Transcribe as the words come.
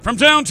From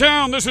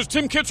downtown, this is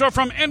Tim Kitzer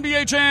from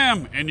NBA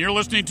Jam, and you're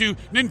listening to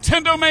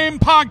Nintendo Main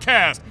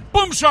Podcast.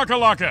 Boom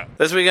shakalaka!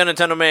 This week on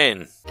Nintendo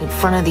Main. In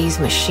front of these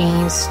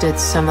machines stood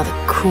some of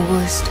the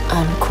coolest,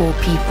 uncool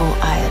people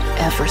I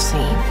had ever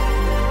seen.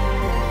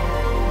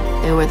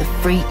 They were the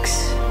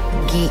freaks,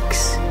 the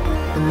geeks,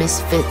 the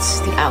misfits,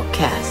 the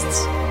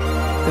outcasts,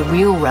 the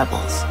real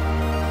rebels,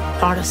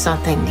 part of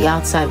something the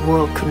outside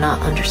world could not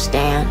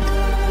understand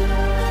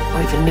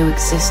or even knew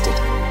existed.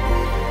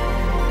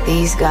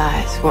 These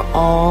guys were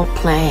all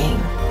playing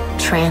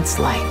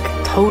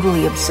trance-like,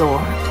 totally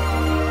absorbed,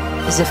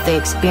 as if they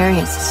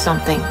experienced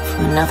something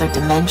from another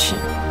dimension.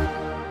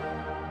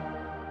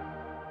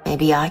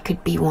 Maybe I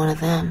could be one of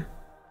them.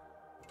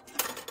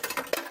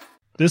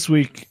 This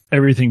week,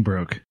 everything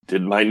broke.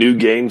 Did my new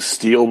game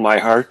steal my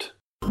heart?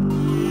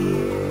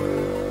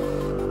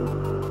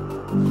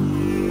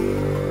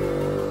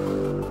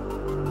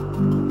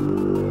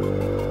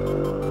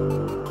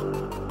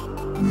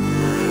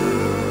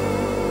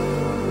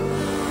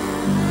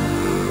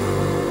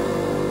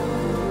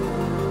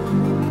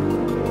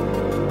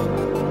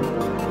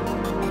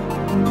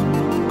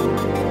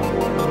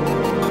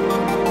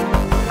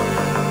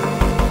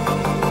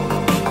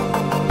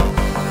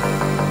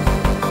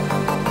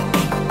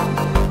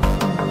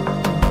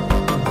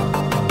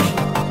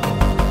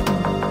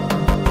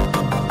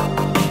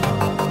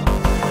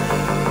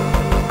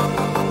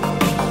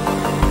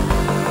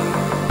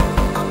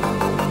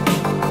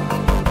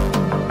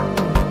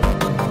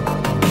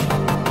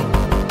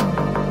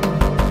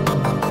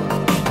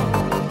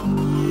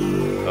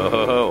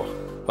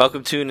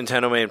 Welcome to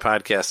Nintendo Main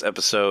Podcast,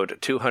 episode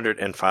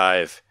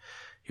 205,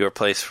 your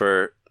place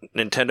for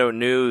Nintendo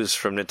news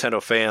from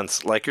Nintendo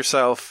fans like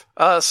yourself,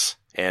 us,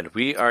 and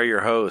we are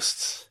your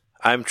hosts.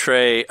 I'm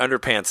Trey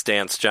Underpants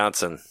Dance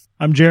Johnson.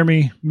 I'm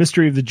Jeremy,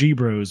 Mystery of the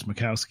G-Bros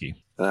Mikowski.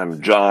 And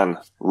I'm John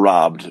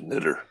Robbed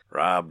Knitter.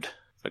 Robbed.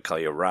 I call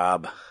you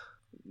Rob.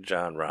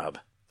 John Rob.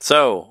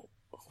 So,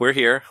 we're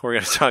here. We're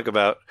going to talk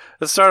about...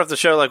 Let's start off the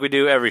show like we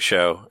do every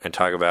show and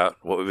talk about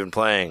what we've been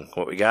playing,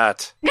 what we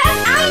got.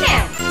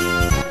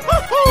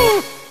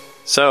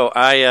 So,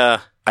 I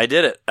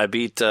did it. I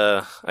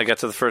got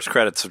to the first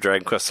credits of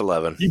Dragon Quest XI.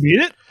 You beat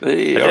it?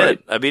 Hey, I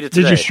did. I beat it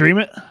today. Did you stream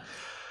it?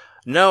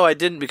 No, I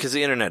didn't because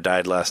the internet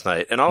died last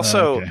night. And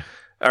also,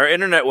 our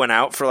internet went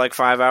out for like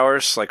 5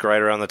 hours, like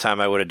right around the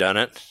time I would have done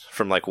it,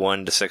 from like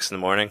 1 to 6 in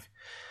the morning.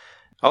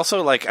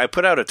 Also, like, I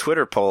put out a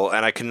Twitter poll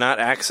and I could not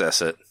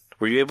access it.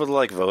 Were you able to,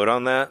 like, vote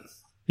on that?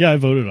 Yeah, I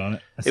voted on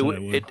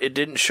it. It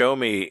didn't show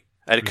me.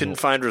 I couldn't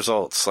find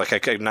results. Like, I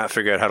could not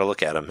figure out how to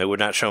look at them. It would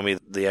not show me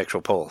the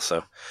actual poll.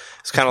 So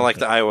it's kind of like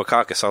the Iowa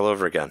caucus all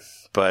over again.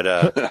 But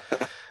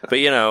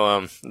you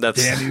know,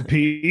 that's... Damn you,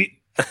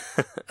 Pete.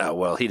 Oh,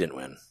 well, he didn't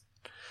win.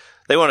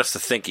 They want us to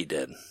think he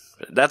did.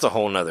 That's a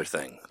whole nother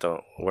thing.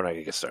 We're not going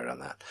to get started on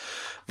that.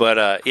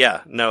 But,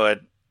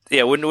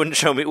 it wouldn't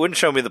show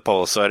me the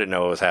poll, so I didn't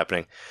know what was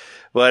happening.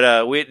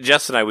 But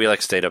Jess and I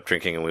stayed up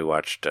drinking and we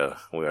watched a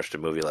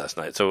movie last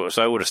night. So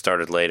I would have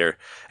started later,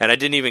 and I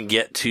didn't even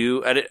get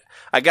to.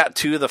 I got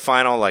to the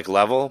final like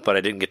level, but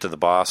I didn't get to the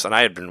boss. And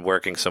I had been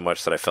working so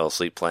much that I fell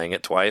asleep playing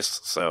it twice.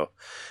 So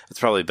it's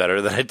probably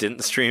better that I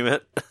didn't stream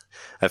it.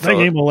 That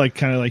game will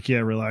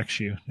relax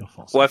you. You'll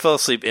fall asleep. Well, I fell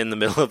asleep in the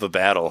middle of a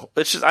battle.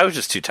 I was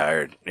just too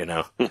tired, you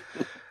know.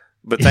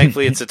 But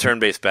thankfully, it's a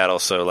turn-based battle,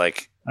 so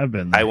like I've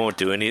been there. I won't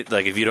do any.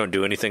 Like if you don't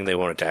do anything, they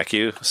won't attack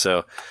you.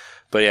 So.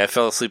 But yeah, I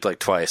fell asleep like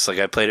twice. Like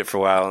I played it for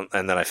a while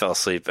and then I fell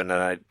asleep and then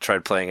I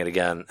tried playing it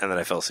again and then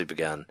I fell asleep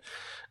again.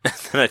 And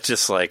then I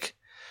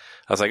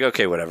was like,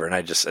 okay, whatever. And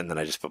then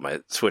I just put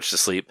my Switch to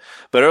sleep.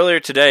 But earlier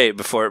today,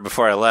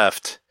 before I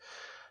left,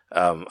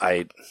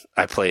 I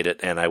played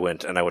it and I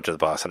went to the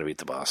boss and I beat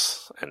the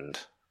boss. And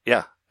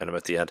yeah, and I'm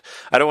at the end.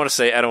 I don't want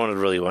to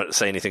really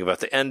say anything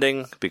about the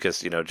ending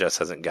because, you know, Jess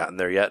hasn't gotten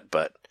there yet,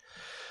 but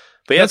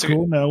yeah, that's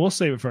cool. No, we'll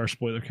save it for our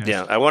spoiler cast.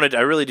 Yeah, I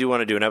really do want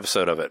to do an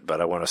episode of it,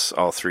 but I want us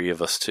all three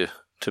of us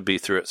to be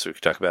through it so we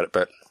can talk about it.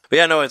 But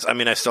yeah, no, I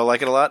still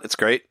like it a lot. It's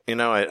great. You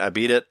know, I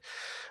beat it.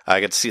 I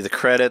get to see the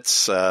credits.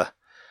 So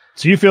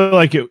you feel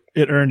like it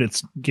earned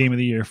its Game of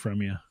the Year from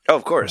you? Oh,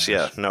 of course,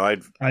 yeah. No, I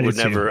would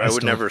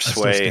never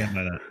sway.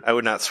 I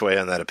would not sway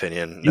on that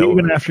opinion. No,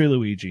 even after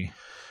Luigi.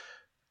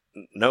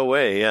 No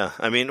way. Yeah.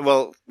 I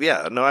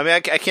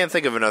can't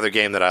think of another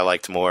game that I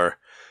liked more.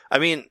 I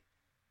mean,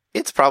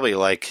 it's probably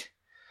like.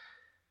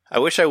 I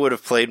wish I would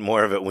have played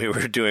more of it when we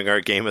were doing our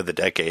Game of the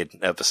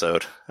Decade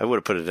episode. I would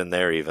have put it in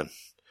there even.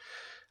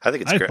 I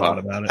think it's great. Thought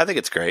about it. I think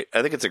it's great.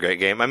 I think it's a great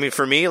game. I mean,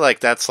 for me,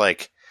 like that's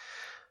like,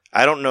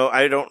 I don't know.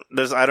 I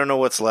don't know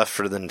what's left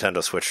for the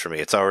Nintendo Switch for me.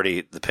 It's already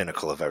the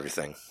pinnacle of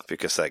everything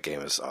because that game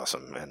is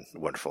awesome and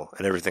wonderful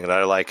and everything that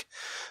I like.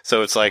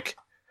 So it's like,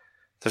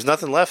 there's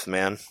nothing left,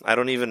 man. I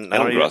don't even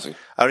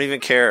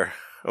care.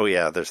 Oh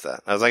yeah, there's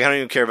that. I was like, I don't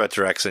even care about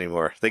Directs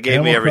anymore. They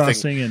gave me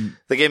everything.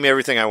 They gave me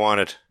everything I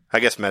wanted. I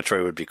guess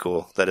Metroid would be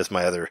cool. That is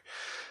my other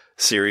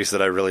series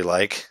that I really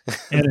like.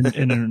 and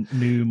a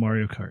new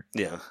Mario Kart.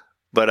 Yeah.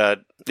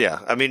 But, yeah,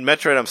 I mean,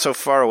 Metroid, I'm so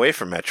far away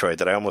from Metroid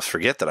that I almost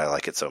forget that I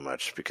like it so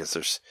much because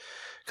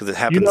because it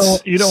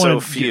happens you don't so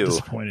want to few. get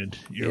disappointed.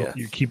 You're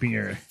keeping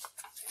your.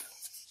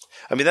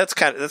 I mean, that's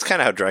kind of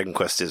how Dragon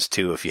Quest is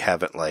too. If you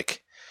haven't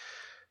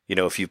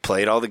if you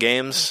played all the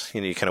games,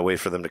 you kind of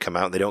wait for them to come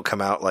out. They don't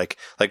come out like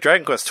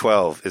Dragon Quest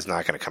 12 is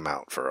not going to come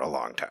out for a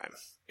long time.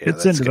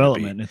 It's in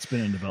development. It's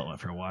been in development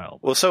for a while.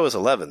 Well, so is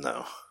 11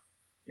 though.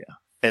 Yeah,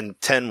 and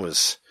 10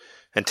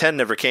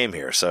 never came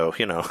here. So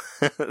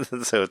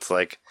so it's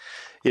like,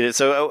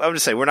 so I would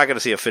just say we're not going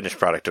to see a finished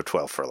product of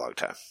 12 for a long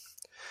time.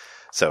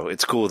 So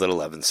it's cool that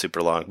 11's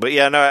super long. But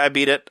yeah, no, I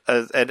beat it.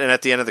 And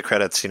at the end of the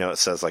credits, it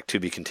says like to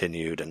be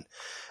continued.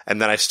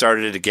 And then I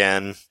started it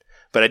again,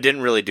 but I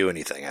didn't really do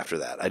anything after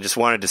that. I just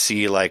wanted to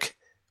see like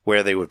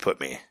where they would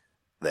put me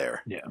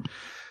there. Yeah.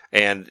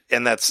 And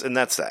that's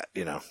that,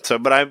 So,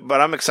 but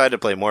I'm excited to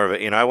play more of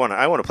it. I want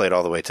to play it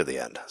all the way to the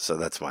end. So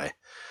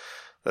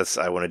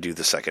I want to do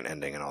the second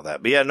ending and all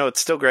that. But yeah, no, it's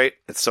still great.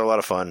 It's still a lot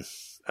of fun.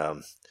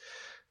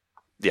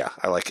 Yeah,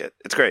 I like it.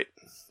 It's great.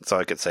 That's all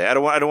I could say. I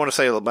don't want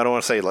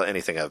to say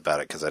anything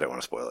about it because I don't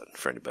want to spoil it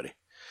for anybody.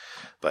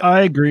 But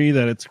I agree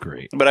that it's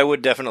great. But I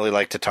would definitely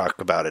like to talk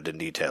about it in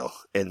detail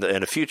in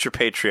a future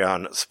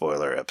Patreon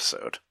spoiler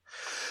episode.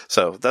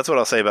 So that's what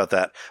I'll say about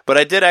that. But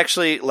I did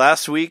actually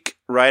last week,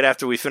 right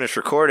after we finished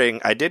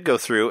recording, I did go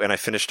through and I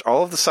finished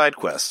all of the side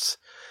quests,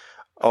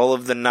 all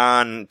of the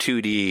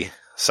non-2D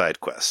side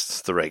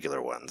quests, the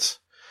regular ones.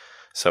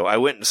 So I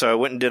went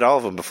and did all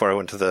of them before I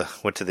went to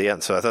the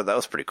end. So I thought that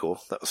was pretty cool.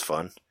 That was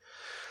fun.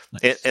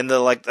 Nice. And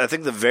I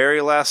think the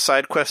very last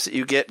side quest that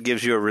you get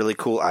gives you a really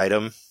cool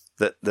item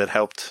that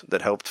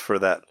helped for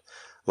that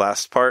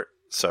last part.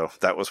 So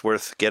that was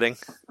worth getting,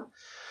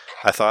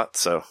 I thought.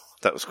 So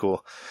that was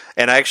cool.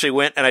 And I actually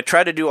went and I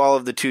tried to do all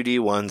of the 2D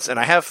ones, and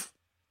I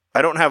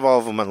don't have all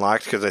of them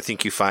unlocked because I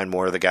think you find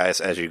more of the guys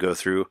as you go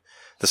through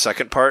the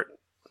second part,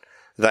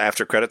 the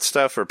after credits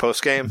stuff or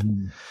post game.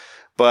 Mm-hmm.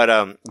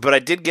 But I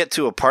did get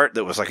to a part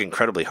that was like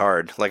incredibly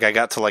hard. Like I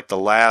got to like the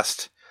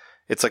last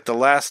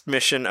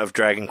mission of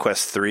Dragon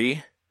Quest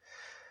 3,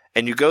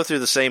 and you go through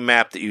the same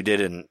map that you did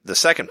in the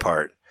second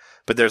part,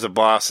 but there's a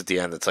boss at the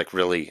end that's like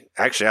really,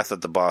 actually I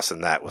thought the boss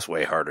in that was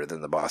way harder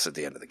than the boss at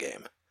the end of the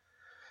game.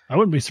 I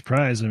wouldn't be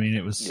surprised. I mean,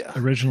 it was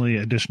originally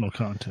additional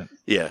content.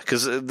 Yeah,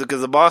 because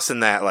the boss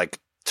in that like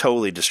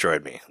totally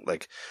destroyed me.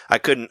 Like I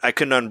couldn't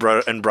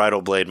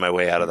unbridle blade my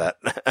way out of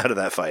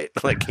that fight.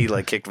 Like he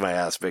like kicked my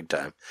ass big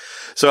time.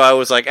 So I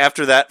was like,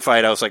 after that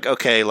fight, I was like,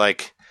 okay,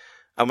 like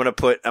I'm gonna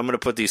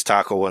put these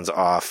taco ones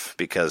off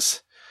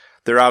because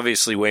they're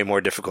obviously way more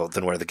difficult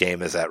than where the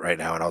game is at right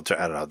now, and I'll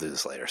do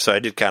this later. So I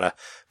did kind of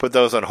put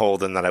those on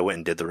hold, and then I went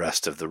and did the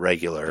rest of the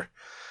regular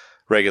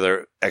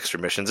extra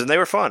missions, and they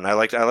were fun. I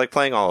liked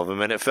playing all of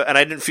them, and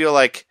I didn't feel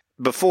like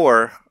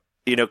before,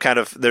 kind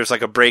of there's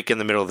like a break in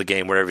the middle of the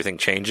game where everything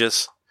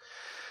changes,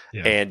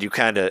 and you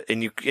kind of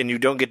and you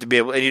don't get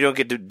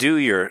to do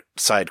your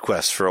side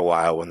quests for a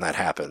while when that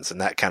happens,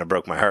 and that kind of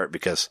broke my heart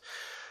because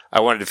I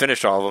wanted to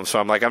finish all of them. So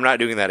I'm like, I'm not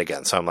doing that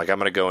again. So I'm like, I'm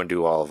going to go and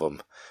do all of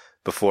them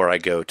before I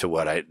go to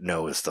what I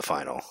know is the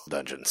final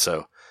dungeon.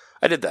 So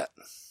I did that,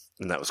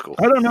 and that was cool.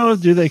 I don't know.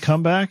 Do they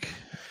come back?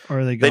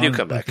 Or are they gone? They do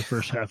come back. The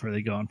first half, are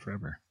they gone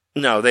forever?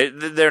 No,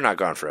 they're not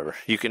gone forever.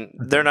 You can.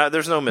 They're not.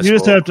 There's no missable. You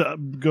just have to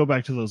go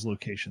back to those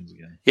locations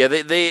again. Yeah,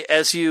 they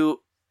as you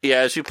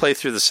play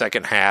through the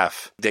second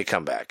half, they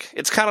come back.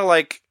 It's kind of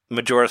like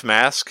Majora's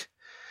Mask,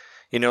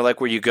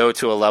 like where you go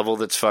to a level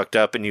that's fucked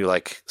up and you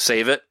like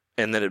save it,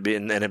 and then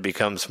it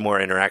becomes more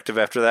interactive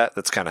after that.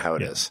 That's kind of how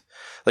it is.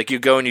 Like you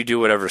go and you do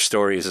whatever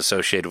story is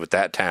associated with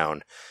that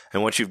town,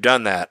 and once you've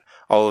done that,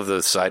 all of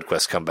those side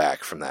quests come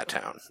back from that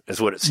town. Is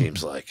what it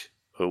seems like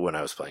when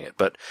I was playing it.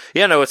 But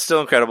yeah, no, it's still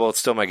incredible. It's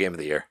still my game of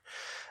the year.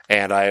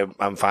 And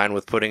I'm fine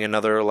with putting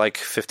another like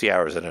 50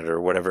 hours in it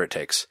or whatever it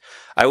takes.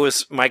 I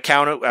was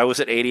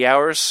at 80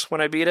 hours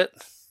when I beat it.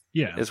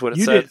 Yeah. Is what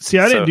it said. See,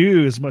 I didn't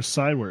do as much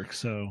side work,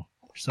 so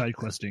side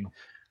questing.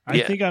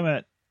 I think I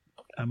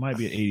might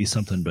be at 80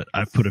 something, but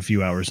I put a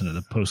few hours into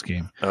the post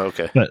game. Oh,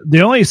 okay. But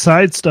the only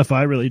side stuff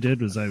I really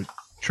did was I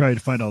tried to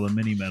find all the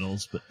mini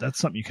medals, but that's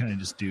something you kind of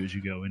just do as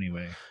you go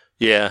anyway.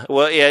 Yeah,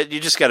 well, yeah, you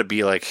just got to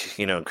be like,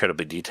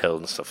 incredibly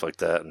detailed and stuff like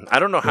that. And I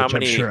don't know how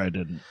many. I'm sure I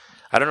didn't.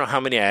 I don't know how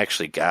many I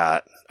actually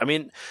got. I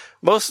mean,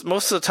 most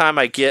of the time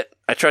I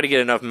try to get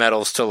enough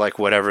medals to like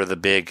whatever the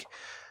big,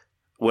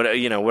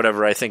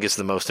 whatever I think is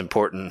the most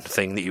important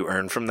thing that you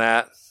earn from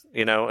that.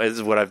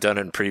 Is what I've done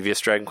in previous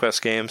Dragon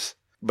Quest games.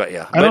 But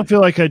yeah, I don't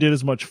feel like I did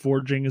as much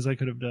forging as I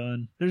could have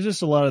done. There's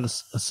just a lot of the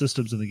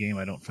systems in the game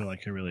I don't feel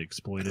like I really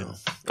exploited.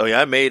 Oh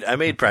yeah, I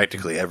made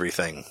practically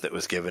everything that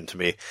was given to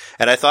me.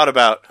 And I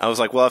was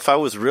like, well, if I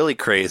was really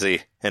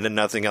crazy and had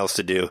nothing else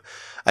to do,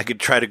 I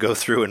could try to go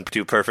through and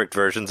do perfect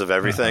versions of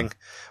everything,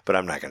 but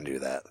I'm not going to do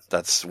that.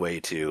 That's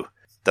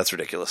that's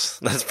ridiculous.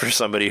 That's for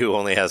somebody who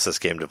only has this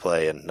game to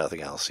play and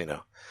nothing else,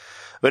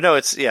 But no,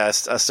 I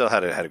still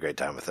had a great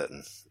time with it,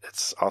 and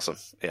it's awesome.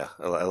 Yeah,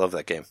 I love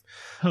that game.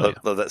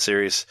 Love that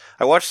series.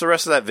 I watched the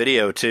rest of that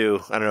video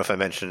too. I don't know if I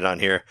mentioned it on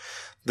here.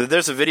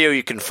 There's a video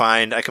you can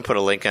find. I can put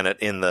a link on it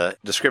in the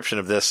description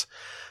of this.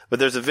 But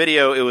there's a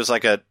video. It was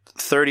like a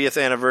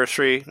 30th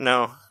anniversary.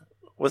 No,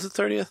 was it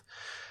 30th?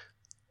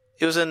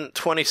 It was in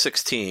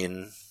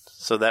 2016,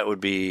 so that would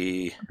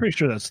be... I'm pretty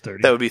sure that's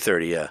 30. That would be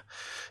 30, yeah.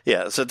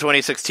 Yeah, so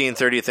 2016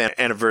 30th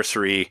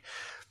anniversary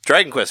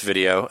Dragon Quest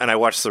video, and I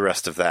watched the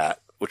rest of that,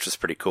 which was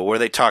pretty cool, where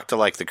they talk to,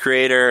 like, the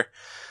creator,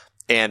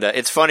 and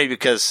it's funny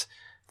because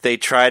they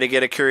try to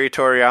get Akira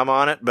Toriyama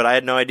on it, but I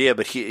had no idea,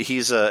 but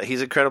he's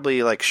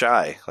incredibly, like,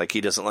 shy. Like, he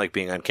doesn't like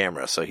being on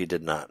camera, so he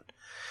did not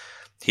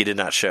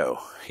show.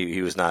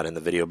 He was not in the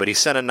video, but he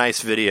sent a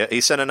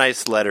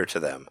nice letter to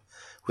them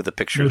with a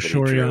picture that he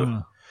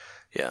drew.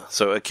 Yeah,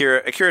 so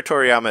Akira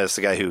Toriyama is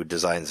the guy who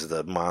designs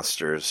the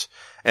monsters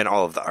and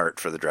all of the art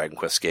for the Dragon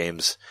Quest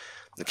games.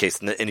 In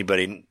case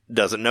anybody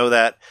doesn't know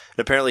that, and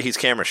apparently he's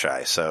camera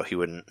shy, so he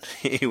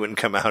wouldn't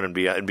come out and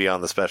be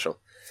on the special.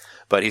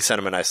 But he sent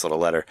him a nice little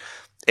letter,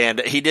 and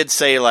he did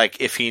say,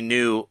 like, if he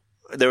knew.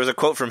 There was a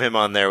quote from him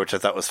on there which I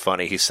thought was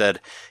funny. He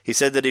said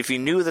that if he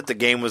knew that the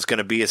game was going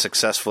to be as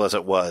successful as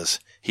it was,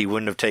 he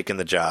wouldn't have taken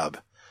the job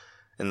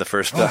in the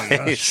first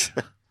place.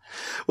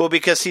 Well,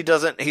 because he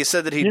doesn't. He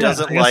said that he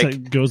doesn't like.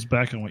 It goes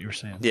back on what you were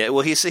saying. Yeah,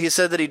 well, he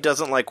said that he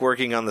doesn't like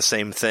working on the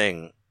same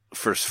thing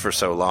for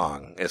so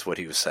long. Is what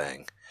he was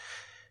saying.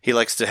 He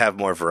likes to have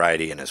more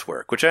variety in his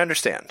work, which I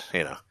understand.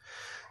 You know,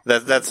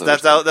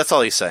 that's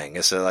all he's saying.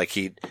 Is that, like,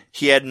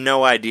 he had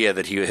no idea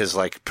that his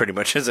like pretty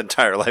much his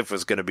entire life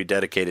was going to be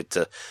dedicated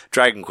to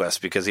Dragon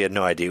Quest because he had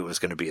no idea it was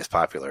going to be as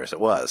popular as it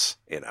was.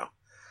 You know.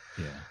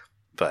 Yeah.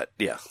 But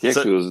yeah, he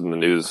actually was in the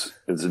news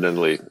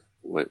incidentally.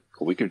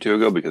 A week or two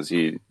ago, because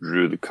he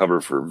drew the cover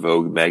for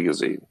Vogue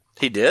magazine.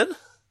 He did?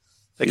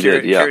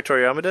 Akira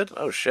Toriyama did?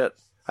 Oh shit!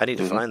 I need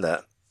to find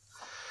that.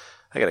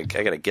 I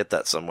gotta get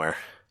that somewhere.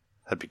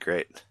 That'd be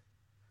great.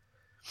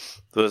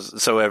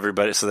 So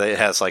it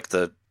has like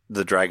the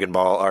Dragon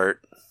Ball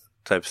art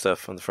type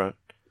stuff on the front.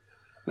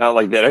 Not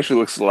like that.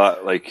 Actually, looks a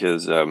lot like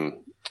his. It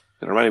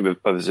reminded me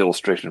of his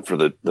illustration for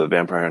the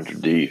Vampire Hunter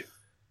D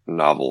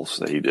novels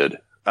that he did.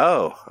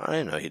 Oh, I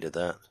didn't know he did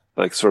that.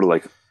 Like sort of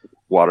like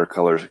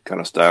watercolor kind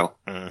of style.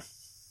 Mm.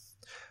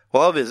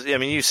 Well, obviously, I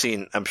mean, you've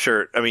seen, I'm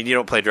sure, I mean, you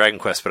don't play Dragon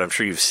Quest, but I'm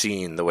sure you've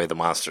seen the way the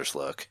monsters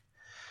look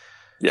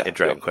in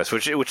Dragon Quest,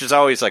 which is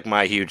always like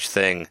my huge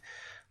thing.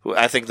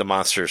 I think the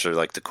monsters are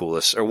like the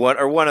coolest, or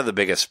one of the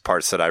biggest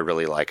parts that I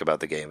really like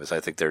about the game is I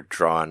think they're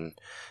drawn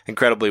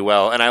incredibly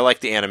well, and I like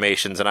the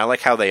animations, and I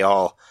like how they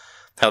all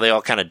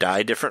kind of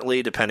die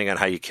differently depending on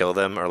how you kill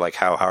them, or like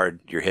how hard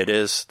your hit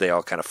is. They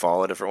all kind of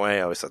fall a different way.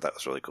 I always thought that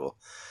was really cool.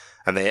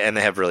 And they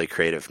have really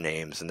creative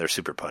names, and they're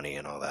super punny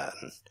and all that.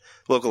 And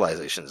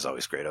localization is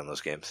always great on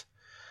those games.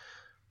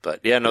 But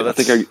yeah, no,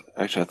 that's.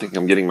 I think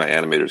I'm getting my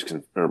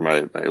animators or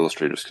my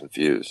illustrators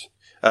confused.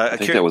 I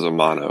think that was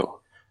Amano.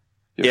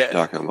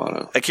 Yoshitaka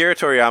Amano. Akira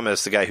Toriyama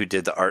is the guy who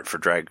did the art for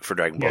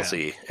Dragon Ball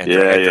Z. And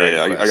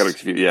I got it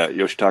confused. Yeah,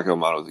 Yoshitaka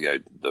Amano is the guy who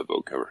did the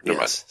Vogue cover. Never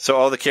mind. So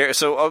all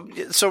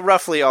the so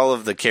roughly all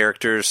of the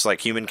characters, like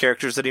human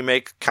characters that he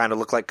make, kind of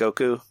look like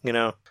Goku. You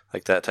know,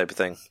 like that type of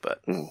thing.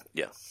 But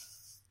yeah.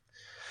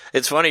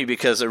 It's funny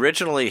because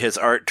originally his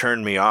art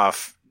turned me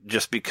off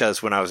just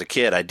because when I was a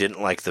kid, I didn't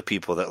like the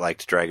people that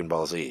liked Dragon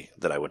Ball Z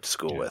that I went to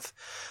school with.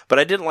 But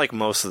I didn't like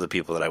most of the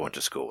people that I went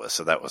to school with,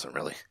 so that wasn't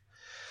really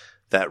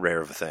that rare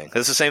of a thing.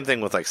 It's the same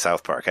thing with like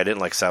South Park. I didn't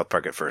like South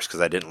Park at first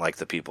because I didn't like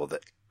the people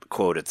that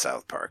quoted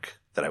South Park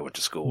that I went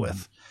to school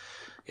with.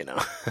 You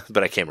know,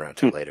 but I came around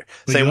to it later.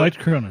 Same liked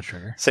Chrono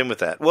Trigger. Same with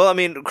that. Well, I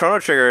mean, Chrono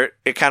Trigger,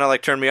 it kind of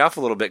like turned me off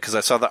a little bit because I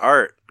saw the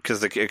art, because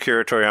the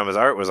Akira Toriyama's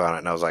art was on it,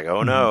 and I was like,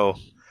 oh no.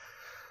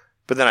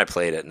 But then I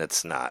played it, and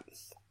it's not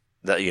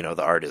that, you know,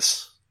 the art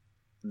is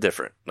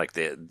different, like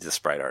the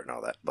sprite art and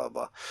all that, blah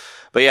blah.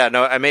 But yeah,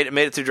 no, I made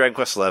it through Dragon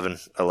Quest 11.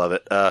 I love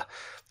it.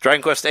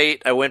 Dragon Quest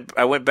 8. I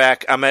went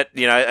back. I'm at,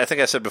 you know, I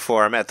think I said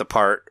before, I'm at the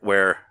part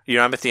where, you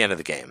know, I'm at the end of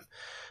the game.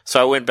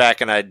 So I went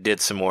back and I did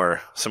some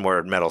more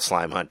metal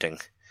slime hunting.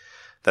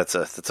 That's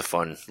a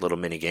fun little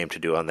mini game to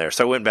do on there.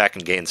 So I went back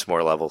and gained some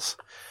more levels,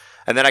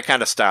 and then I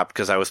kind of stopped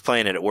because I was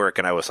playing it at work,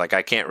 and I was like,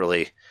 I can't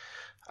really.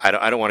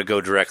 I don't want to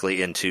go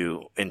directly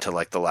into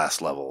like the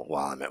last level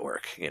while I'm at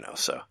work, you know.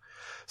 So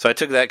I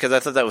took that because I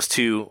thought that was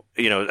too,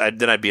 you know,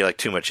 then I'd be like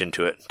too much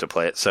into it to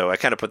play it. So I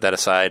kind of put that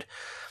aside.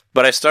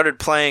 But I started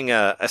playing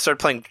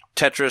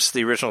Tetris,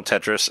 the original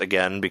Tetris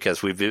again,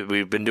 because we did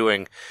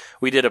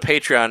a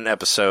Patreon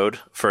episode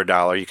for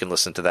 $1. You can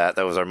listen to that.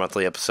 That was our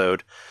monthly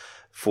episode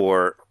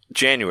for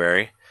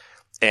January.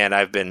 And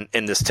I've been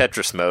in this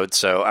Tetris mode,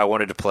 so I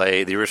wanted to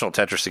play the original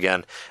Tetris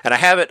again. And I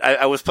have it.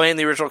 I was playing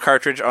the original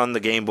cartridge on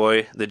the Game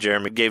Boy that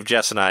Jeremy gave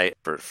Jess and I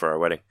for our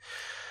wedding.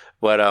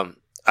 But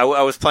I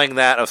was playing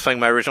that. I was playing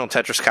my original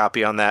Tetris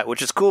copy on that,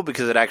 which is cool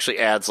because it actually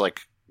adds like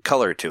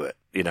color to it,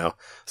 you know.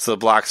 So the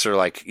blocks are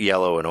like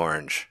yellow and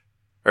orange,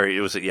 or it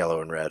was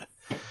yellow and red.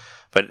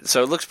 But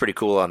so it looks pretty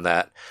cool on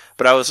that.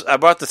 But I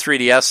bought the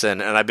 3DS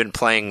in, and I've been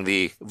playing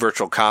the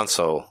Virtual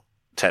Console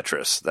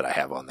Tetris that I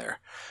have on there,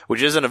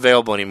 which isn't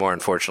available anymore,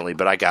 unfortunately,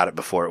 but I got it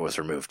before it was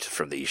removed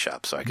from the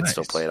eShop, so I can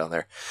still play it on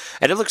there.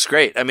 And it looks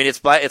great. I mean,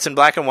 it's in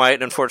black and white,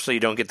 and unfortunately you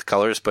don't get the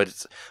colors, but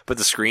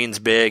the screen's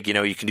big, you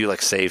know, you can do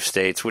like save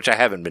states, which I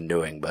haven't been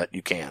doing, but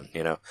you can,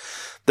 you know.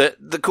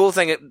 The cool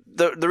thing,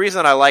 the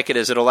reason I like it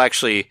is it'll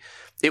actually,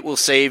 it will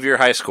save your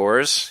high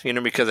scores,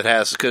 because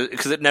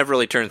it never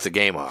really turns the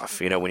game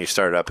off, when you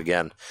start it up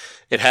again.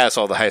 It has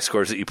all the high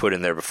scores that you put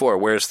in there before,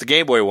 whereas the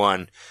Game Boy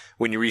one,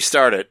 when you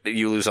restart it,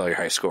 you lose all your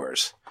high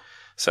scores.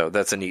 So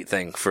that's a neat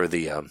thing for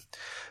the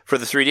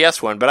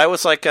 3DS one. But I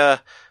was like,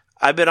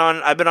 I've been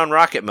on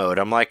rocket mode.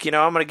 I'm like,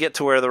 I'm going to get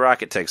to where the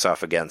rocket takes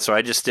off again. So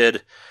I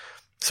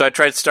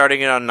tried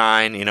starting it on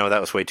 9, that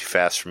was way too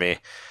fast for me.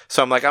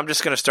 So I'm like, I'm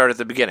just going to start at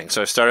the beginning.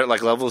 So I started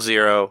like level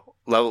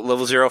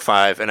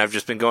 5, and I've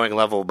just been going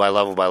level by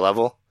level by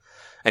level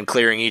and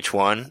clearing each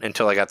one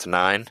until I got to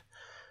 9.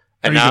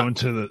 And Are you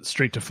going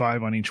straight to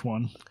 5 on each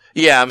one?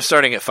 Yeah, I'm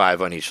starting at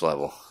 5 on each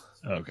level.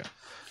 Okay.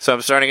 So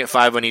I'm starting at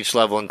 5 on each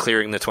level and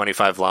clearing the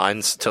 25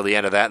 lines till the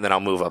end of that, and then I'll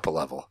move up a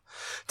level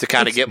to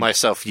kind of get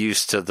myself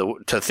used to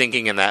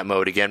thinking in that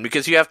mode again,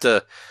 because you have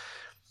to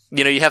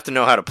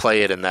know how to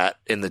play it in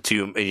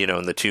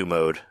the 2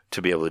 mode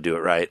to be able to do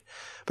it right.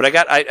 But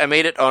I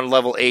made it on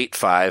level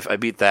 8-5. I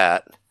beat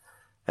that.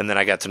 And then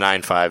I got to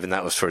 9-5, and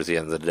that was towards the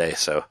end of the day.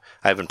 So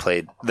I haven't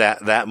played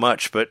that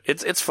much, but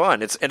it's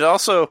fun. And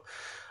also,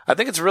 I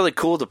think it's really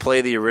cool to play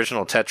the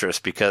original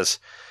Tetris because,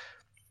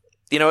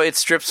 it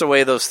strips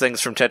away those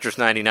things from Tetris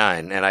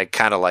 99, and I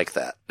kind of like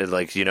that.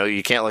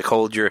 You can't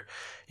hold your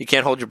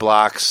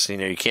blocks.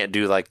 You can't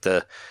do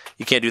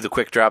the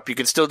quick drop. You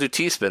can still do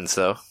T-spins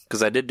though,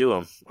 because I did do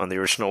them on the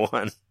original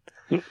one.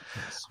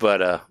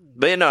 But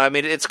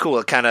it's cool.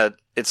 It kind of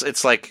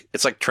it's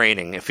like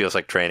training. It feels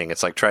like training.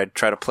 It's like try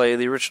to play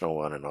the original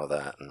one and all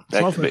that. And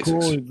it's also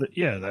cool.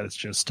 That it's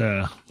just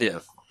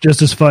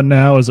just as fun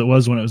now as it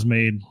was when it was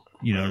made.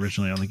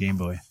 Originally on the Game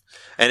Boy.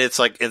 And it's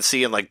like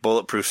seeing like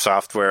bulletproof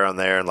software on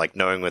there and like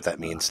knowing what that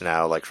means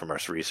now, like from our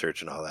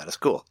research and all that. It's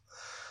cool.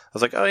 I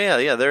was like, oh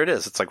yeah, there it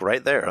is. It's like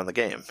right there on the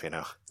game,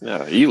 Yeah,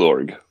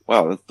 Elorg.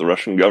 Wow, that's the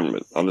Russian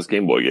government on this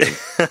Game Boy game.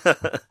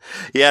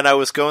 Yeah, and I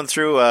was going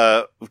through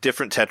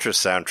different Tetris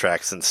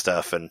soundtracks and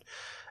stuff, and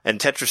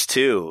Tetris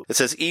 2, it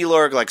says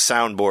Elorg like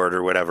soundboard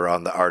or whatever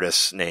on the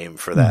artist's name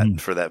for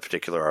that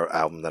particular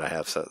album that I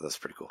have. So that's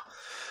pretty cool.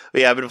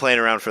 But yeah, I've been playing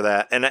around for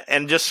that,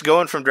 and just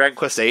going from Dragon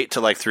Quest VIII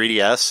to like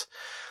 3DS.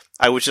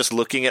 I was just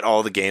looking at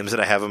all the games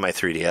that I have on my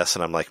 3DS,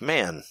 and I'm like,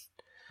 man,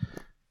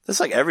 this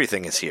like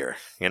everything is here.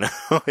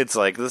 It's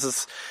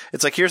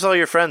like here's all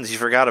your friends you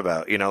forgot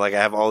about. Like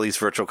I have all these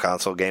Virtual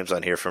Console games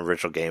on here from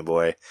Virtual Game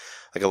Boy,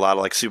 like a lot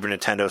of like Super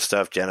Nintendo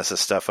stuff, Genesis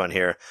stuff on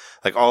here,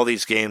 like all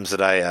these games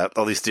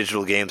all these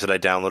digital games that I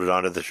downloaded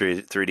onto the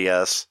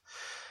 3DS.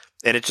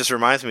 And it just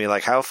reminds me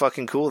like how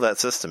fucking cool that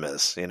system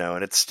is,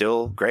 and it's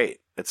still great.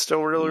 It's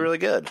still really, really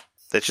good.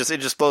 It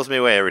just blows me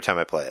away every time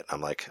I play it.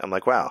 I'm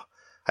like, wow.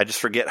 I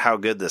just forget how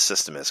good this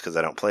system is because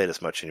I don't play it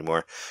as much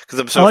anymore.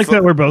 Because I like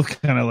that we're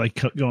both kind of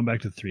like going back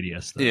to the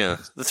 3DS. Though. Yeah,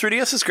 the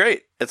 3DS is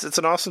great. It's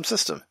an awesome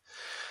system,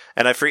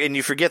 and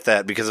you forget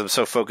that because I'm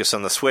so focused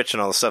on the Switch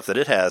and all the stuff that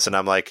it has, and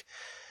I'm like,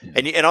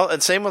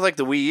 and same with like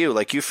the Wii U.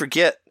 Like you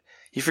forget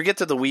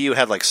that the Wii U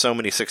had like so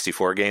many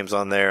 64 games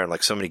on there and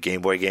like so many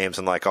Game Boy games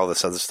and like all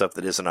this other stuff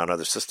that isn't on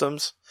other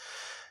systems.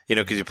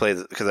 Because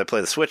I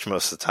play the Switch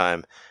most of the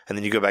time, and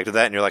then you go back to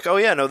that, and you're like, oh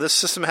yeah, no, this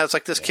system has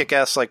like this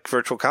kick-ass like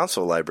Virtual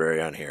Console library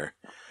on here,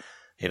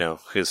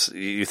 because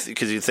you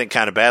think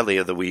kind of badly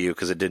of the Wii U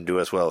because it didn't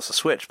do as well as the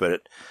Switch, but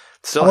it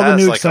still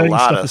has like a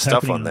lot of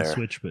stuff on there. The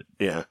Switch, but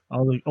yeah,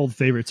 all the old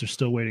favorites are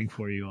still waiting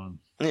for you on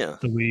the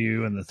Wii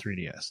U and the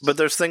 3DS. But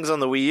there's things on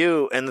the Wii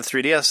U and the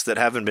 3DS that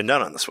haven't been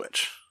done on the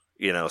Switch,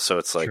 so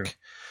it's like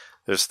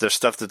there's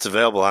stuff that's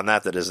available on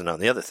that isn't on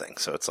the other thing.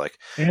 So it's like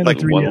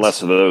one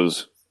less of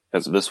those.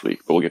 As of this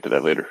week, but we'll get to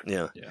that later.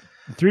 Yeah.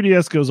 The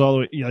 3DS goes all the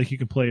way, like you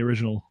can play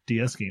original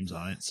DS games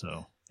on it,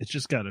 so it's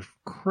just got a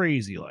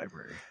crazy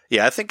library.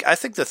 Yeah, I think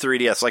the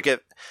 3DS, like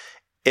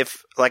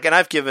if and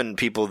I've given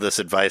people this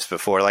advice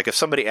before, like if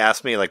somebody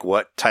asked me like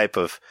what type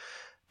of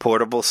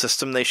portable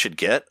system they should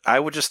get, I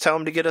would just tell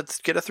them to get a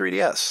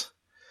 3DS.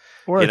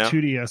 Or a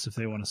 2DS if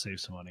they want to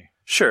save some money.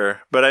 Sure,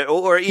 but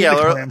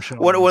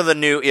one of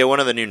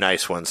the new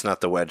nice ones,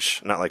 not the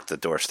wedge, not like the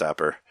door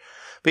stopper.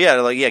 But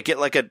get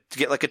like a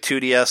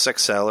 2DS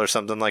XL or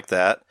something like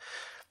that.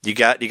 You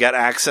got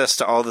access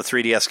to all the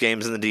 3DS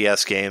games and the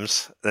DS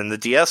games. And the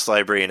DS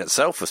library in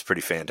itself was pretty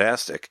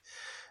fantastic.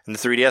 And the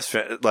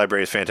 3DS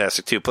library is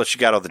fantastic too. Plus you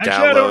got all the downloads.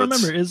 I don't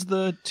remember. Is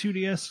the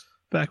 2DS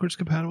backwards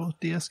compatible with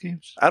DS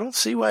games? I don't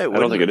see why it wouldn't.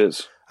 I don't think it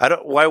is.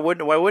 Why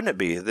wouldn't it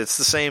be? It's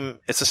the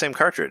same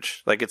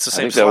cartridge. Like it's the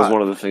same I think slot. that was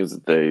one of the things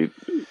that they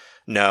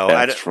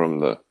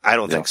I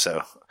don't think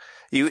so.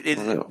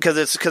 Because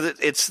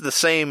it's the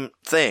same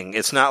thing.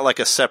 It's not like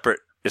a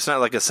separate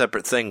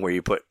thing where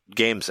you put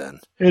games in.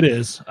 It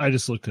is. I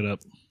just looked it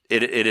up.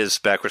 It is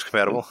backwards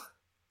compatible.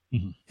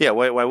 Mm-hmm. Yeah.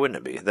 Why wouldn't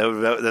it be?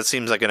 That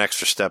seems like an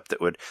extra step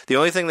that would. The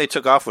only thing they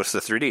took off was the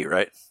 3D,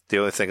 right? The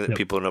only thing that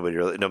nobody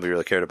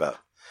really cared about.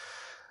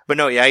 But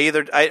no, yeah.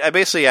 I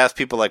basically asked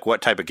people like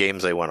what type of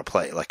games they want to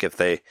play. Like if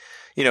they,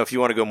 if you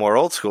want to go more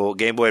old school,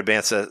 Game Boy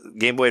Advance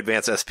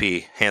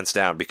SP hands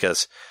down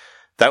because.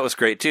 That was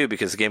great too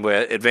because the Game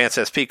Boy Advance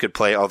SP could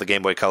play all the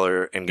Game Boy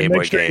Color and Game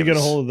Boy games. You get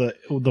a hold of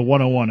the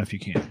 101 if you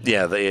can.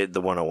 Yeah,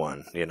 the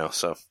 101.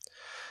 So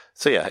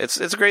So yeah, it's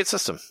a great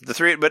system.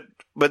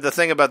 But the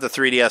thing about the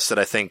 3DS that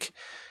I think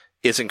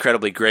is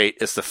incredibly great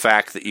is the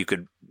fact that you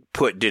could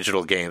put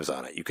digital games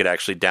on it. You could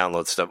actually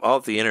download stuff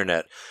off the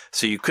internet.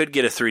 So you could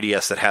get a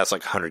 3DS that has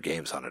like 100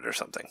 games on it or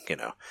something,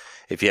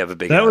 if you have a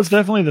big That was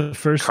definitely the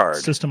first card.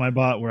 system I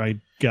bought where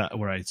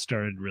I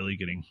started really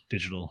getting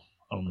digital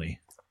only.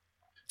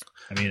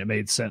 I mean, it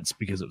made sense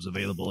because it was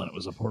available and it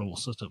was a portable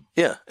system.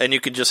 Yeah, and you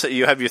could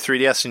you have your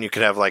 3DS and you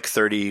could have like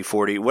 30,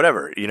 40,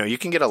 whatever. You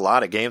can get a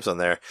lot of games on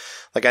there.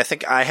 Like I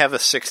think I have a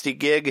 60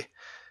 gig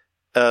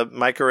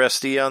micro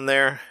SD on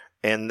there,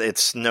 and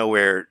it's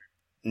nowhere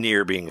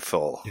near being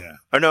full. Yeah.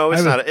 Or no,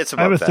 it's not. It's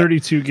above I have a that.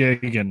 32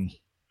 gig and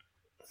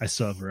I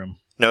still have room.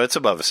 No, it's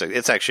above a 60.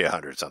 It's actually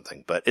 100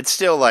 something, but it's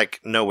still like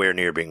nowhere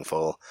near being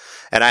full.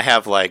 And I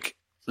have like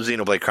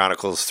Xenoblade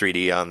Chronicles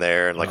 3D on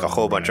there and like a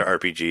whole bunch of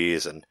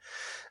RPGs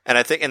and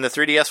I think, and the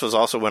 3DS was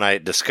also when I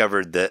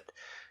discovered that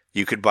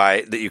you could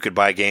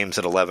buy games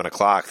at 11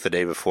 o'clock the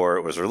day before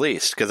it was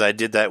released. Cause I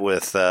did that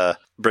with,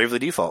 Bravely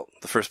Default,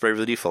 the first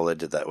Bravely Default I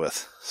did that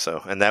with.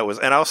 So, and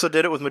I also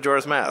did it with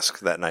Majora's Mask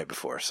that night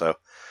before. So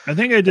I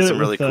think I did some it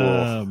really with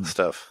cool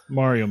stuff.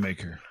 Mario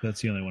Maker. That's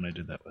the only one I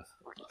did that with.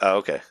 Oh,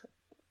 okay.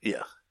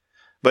 Yeah.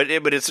 But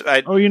it's,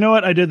 oh, you know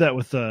what? I did that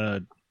with,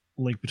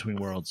 Link Between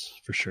Worlds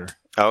for sure.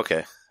 Oh,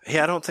 okay.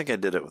 Yeah, I don't think I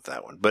did it with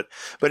that one, but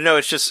no,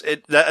 it's just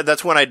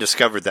that's when I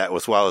discovered that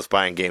was while I was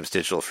buying games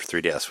digital for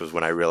 3DS was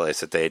when I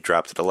realized that they had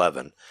dropped at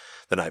 11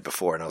 the night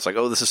before, and I was like,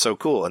 oh, this is so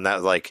cool, and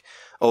that like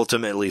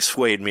ultimately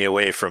swayed me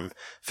away from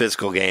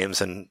physical games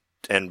and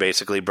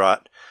basically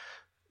brought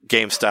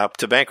GameStop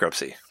to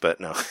bankruptcy. But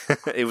no,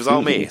 it was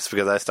all me. It's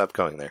because I stopped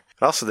going there.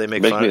 Also, they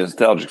make me fun.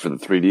 nostalgic for the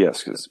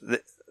 3DS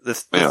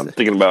because I'm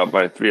thinking about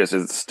my 3DS.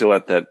 It's still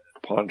at that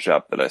pawn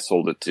shop that I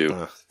sold it to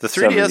the 3DS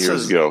 7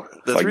 years ago.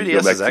 The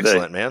 3DS is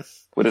excellent, man.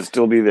 Would it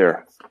still be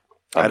there?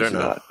 I don't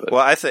know.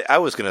 Well, I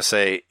was going to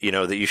say,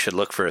 that you should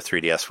look for a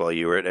 3DS while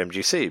you were at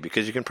MGC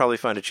because you can probably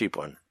find a cheap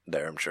one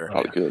there, I'm sure.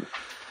 Oh, good.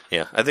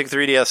 Yeah, I think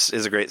 3DS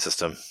is a great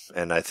system,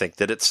 and I think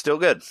that it's still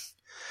good.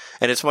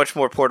 And it's much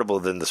more portable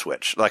than the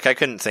Switch. Like, I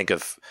couldn't think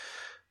of...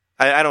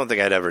 I don't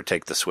think I'd ever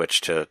take the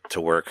Switch to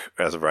work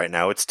as of right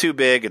now. It's too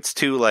big. It's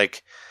too,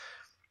 like...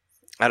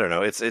 I don't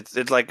know.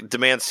 It like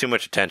demands too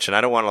much attention.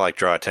 I don't want to like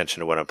draw attention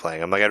to what I'm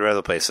playing. I'm like, I'd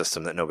rather play a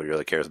system that nobody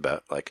really cares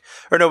about, like,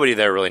 or nobody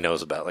there really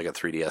knows about, like a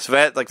 3DS. If I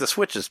had, like the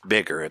Switch is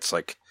bigger, it's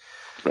like,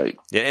 right,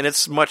 yeah, and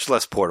it's much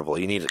less portable.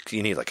 You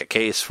need like a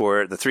case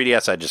for it. The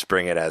 3DS, I just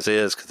bring it as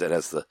is because it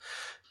has the,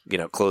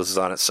 closes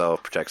on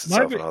itself, protects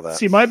itself, and all that.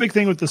 See, my big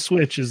thing with the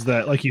Switch is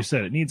that, like you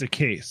said, it needs a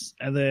case,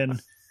 and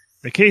then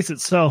the case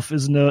itself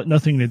is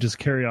nothing to just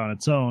carry on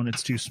its own.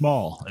 It's too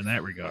small in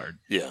that regard.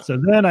 Yeah. So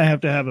then I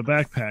have to have a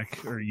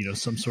backpack or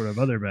some sort of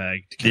other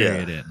bag to carry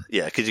it in.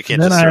 Yeah, because you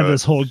can't. And then just I have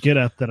this whole get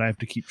up that I have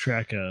to keep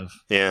track of.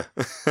 Yeah.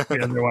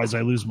 Otherwise,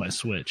 I lose my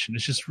Switch, and it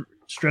just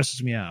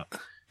stresses me out.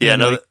 Yeah.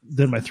 And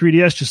then my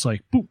 3DS just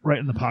like boop right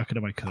in the pocket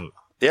of my coat.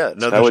 Yeah.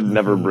 No, I would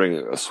never bring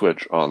a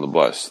Switch on the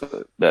bus.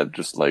 That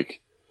just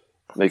like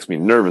makes me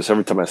nervous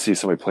every time I see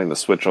somebody playing the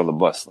Switch on the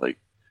bus. Like,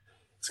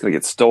 it's going to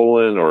get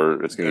stolen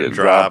or it's going to get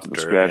dropped and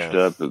scratched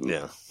up. And,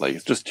 like,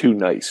 it's just too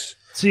nice.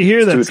 See,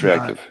 here that's too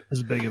attractive. Not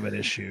as big of an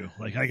issue.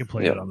 Like, I can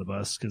play it on the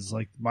bus because,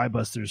 like, my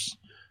bus,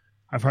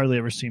 I've hardly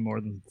ever seen more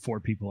than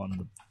 4 people on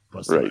the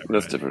bus. Right,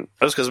 that's different.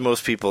 That's because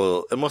most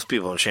people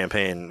in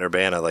Champaign,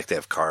 Urbana, like, they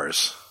have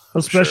cars.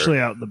 Especially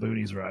out in the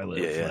boonies where I live.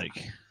 Yeah.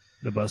 Like,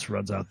 the bus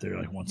runs out there,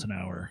 like, once an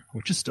hour,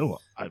 which is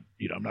still, I'm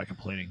not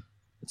complaining.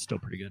 It's still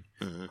pretty good.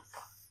 Mm-hmm.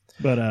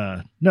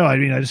 But, no, I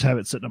mean, I just have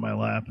it sitting on my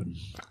lap and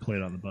play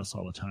it on the bus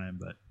all the time.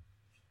 But,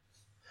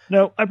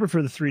 no, I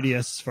prefer the 3DS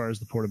as far as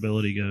the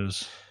portability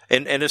goes.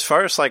 And as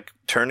far as, like,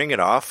 turning it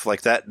off,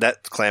 like,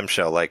 that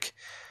clamshell, like,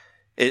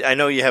 I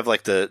know you have,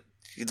 like, the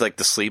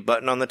sleep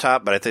button on the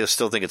top, but I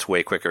still think it's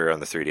way quicker on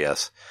the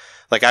 3DS.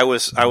 Like, I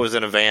was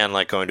in a van,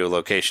 like, going to a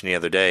location the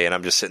other day, and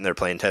I'm just sitting there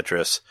playing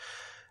Tetris.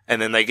 And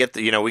then we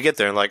get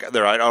there, and, like,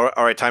 they're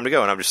all right, time to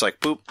go. And I'm just like,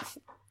 boop,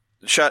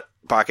 shut,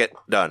 pocket,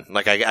 done.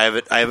 Like, I have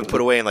it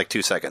put away in like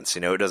 2 seconds.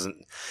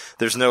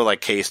 There's no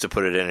like case to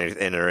put it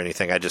in or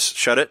anything. I just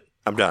shut it.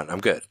 I'm done. I'm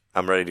good.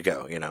 I'm ready to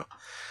go.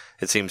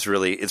 It's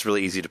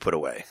really easy to put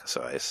away.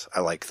 So I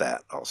like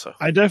that also.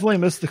 I definitely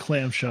miss the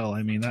clamshell.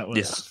 I mean, that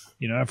was,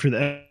 after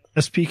the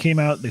SP came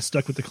out, they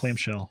stuck with the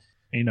clamshell.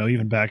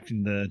 Even back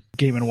in the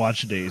Game &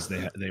 Watch days,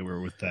 they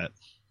were with that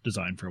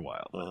design for a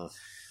while. Uh-huh.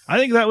 I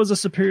think that was a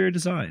superior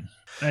design.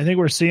 And I think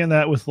we're seeing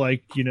that with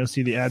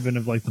see the advent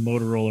of like the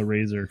Motorola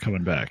Razr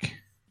coming back.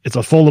 It's a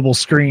foldable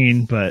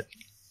screen, but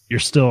you're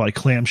still like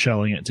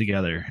clamshelling it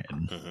together,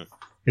 and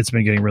it's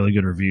been getting really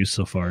good reviews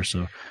so far.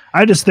 So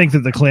I just think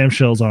that the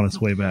clamshell's on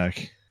its way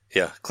back.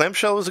 Yeah,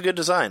 clamshell was a good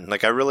design.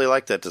 Like, I really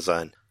like that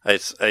design.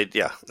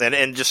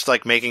 And just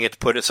like making it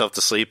put itself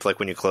to sleep, like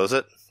when you close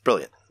it,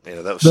 brilliant.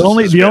 That was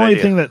the only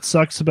thing that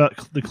sucks about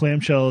the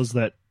clamshell is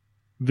that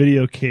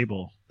video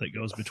cable that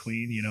goes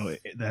between.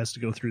 It has to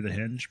go through the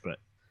hinge, but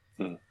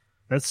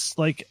that's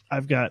like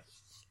I've got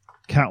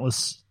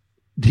countless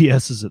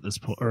DSs at this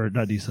point, or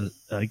not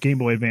DSs, Game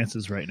Boy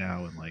Advances right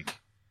now, and like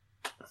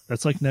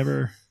that's like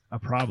never. a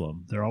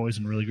problem. They're always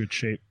in really good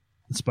shape,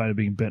 in spite of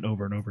being bent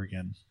over and over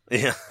again.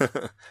 Yeah,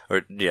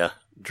 or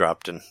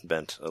dropped and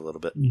bent a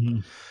little bit. Mm-hmm.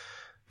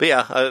 But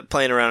yeah,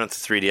 playing around with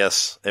the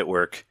 3DS at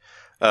work.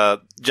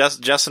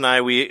 Jess and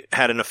I, we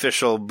had an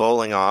official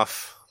bowling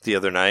off the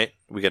other night.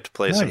 We got to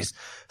play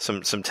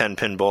some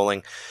 10-pin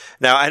bowling.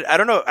 Now, I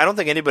don't know. I don't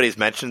think anybody's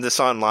mentioned this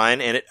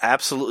online, and it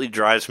absolutely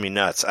drives me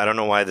nuts. I don't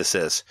know why this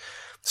is.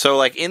 So,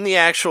 like in the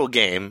actual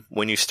game,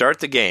 when you start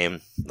the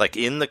game, like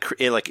in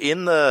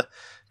the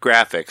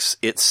graphics,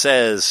 it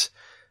says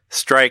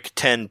strike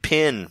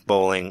 10-pin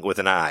bowling with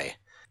an I.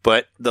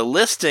 But the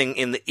listing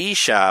in the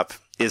eShop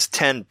is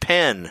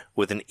 10-pen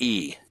with an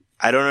E.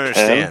 I don't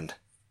understand.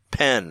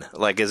 Pen,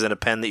 like is in a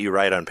pen that you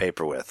write on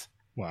paper with.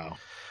 Wow.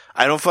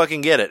 I don't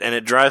fucking get it, and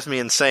it drives me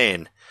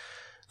insane.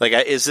 Like,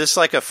 is this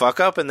like a fuck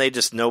up, and they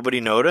just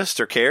nobody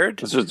noticed or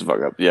cared? It's just a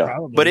fuck up, yeah.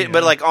 Probably,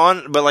 But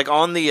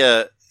on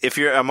the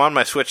I'm on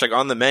my Switch, like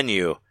on the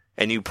menu,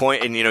 and you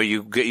point, and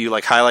you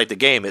like highlight the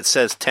game, it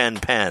says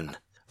 10-pen,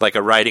 like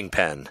a writing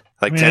pen,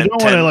 like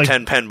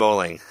 10-pen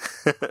bowling.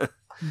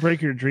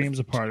 Break your dreams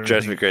apart.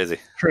 Drives me crazy,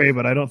 Trey.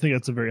 But I don't think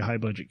that's a very high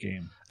budget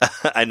game.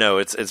 I know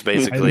it's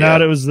basically. I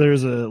doubt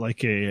there's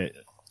a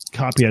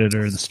copy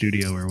editor in the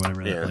studio or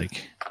whatever that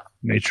like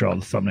made sure all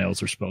the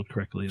thumbnails are spelled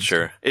correctly.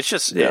 Sure, it's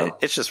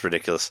just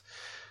ridiculous.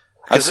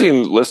 I've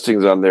seen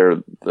listings on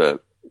there that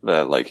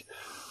like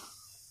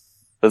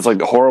that's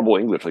like horrible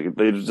English. Like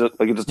it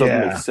just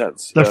doesn't make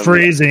sense. The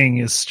phrasing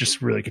is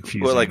just really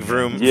confusing. Well, like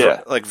vroom,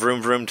 like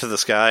vroom vroom to the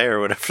sky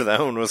or whatever that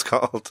one was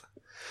called.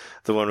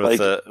 The one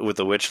with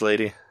the witch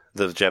lady,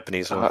 the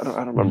Japanese one. I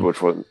don't remember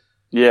which one.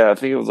 Yeah, I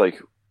think it was like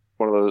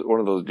one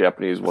of those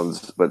Japanese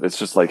ones. But it's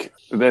just like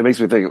it makes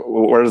me think,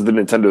 where's the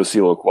Nintendo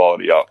seal of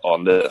quality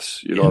on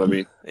this? You know what I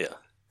mean? Yeah.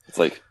 It's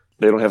like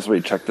they don't have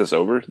somebody check this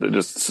over.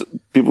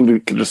 People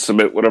can just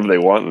submit whatever they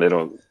want, and they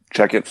don't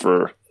check it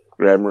for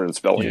grammar and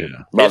spelling. It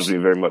bothers me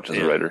very much as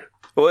a writer.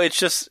 Well, it's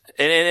just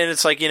and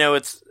it's like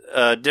it's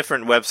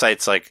different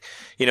websites. Like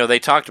they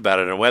talked about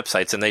it on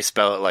websites, and they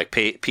spell it like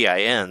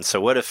PIN. So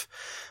what if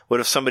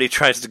somebody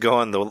tries to go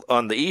on the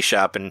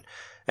eShop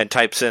and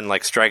types in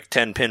like strike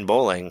 10-pin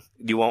bowling,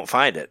 you won't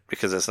find it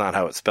because it's not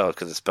how it's spelled,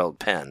 because it's spelled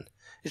pen.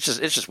 It's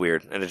just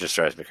weird, and it just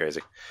drives me crazy.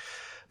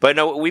 But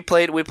no, we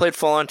played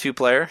full on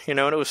 2-player, and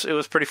it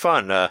was pretty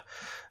fun.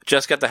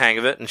 Jess got the hang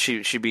of it, and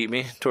she beat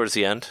me towards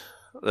the end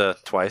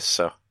twice.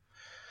 So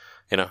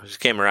just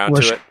came around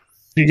to it.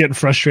 You getting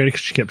frustrated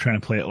because she kept trying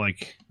to play it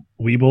like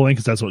Wii bowling,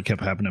 because that's what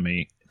kept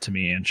happening to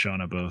me and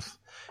Shauna both.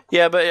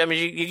 Yeah, but I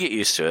mean, you get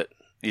used to it.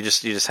 You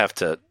just have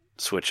to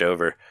switch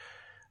over,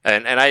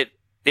 and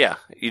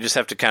you just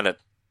have to kind of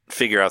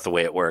figure out the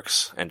way it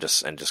works and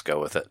just go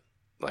with it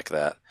like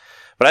that.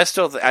 But I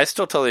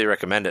still totally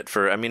recommend it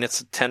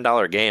it's a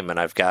 $10 game, and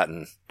I've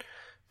gotten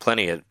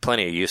plenty of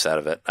use out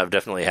of it. I've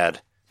definitely had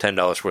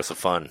 $10 worth of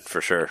fun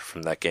for sure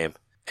from that game,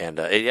 and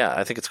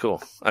I think it's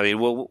cool. I mean,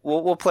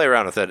 we'll play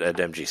around with it at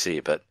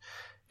MGC, but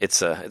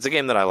it's a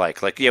game that I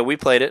like. Like, we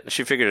played it, and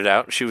she figured it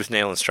out. She was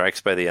nailing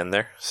strikes by the end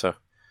there, so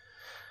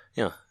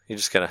you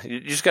just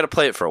gotta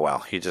play it for a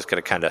while. You just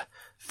gotta kind of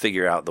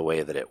figure out the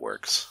way that it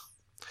works,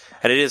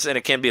 and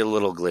it can be a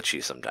little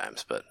glitchy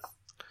sometimes, but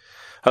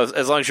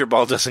as long as your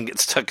ball doesn't get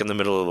stuck in the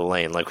middle of the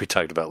lane like we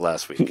talked about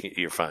last week,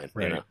 you're fine.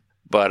 Right.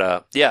 But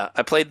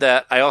I played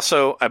that. I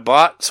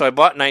bought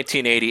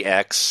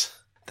 1980X.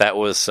 That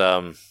was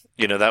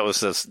that was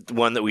this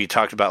one that we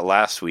talked about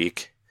last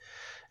week,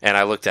 and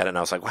I looked at it and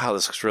I was like, wow,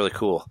 this looks really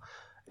cool.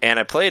 And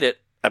I played it.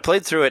 I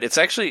played through it. It's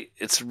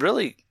a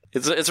really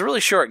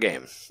short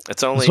game.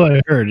 It's only. That's what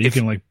I heard. You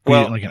can beat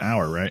it in like an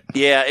hour, right?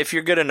 Yeah, if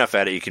you're good enough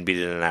at it, you can beat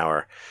it in an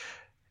hour.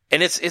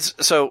 And it's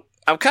so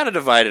I'm kind of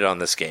divided on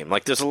this game.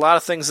 Like, there's a lot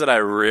of things that I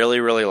really,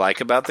 really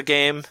like about the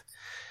game.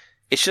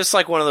 It's just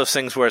like one of those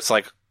things where it's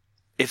like,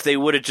 if they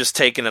would have just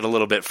taken it a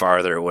little bit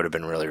farther, it would have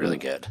been really, really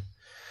good.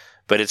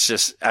 But it's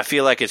just, I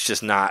feel like it's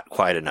just not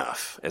quite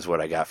enough, is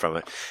what I got from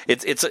it. How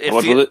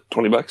much was it?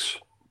 $20?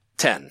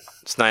 10.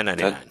 It's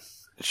 $9.99.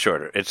 It's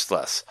shorter. It's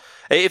less.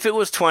 If it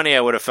was 20,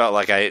 I would have felt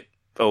like I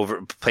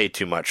overpaid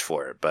too much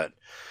for it. But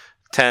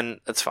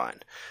 10, that's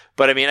fine.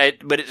 But I mean,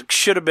 but it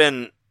should have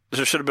been.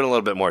 There should have been a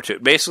little bit more to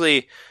it.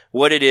 Basically,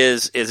 what it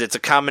is it's a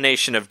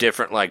combination of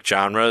different like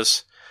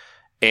genres,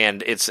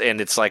 and it's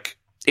like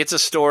it's a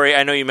story.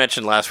 I know you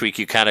mentioned last week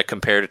you kind of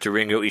compared it to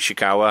Ringo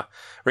Ishikawa.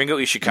 Ringo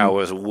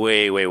Ishikawa is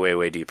way, way, way,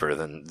 way deeper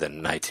than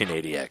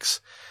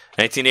 1980X.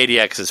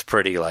 1980X is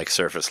pretty like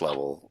surface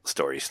level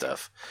story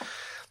stuff.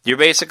 You're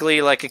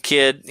basically like a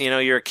kid.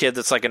 You're a kid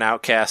that's like an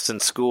outcast in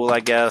school,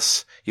 I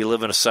guess. You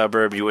live in a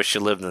suburb. You wish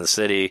you lived in the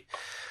city,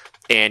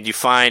 and you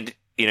find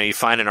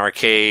an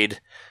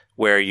arcade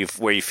where you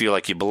feel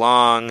like you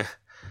belong,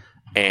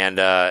 and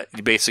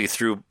you basically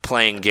through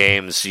playing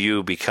games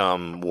you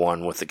become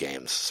one with the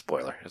games.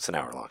 Spoiler: it's an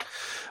hour long,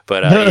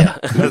 but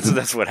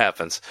that's what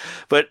happens.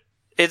 But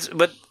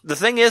the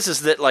thing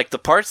is that like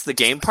the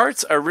game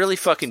parts are really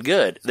fucking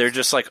good. They're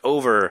just like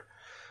over.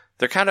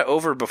 They're kind of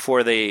over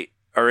before they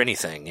are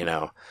anything,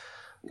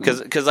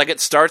 Because like it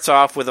starts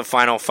off with a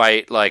final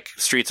fight, like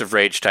Streets of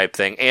Rage type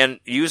thing,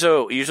 and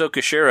Yuzo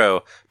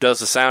Koshiro does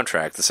the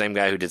soundtrack, the same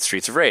guy who did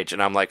Streets of Rage,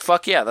 and I'm like,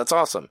 fuck yeah, that's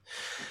awesome.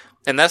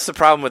 And that's the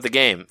problem with the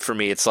game for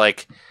me. It's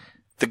like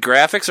the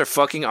graphics are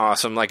fucking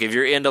awesome. Like if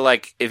you're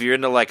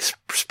into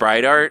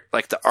sprite art,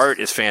 like the art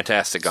is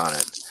fantastic on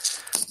it,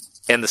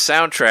 and the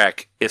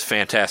soundtrack is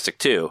fantastic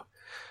too.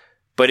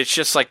 But it's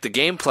just like the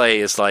gameplay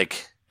is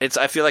like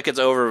I feel like it's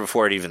over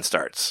before it even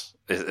starts.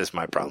 Is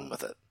my problem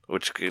with it.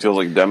 Which feels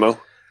like demo.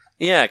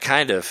 Yeah,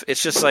 kind of.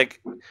 It's just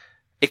like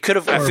it could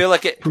have. I feel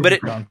like it, but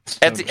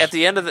at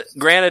the end of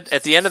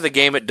the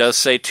game, it does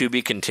say to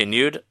be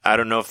continued. I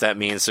don't know if that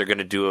means they're going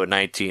to do a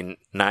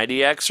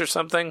 1990X or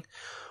something,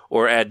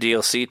 or add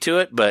DLC to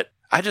it. But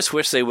I just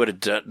wish they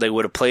would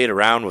have played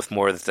around with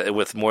more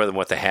than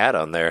what they had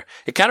on there.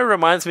 It kind of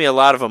reminds me a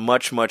lot of a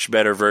much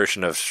better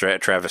version of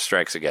Travis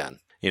Strikes Again.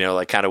 You know,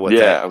 like kind of what.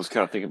 Yeah, I was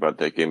kind of thinking about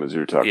that game as you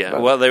were talking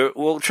about. Yeah,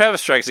 well,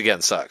 Travis Strikes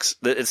Again sucks.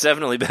 It's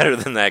definitely better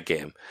than that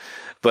game.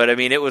 But I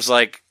mean, it was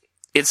like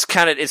it's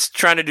trying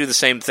to do the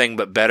same thing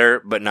but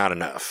better, but not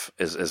enough.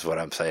 Is what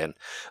I'm saying.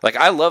 Like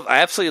I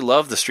absolutely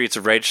love the Streets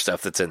of Rage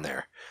stuff that's in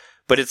there,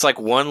 but it's like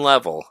one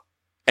level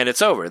and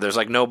it's over. There's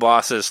like no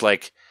bosses.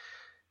 Like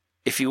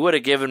if you would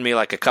have given me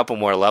like a couple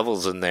more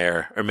levels in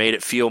there, or made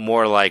it feel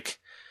more like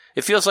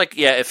it feels like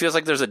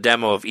there's a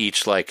demo of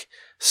each like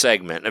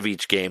segment of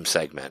each game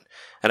segment,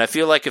 and I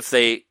feel like if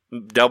they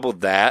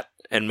doubled that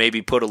and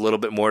maybe put a little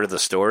bit more to the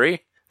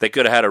story, they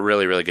could have had a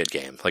really, really good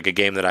game. Like a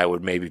game that I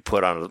would maybe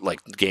put on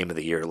like Game of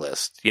the Year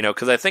list, you know,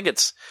 because I think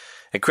it's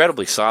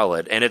incredibly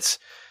solid and it's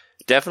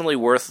definitely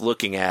worth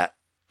looking at.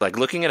 Like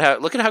look at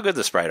how good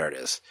the sprite art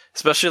is,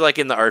 especially like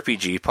in the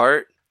RPG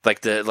part.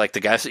 Like the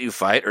guys that you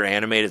fight are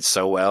animated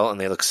so well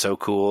and they look so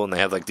cool and they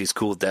have like these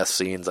cool death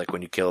scenes like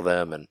when you kill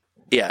them, and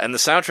yeah, and the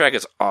soundtrack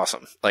is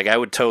awesome. Like I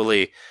would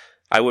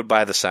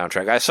buy the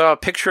soundtrack. I saw a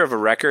picture of a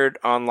record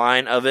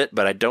online of it,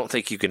 but I don't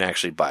think you can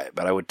actually buy it.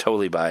 But I would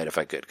totally buy it if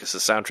I could, because the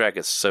soundtrack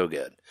is so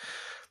good.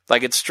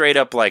 Like it's straight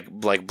up like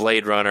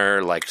Blade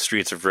Runner, like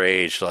Streets of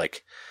Rage,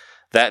 like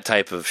that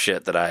type of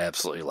shit that I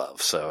absolutely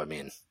love. So I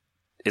mean,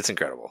 it's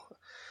incredible.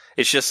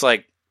 It's just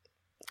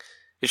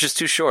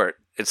too short.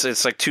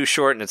 It's like too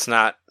short, and there's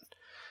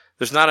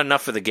not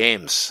enough of the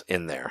games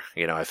in there.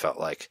 You know, I felt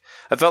like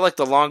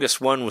the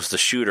longest one was the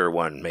shooter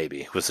one,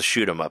 maybe was the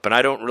shoot 'em up, and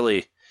I don't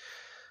really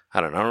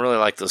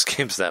like those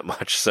games that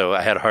much, so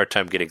I had a hard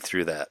time getting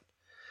through that.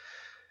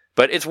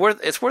 But it's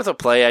worth a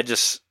play.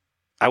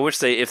 I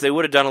wish if they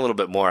would have done a little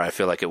bit more, I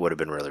feel like it would have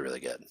been really,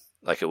 really good.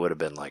 Like it would have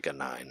been like a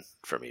 9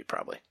 for me,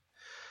 probably.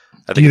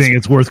 Do you think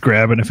it's worth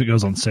grabbing if it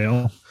goes on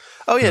sale?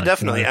 Oh yeah,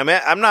 definitely. I mean,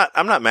 I'm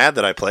not mad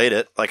that I played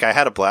it. Like I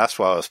had a blast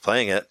while I was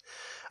playing it.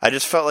 I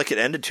just felt like it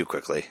ended too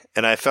quickly,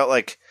 and I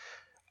thought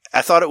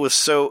it was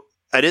so.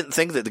 I didn't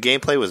think that the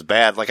gameplay was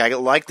bad. Like I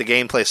liked the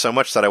gameplay so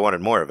much that I wanted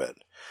more of it.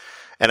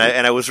 And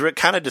I was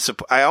kind of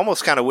disappointed. I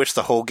almost kind of wish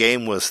the whole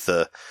game was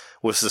the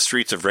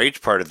Streets of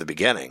Rage part at the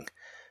beginning,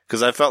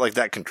 because I felt like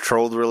that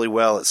controlled really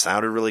well. It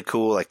sounded really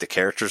cool. Like the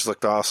characters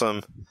looked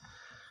awesome.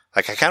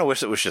 Like I kind of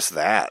wish it was just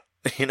that.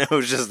 You know, it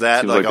was just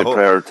that. Seems like they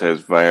prioritize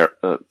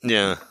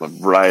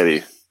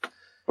variety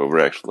over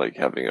actually like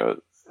having a.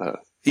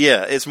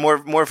 Yeah, it's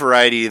more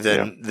variety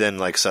than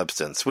like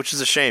substance, which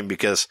is a shame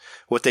because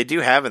what they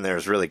do have in there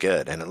is really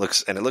good, and it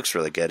looks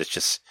really good. It's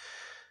just.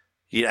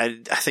 Yeah,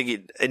 I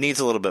think it needs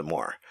a little bit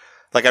more.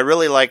 Like I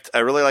really liked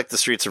the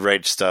Streets of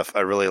Rage stuff. I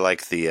really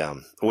like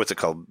the what's it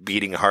called,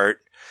 Beating Heart,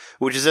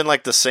 which is in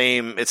like the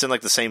same. It's in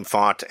like the same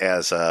font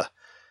as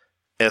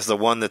the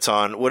one that's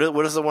on what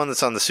is the one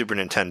that's on the Super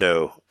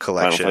Nintendo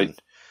collection?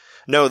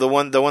 No, the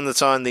one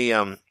that's on the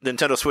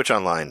Nintendo Switch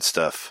Online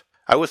stuff.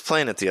 I was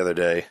playing it the other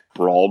day.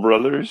 Brawl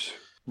Brothers,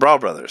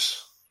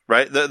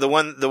 right? The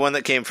one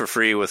that came for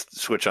free with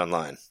Switch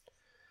Online.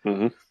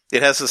 Mm-hmm.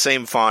 It has the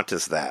same font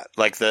as that.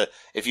 Like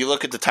if you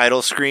look at the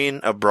title screen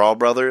of Brawl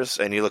Brothers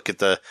and you look at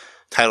the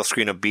title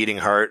screen of Beating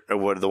Heart,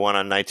 or the one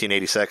on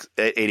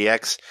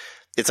 1980X,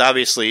 it's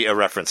obviously a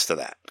reference to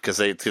that because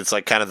it's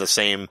like kind of the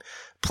same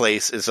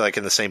place. It's like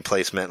in the same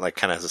placement, like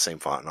kind of has the same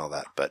font and all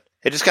that. But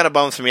it just kind of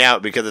bums me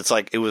out because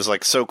it was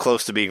like so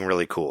close to being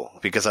really cool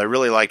because I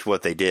really liked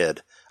what they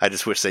did. I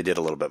just wish they did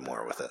a little bit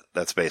more with it.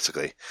 That's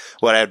basically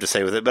what I have to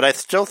say with it. But I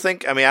still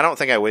think, I don't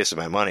think I wasted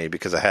my money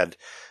because I had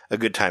a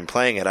good time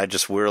playing it. I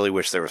just really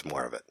wish there was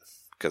more of it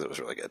because it was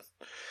really good.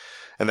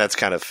 And that's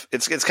kind of,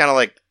 it's kind of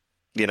like,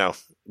 you know,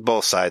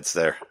 both sides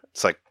there.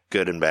 It's like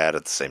good and bad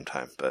at the same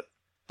time, but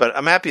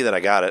I'm happy that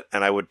I got it,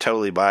 and I would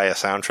totally buy a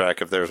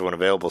soundtrack if there was one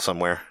available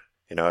somewhere.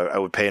 You know, I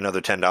would pay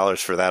another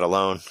 $10 for that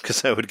alone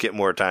because I would get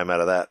more time out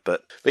of that.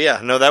 But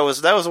yeah, no, that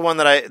was the one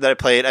that I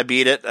played. I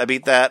beat it. I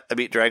beat that. I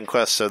beat Dragon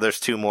Quest. So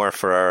there's 2 more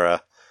for our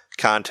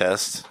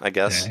contest, I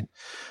guess. Okay.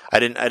 I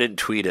didn't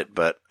tweet it,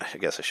 but I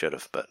guess I should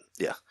have. But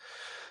yeah.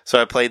 So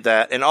I played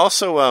that, and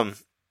also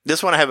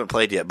this one I haven't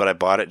played yet, but I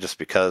bought it just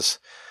because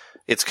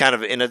it's kind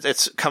of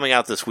it's coming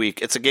out this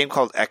week. It's a game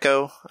called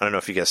Echo. I don't know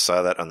if you guys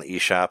saw that on the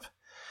eShop.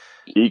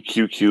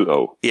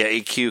 EQQO. Yeah,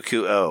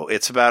 EQQO.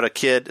 It's about a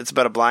kid. It's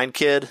about a blind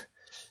kid,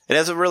 It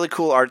has a really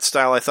cool art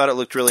style. I thought it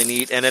looked really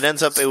neat, and it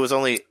ends up it was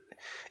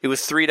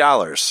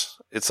 $3.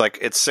 It's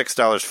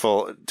 $6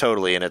 full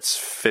totally, and it's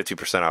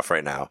 50% off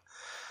right now.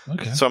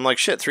 Okay. So I'm like,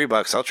 shit,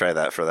 $3. I'll try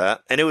that for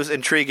that. And it was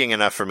intriguing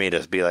enough for me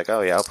to be like,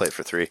 oh yeah, I'll play it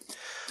for $3.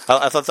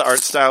 I thought the art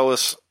style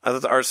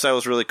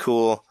was really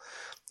cool,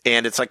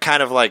 and it's like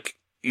kind of like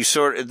you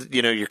sort of,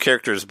 your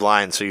character is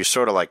blind, so you're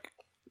sort of like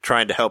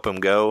trying to help him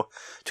go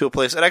to a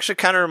place. It actually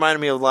kind of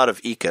reminded me of a lot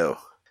of Eco.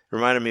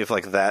 Reminded me of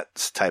like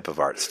that type of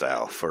art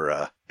style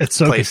for it's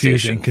so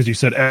confusing because you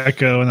said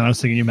Echo, and then I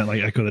was thinking you meant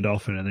like Echo the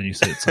Dolphin, and then you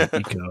said it's like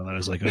Eco, and I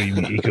was like, oh, you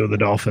mean Eco the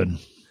Dolphin?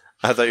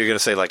 I thought you were going to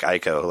say like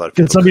Ico. A lot of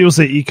people. Some people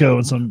say Eco,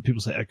 and some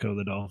people say Echo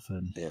the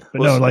Dolphin. Yeah.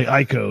 But no, like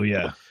Ico,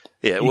 yeah.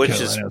 Yeah, Eco, which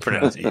is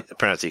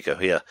pronounced Eco.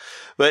 Yeah,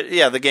 but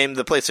yeah, the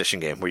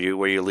PlayStation game where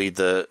you lead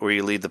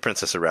the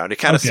princess around. It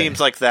kind of seems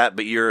like that,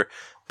 but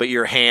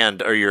your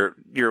hand or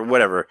your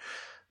whatever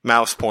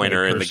mouse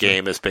pointer in the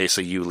game is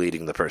basically you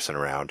leading the person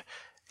around,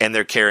 and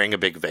they're carrying a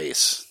big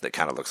vase that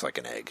kind of looks like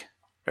an egg.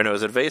 Or no,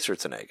 is it a vase or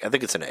it's an egg? I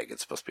think it's an egg.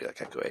 It's supposed to be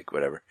like Echo egg,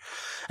 whatever.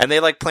 And they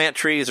like plant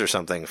trees or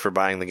something for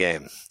buying the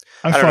game.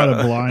 I fought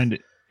a blind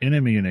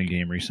enemy in a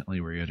game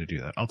recently where you had to do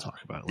that. I'll talk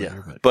about it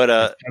later. But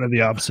it's kind of the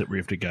opposite where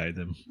you have to guide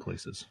them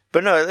places.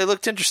 But no, it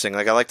looked interesting.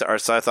 Like I liked the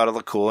art style. I thought it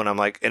looked cool, and I'm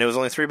like, and it was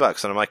only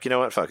 $3, and I'm like, you know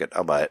what? Fuck it,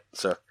 I'll buy it.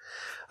 So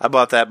I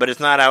bought that, but it's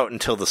not out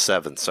until the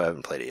 7th, so I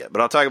haven't played it yet.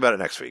 But I'll talk about it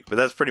next week. But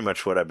that's pretty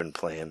much what I've been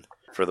playing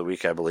for the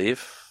week, I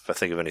believe. If I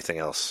think of anything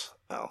else,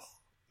 I'll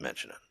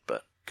mention it.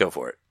 But go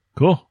for it.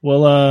 Cool.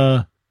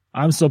 Well,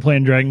 I'm still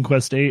playing Dragon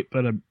Quest VIII,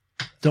 but I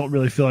don't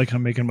really feel like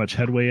I'm making much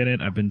headway in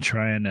it. I've been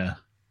trying to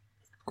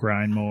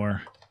grind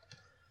more,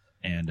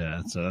 and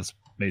so that's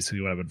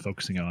basically what I've been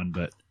focusing on.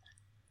 But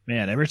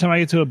man, every time I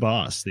get to a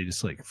boss, they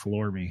just like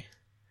floor me.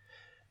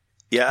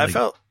 Yeah,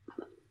 like,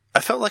 I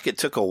felt like it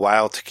took a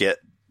while to get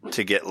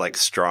like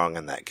strong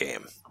in that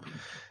game.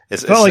 It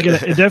felt like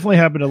it definitely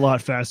happened a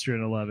lot faster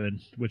in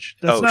 11, which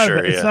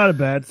it's not a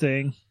bad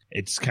thing.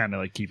 It's kind of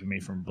like keeping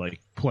me from like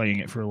playing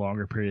it for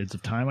longer periods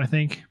of time, I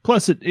think.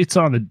 Plus, it's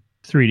on the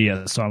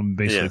 3DS, so I'm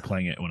basically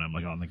playing it when I'm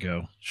like on the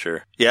go.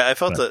 Sure. Yeah, I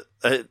felt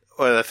I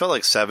felt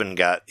like 7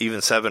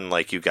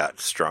 like you got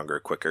stronger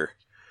quicker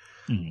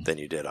than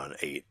you did on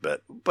 8.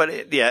 But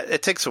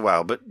it takes a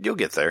while, but you'll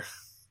get there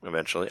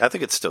eventually. I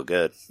think it's still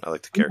good. I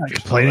like the characters.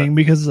 I'm complaining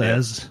because,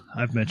 as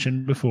I've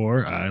mentioned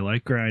before, I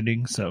like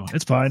grinding, so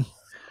it's fine.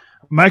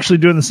 I'm actually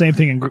doing the same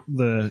thing in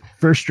the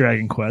first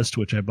Dragon Quest,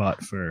 which I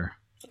bought for.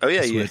 Oh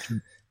yeah,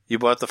 you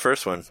bought the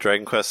first one.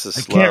 Dragon Quest is.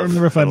 I can't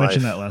remember if I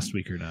mentioned that last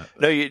week or not.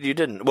 No, you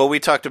didn't. Well, we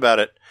talked about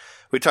it.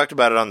 We talked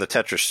about it on the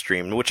Tetris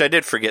stream, which I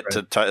did forget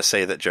to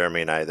say that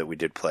Jeremy and I that we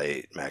did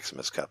play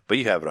Maximus Cup, but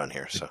you have it on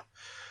here, so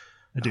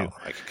I do.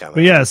 I can comment.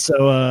 But yeah,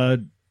 so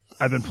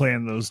I've been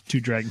playing those 2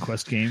 Dragon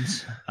Quest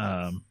games.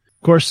 Of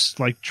course,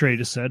 like Trey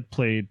just said,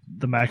 played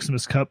the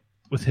Maximus Cup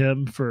with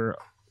him for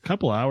a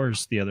couple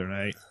hours the other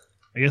night.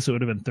 I guess it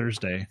would have been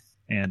Thursday,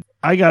 and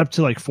I got up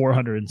to like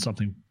 400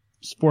 something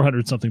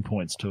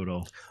points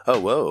total.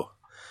 Oh, whoa.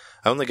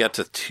 I only got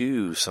to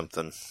 2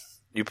 something.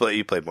 You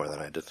played more than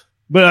I did.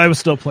 But I was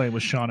still playing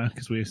with Shauna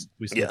because we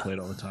still played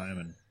all the time,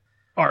 and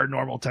our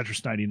normal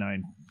Tetris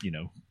 99,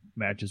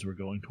 matches were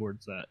going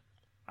towards that.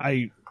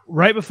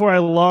 Right before I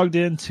logged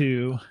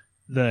into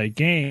the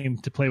game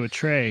to play with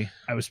Trey,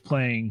 I was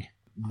playing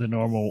the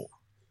normal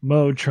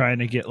mode trying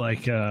to get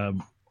like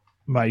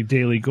my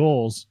daily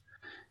goals.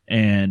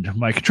 And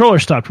my controller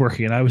stopped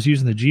working, and I was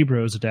using the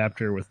G-Bros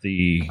adapter with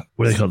the,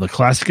 what do they call it, the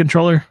classic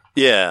controller?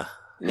 Yeah.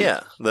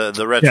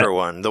 The retro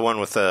one. The one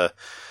with the...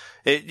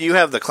 you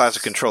have the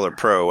classic controller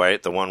Pro,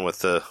 right? The one with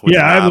the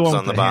knobs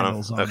on the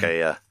bottom? Okay,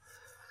 yeah.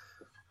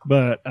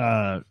 But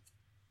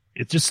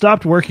it just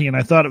stopped working, and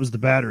I thought it was the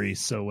batteries.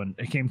 So when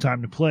it came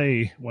time to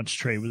play, once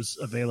Trey was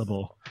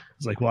available, I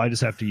was like, well, I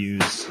just have to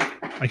use...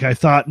 Like, I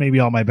thought maybe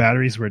all my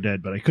batteries were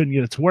dead, but I couldn't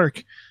get it to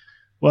work.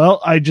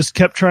 Well, I just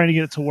kept trying to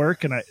get it to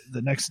work, and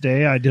the next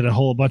day I did a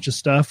whole bunch of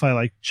stuff.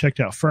 I checked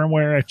out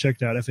firmware, I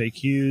checked out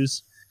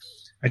FAQs.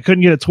 I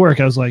couldn't get it to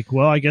work. I was like,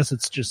 well, I guess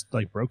it's just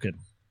broken.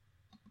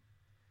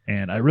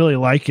 And I really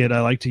like it.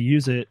 I like to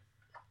use it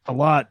a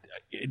lot.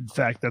 In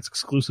fact, that's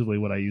exclusively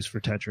what I use for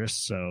Tetris.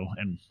 So,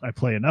 and I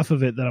play enough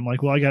of it that I'm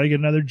like, well, I got to get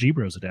another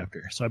G-Bros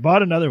adapter. So I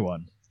bought another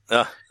one.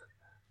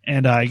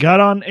 And I got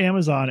on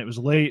Amazon. It was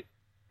late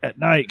at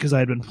night because I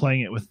had been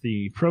playing it with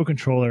the Pro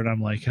controller, and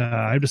I'm like,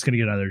 I'm just going to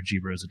get another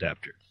G-Bros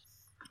adapter.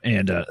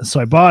 And so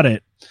I bought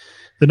it.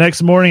 The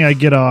next morning I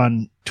get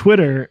on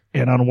Twitter,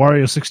 and on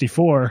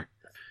Wario64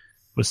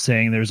 was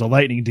saying there's a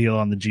lightning deal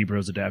on the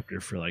G-Bros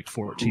adapter for like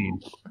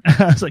 14.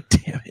 I was like,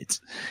 damn it.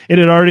 It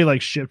had already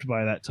shipped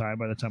by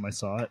the time I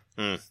saw it.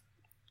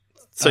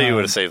 So you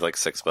would have saved like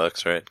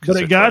 $6, right? But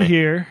it got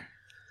here,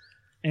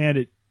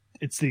 and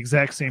it's the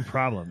exact same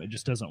problem. It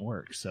just doesn't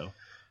work. So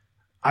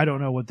I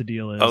don't know what the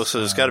deal is. Oh, so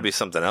there's got to be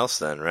something else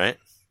then, right?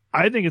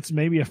 I think it's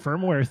maybe a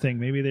firmware thing.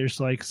 Maybe there's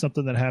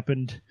something that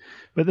happened.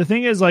 But the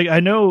thing is, I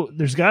know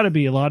there's got to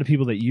be a lot of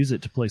people that use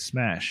it to play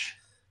Smash.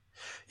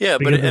 Yeah,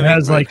 but it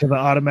has the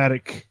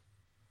automatic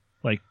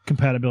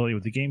compatibility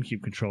with the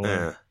GameCube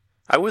controller.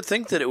 I would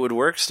think that it would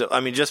work still. I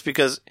mean, just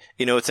because,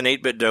 it's an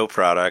 8BitDo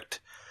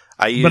product.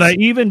 But I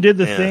even did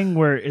the thing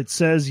where it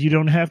says you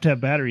don't have to have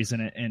batteries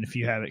in it, and if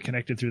you have it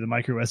connected through the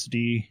micro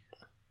SD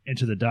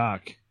into the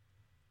dock,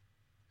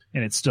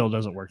 and it still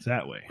doesn't work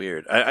that way.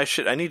 Weird.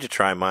 I need to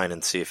try mine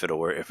and see if it'll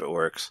work. If it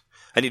works,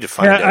 I need to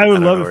find out. I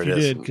would love if you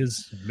did,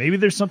 because maybe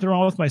there's something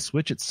wrong with my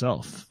Switch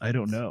itself. I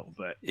don't know,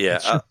 but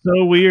it's just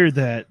so weird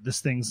that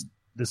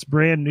this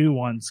brand new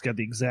one's got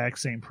the exact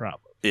same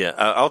problem. Yeah,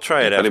 I'll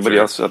try it. Anybody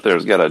else out there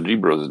has got a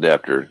G-Bros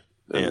adapter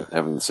and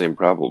having the same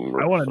problem,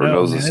 I want to know,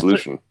 knows the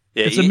solution.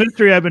 It's a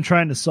mystery I've been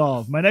trying to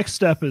solve. My next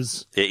step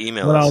is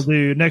email what us. I'll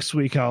do next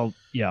week. I'll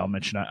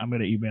mention it. I'm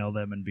going to email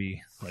them and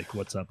be like,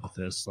 "What's up with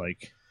this?"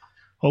 Like,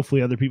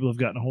 hopefully, other people have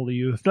gotten a hold of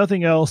you. If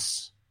nothing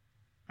else,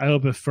 I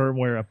hope a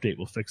firmware update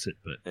will fix it.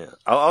 But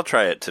I'll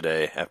try it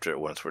today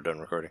once we're done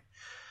recording.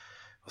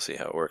 We'll see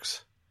how it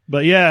works.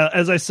 But yeah,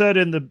 as I said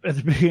at the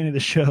beginning of the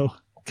show,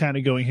 kind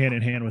of going hand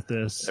in hand with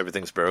this,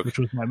 everything's broke, which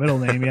was my middle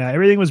name. Yeah,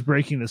 everything was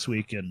breaking this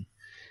week,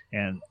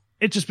 and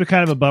it's just been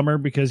kind of a bummer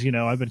because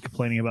I've been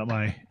complaining about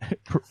my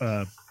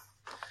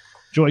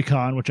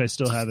Joy-Con, which I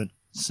still haven't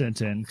sent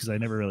in because I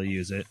never really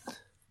use it.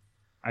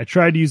 I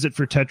tried to use it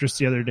for Tetris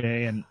the other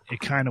day, and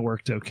it kind of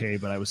worked okay,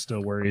 but I was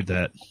still worried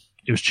that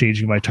it was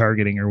changing my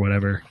targeting or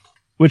whatever,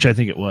 which I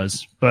think it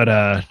was. But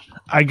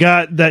I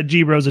got that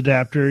G-Bros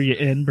adapter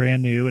in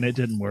brand new, and it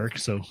didn't work,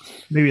 so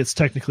maybe it's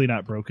technically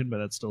not broken, but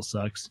that still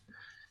sucks.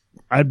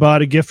 I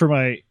bought a gift for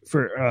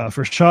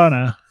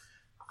Shauna.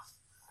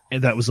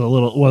 And that was that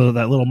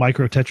little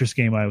micro Tetris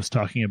game I was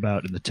talking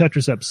about in the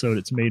Tetris episode.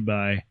 It's made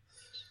by,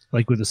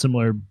 with a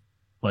similar,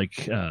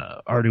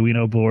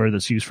 Arduino board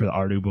that's used for the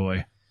Ardu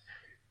Boy.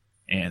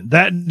 And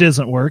that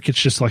doesn't work.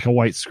 It's just like a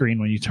white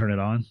screen when you turn it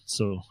on.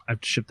 So I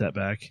have to ship that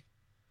back.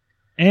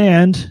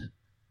 And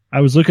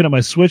I was looking at my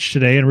Switch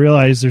today and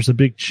realized there's a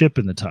big chip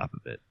in the top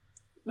of it.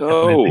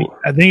 Oh.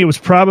 I think it was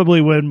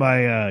probably when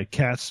my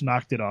cats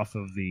knocked it off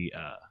of the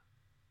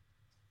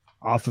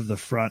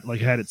front. I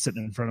had it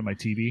sitting in front of my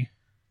TV.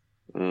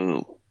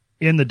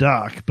 In the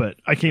dock, but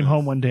I came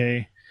home one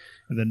day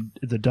and then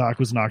the dock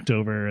was knocked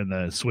over and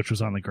the Switch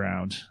was on the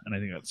ground, and I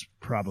think that's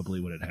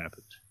probably what had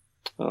happened.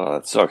 Oh,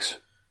 that sucks.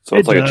 So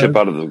it's like a chip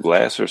out of the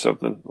glass or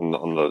something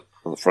on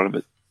the front of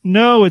it?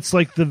 No, it's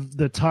like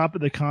the top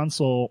of the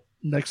console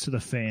next to the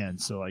fan,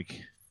 so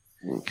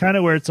kind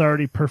of where it's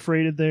already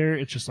perforated there,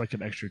 it's just like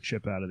an extra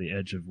chip out of the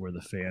edge of where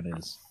the fan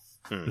is.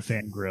 The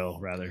fan grill,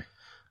 rather.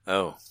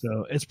 Oh.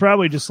 So it's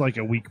probably just like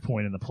a weak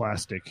point in the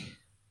plastic.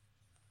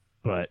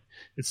 But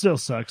it still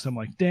sucks. I'm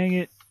like, dang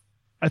it.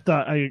 I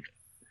thought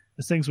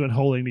this thing's been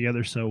holding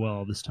together so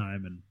well this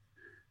time. And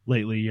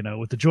lately,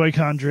 with the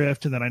Joy-Con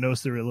drift, and then I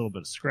noticed there were a little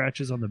bit of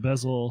scratches on the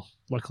bezel.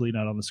 Luckily,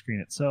 not on the screen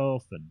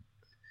itself. And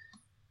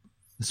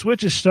the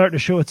Switch is starting to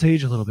show its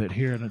age a little bit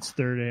here in its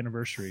third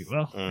anniversary.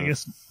 Well, I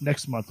guess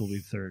next month will be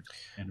the third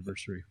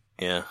anniversary.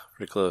 Yeah,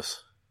 pretty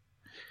close.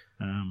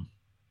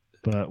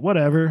 But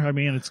whatever. I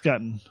mean, it's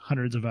gotten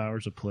hundreds of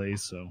hours of play,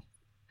 so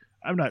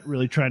I'm not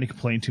really trying to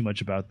complain too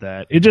much about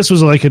that. It just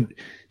was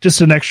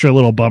just an extra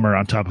little bummer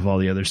on top of all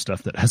the other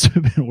stuff that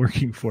hasn't been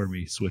working for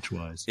me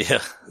Switch-wise.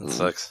 Yeah, it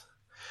sucks.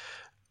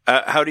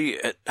 How do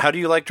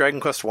you like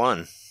Dragon Quest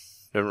 1?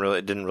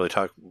 Didn't really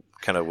talk.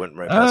 Kind of went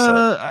right past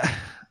that.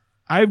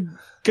 I've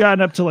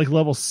gotten up to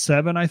level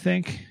 7, I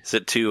think. Is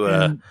it too?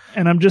 And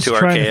I'm just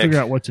trying archaic? To figure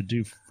out what to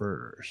do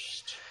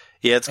first.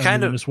 Yeah, it's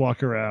kind of just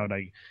walk around.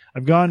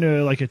 I've gone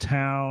to a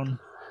town.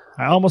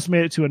 I almost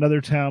made it to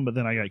another town, but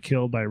then I got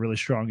killed by a really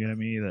strong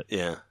enemy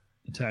that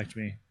attacked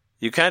me.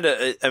 You kind of,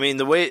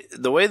 the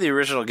way the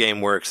original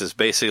game works is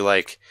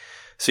basically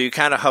so you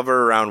kind of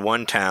hover around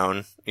one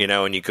town,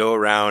 and you go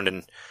around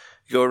and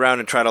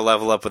try to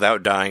level up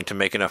without dying to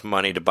make enough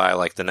money to buy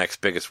the next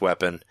biggest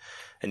weapon.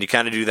 And you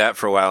kind of do that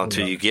for a while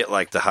until you get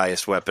the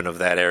highest weapon of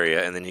that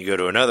area, and then you go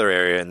to another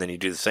area and then you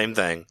do the same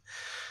thing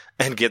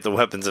and get the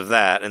weapons of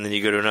that, and then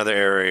you go to another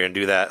area and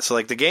do that. So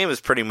the game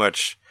is pretty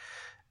much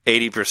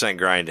 80%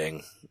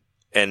 grinding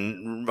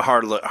and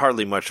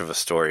hardly much of a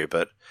story,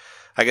 but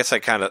I guess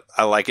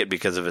I like it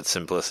because of its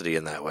simplicity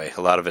in that way.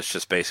 A lot of it's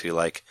just basically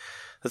let's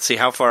see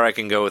how far I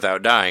can go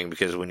without dying,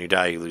 because when you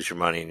die, you lose your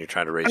money and you're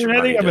trying to raise your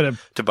money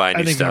to buy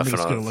new stuff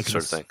and all that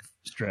sort of thing.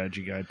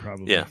 Strategy guide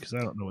probably, because I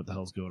don't know what the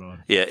hell's going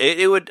on. Yeah,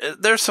 it would.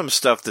 There's some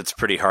stuff that's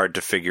pretty hard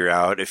to figure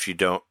out if you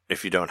don't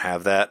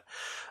have that.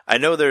 I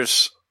know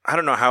I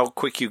don't know how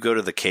quick you go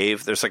to the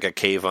cave. There's a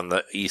cave on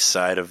the east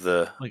side of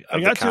the I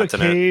got to a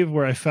cave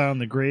where I found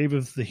the grave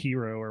of the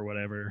hero or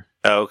whatever.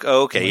 Oh,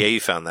 okay. Yeah,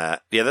 you found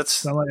that. Yeah,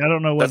 that's... I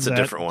don't know what that's a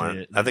different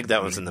one. I think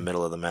that one's in the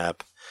middle of the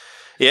map.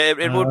 Yeah,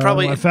 it would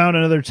probably... I found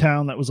another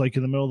town that was in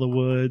the middle of the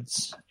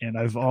woods, and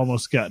I've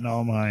almost gotten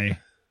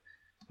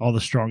all the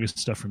strongest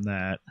stuff from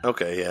that.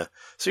 Okay, yeah.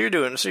 So you're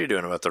doing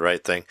about the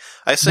right thing.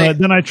 But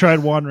then I tried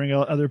wandering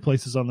other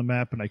places on the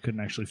map, and I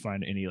couldn't actually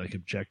find any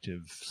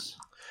objectives.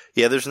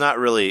 Yeah, there's not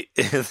really.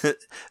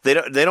 They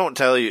don't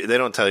tell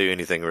you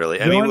anything really.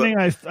 The only thing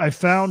I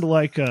found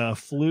a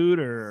flute,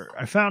 or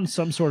I found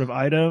some sort of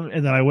item,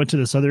 and then I went to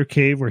this other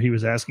cave where he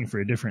was asking for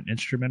a different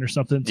instrument or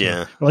something.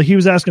 Yeah, he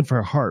was asking for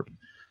a harp.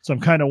 So I'm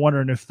kind of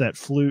wondering if that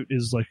flute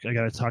is like, I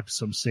got to talk to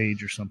some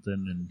sage or something,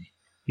 and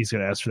he's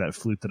going to ask for that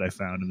flute that I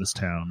found in this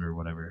town or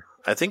whatever.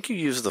 I think you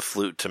use the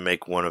flute to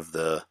make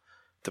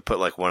to put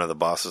like one of the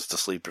bosses to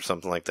sleep or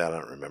something like that. I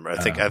don't remember. I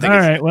think. All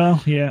right.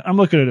 Well, yeah, I'm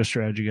looking at a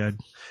strategy guide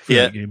for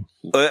that game.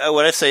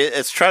 What I say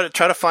is try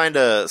to find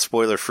a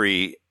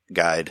spoiler-free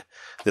guide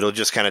that'll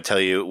just kind of tell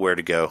you where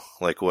to go,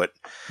 like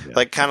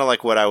kind of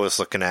like what I was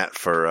looking at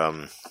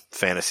for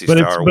Phantasy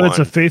Star 1. But it's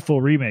a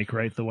faithful remake,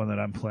 right? The one that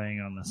I'm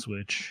playing on the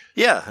Switch.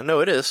 Yeah,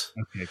 no, it is.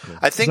 Okay, cool.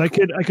 I think I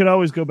could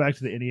always go back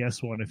to the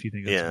NES one if you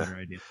think that's a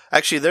better idea.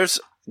 Actually,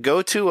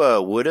 go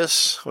to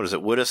Woodus. What is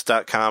it?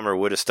 Woodus.com or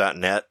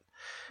Woodus.net.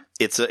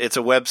 It's a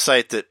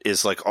website that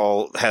is like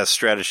has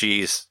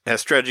strategy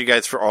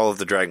guides for all of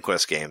the Dragon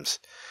Quest games.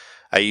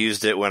 I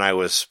used it when I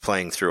was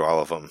playing through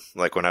all of them,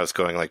 like when I was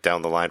going like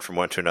down the line from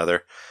one to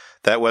another.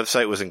 That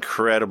website was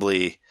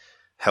incredibly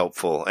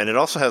helpful, and it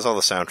also has all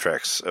the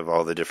soundtracks of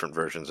all the different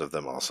versions of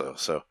them also.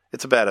 So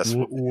it's a badass.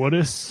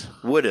 Woodus?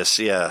 Woodus,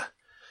 yeah.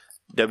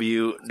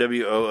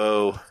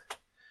 WOODUS.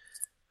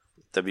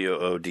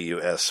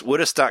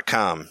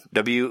 Woodus.com.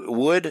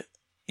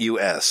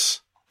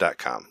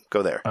 Woodus.com.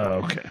 Go there. Oh,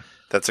 okay.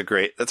 That's a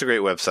great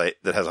website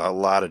that has a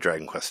lot of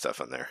Dragon Quest stuff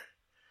on there.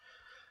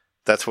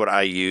 That's what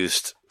I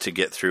used to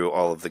get through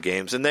all of the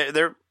games, and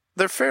they're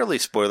fairly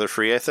spoiler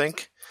free, I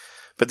think.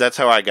 But that's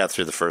how I got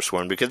through the first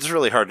one, because it's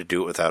really hard to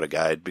do it without a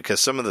guide, because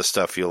some of the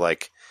stuff you're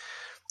not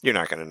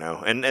going to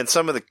know, and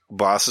some of the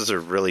bosses are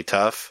really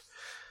tough,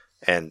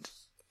 and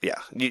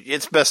yeah,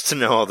 it's best to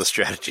know all the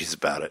strategies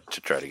about it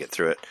to try to get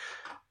through it.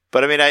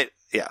 But I mean, I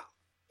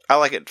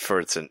like it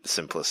for its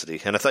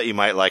simplicity, and I thought you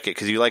might like it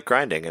because you like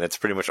grinding, and it's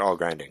pretty much all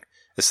grinding.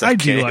 I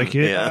do like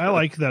it. Yeah. I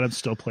like that I'm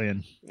still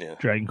playing Yeah.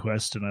 Dragon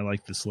Quest, and I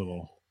like this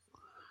little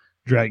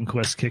Dragon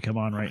Quest kick I'm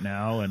on right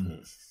now,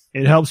 and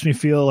it helps me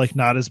feel like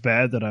not as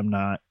bad that I'm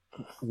not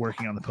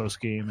working on the post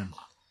game and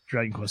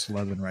Dragon Quest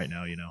 11 right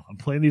now. I'm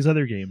playing these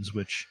other games,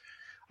 which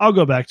I'll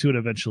go back to it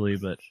eventually,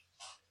 but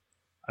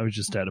I was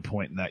just at a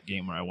point in that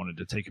game where I wanted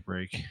to take a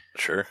break.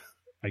 Sure,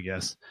 I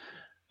guess.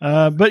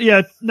 But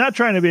yeah, not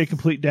trying to be a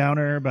complete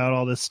downer about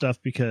all this stuff,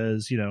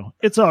 because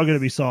it's all going to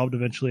be solved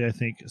eventually. I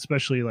think,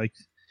 especially like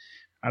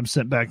I'm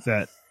sent back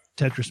that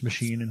Tetris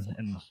machine, and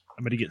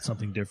I'm going to get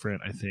something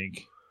different. I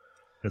think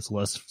that's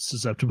less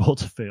susceptible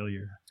to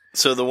failure.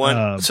 So the one,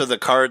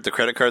 the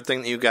credit card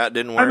thing that you got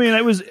didn't work. I mean,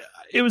 it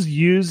was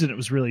used and it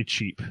was really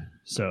cheap,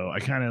 so I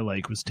kind of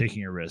was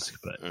taking a risk,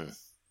 but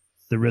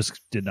the risk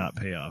did not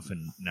pay off,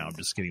 and now I'm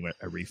just getting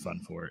a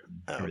refund for it,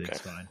 and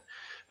everything's fine.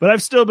 But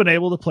I've still been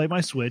able to play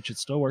my Switch;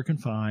 it's still working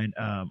fine.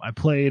 I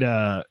played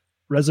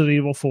Resident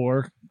Evil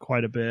 4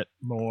 quite a bit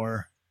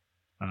more.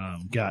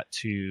 Got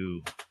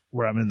to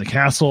where I'm in the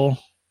castle,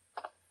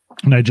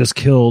 and I just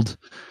killed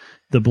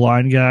the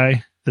blind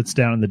guy that's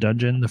down in the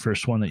dungeon, the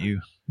first one that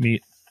you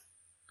meet.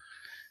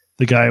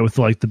 The guy with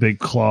the big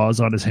claws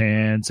on his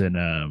hands, and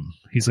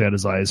he's got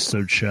his eyes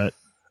sewed shut.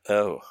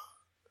 Oh,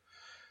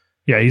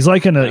 yeah, he's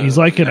like in a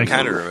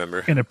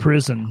remember in a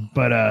prison,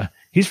 but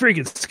he's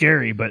freaking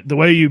scary. But the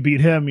way you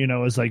beat him,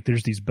 is like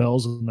there's these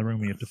bells in the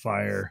room you have to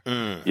fire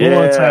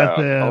bullets at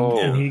them,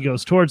 and he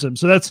goes towards them.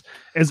 So that's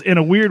in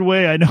a weird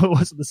way. I know it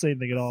wasn't the same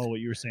thing at all what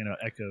you were saying about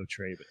Echo,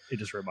 Trey, but it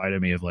just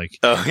reminded me of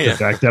the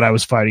fact that I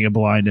was fighting a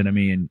blind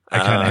enemy, and I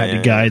kind of had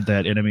to guide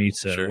that enemy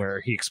to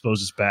where he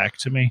exposes back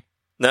to me.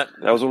 That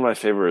was one of my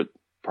favorite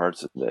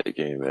parts of that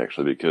game,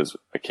 actually, because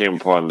I came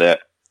upon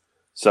that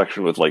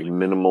section with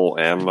minimal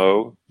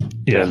ammo,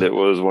 and it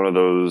was one of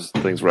those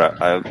things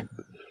where I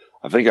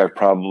think I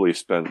probably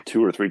spent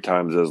 2 or 3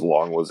 times as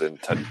long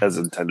as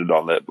intended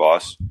on that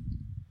boss,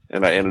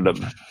 and I ended up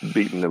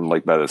beating him by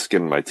the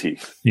skin of my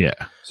teeth. Yeah.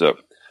 So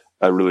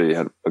I really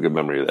had a good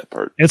memory of that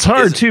part. It's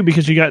hard too,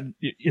 because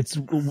it's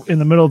in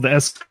the middle of the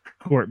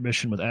escort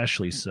mission with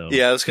Ashley. So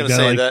yeah, I was going to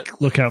say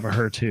that. Look out for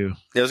her too.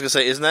 Yeah, I was going to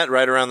say, isn't that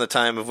right around the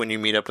time of when you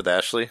meet up with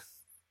Ashley?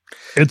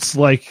 It's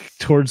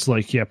towards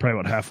probably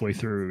about halfway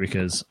through,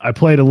 because I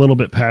played a little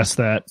bit past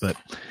that, but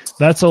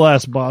that's the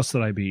last boss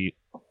that I beat,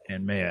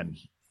 and man,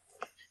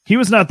 he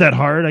was not that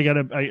hard.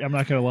 I'm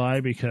not gonna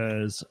lie,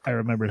 because I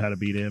remembered how to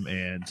beat him,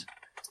 and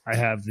I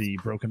have the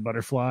Broken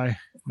Butterfly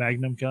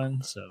Magnum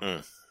gun,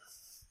 so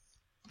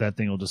that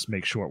thing will just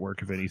make short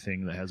work of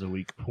anything that has a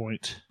weak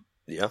point.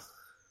 Yeah.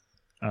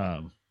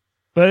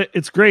 But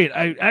it's great.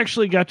 I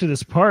actually got to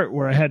this part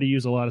where I had to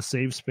use a lot of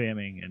save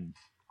spamming, and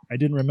I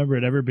didn't remember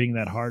it ever being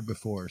that hard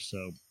before,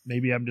 so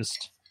maybe I'm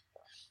just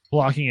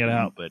blocking it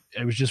out, but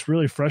it was just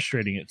really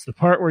frustrating. It's the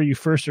part where you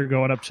first are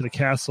going up to the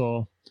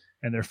castle,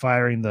 and they're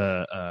firing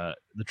the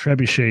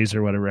trebuchets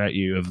or whatever at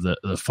you of the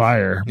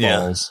fire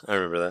balls. I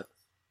remember that.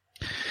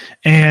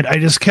 And I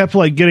just kept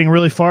getting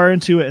really far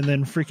into it, and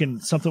then freaking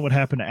something would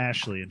happen to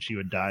Ashley, and she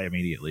would die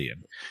immediately,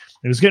 and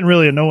it was getting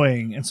really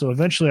annoying. And so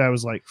eventually I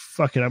was like,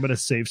 fuck it, I'm going to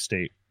save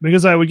state,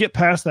 because I would get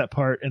past that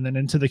part and then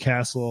into the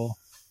castle,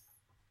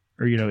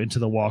 or into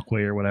the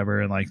walkway or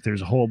whatever, and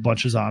there's a whole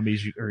bunch of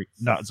zombies, or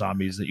not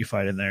zombies, that you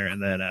fight in there,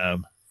 and then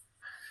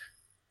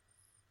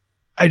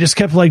I just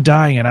kept like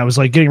dying, and I was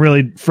like getting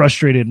really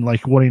frustrated and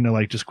like wanting to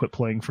like just quit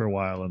playing for a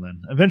while. And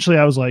then eventually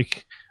I was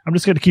like, I'm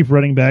just going to keep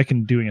running back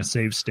and doing a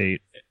save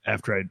state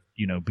after I,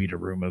 beat a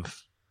room of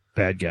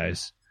bad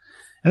guys.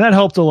 And that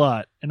helped a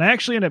lot. And I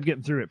actually ended up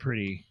getting through it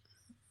pretty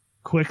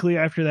quickly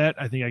after that.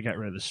 I think I got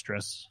rid of the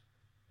stress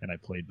and I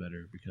played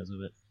better because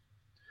of it.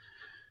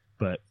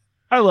 But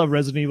I love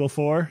Resident Evil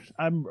 4.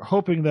 I'm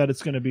hoping that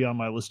it's going to be on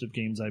my list of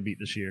games I beat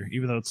this year,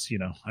 even though it's,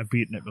 I've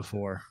beaten it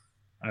before.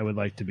 I would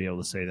like to be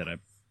able to say that I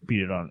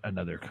beat it on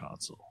another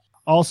console.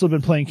 Also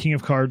been playing King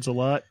of Cards a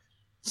lot.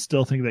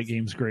 Still think that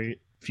game's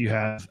great. If you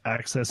have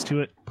access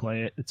to it,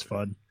 play it. It's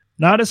fun.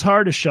 Not as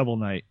hard as Shovel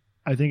Knight.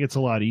 I think it's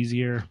a lot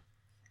easier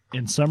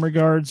in some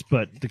regards,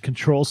 but the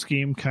control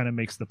scheme kind of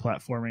makes the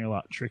platforming a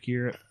lot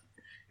trickier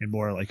and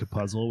more like a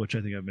puzzle, which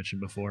I think I've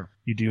mentioned before.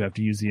 You do have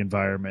to use the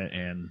environment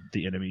and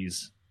the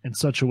enemies in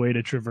such a way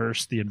to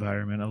traverse the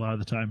environment a lot of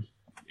the time.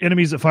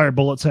 Enemies that fire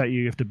bullets at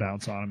you have to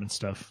bounce on them and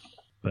stuff.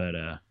 But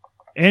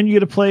and you get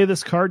to play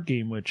this card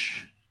game,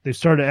 which they've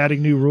started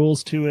adding new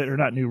rules to it, or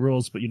not new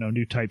rules, but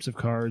new types of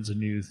cards and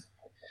new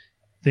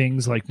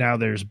things. Like now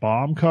there's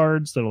bomb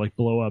cards that'll like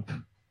blow up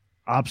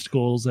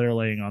obstacles that are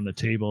laying on the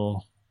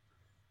table.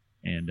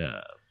 And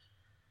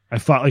I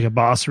fought like a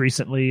boss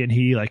recently, and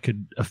he like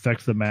could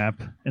affect the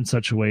map in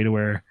such a way to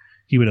where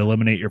he would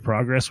eliminate your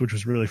progress, which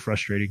was really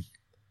frustrating.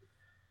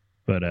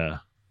 But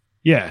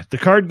yeah, the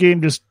card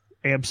game just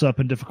amps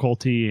up in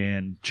difficulty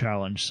and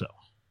challenge. So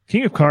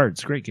King of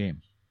Cards, great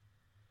game.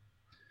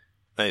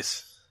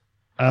 Nice.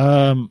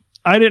 I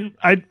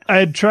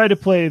had tried to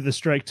play the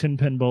Strike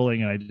 10-pin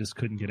bowling, and I just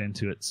couldn't get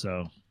into it.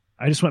 So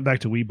I just went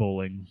back to Wii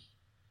Bowling.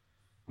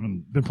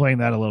 I've been playing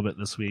that a little bit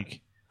this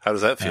week. How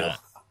does that feel?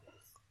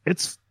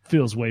 It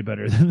feels way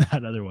better than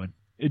that other one.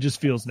 It just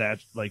feels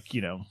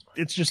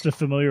it's just a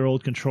familiar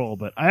old control.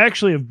 But I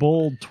actually have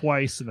bowled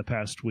twice in the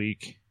past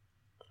week.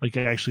 Like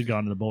I actually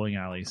gone to the bowling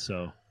alley,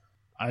 so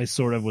I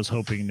sort of was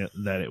hoping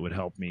that it would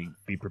help me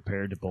be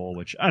prepared to bowl,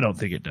 which I don't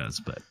think it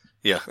does, but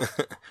yeah,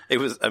 it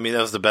was. I mean,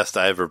 that was the best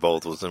I ever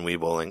bowled was in Wii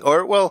Bowling,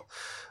 or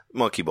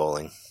Monkey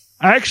Bowling.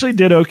 I actually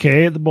did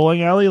okay at the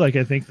bowling alley. Like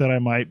I think that I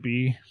might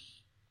be,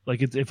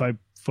 like if I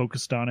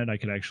focused on it, I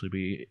could actually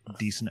be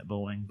decent at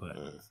bowling. But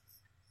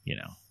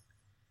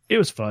it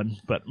was fun.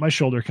 But my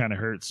shoulder kind of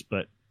hurts.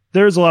 But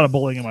there's a lot of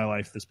bowling in my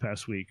life this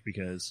past week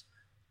because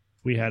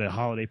we had a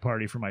holiday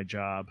party for my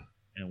job,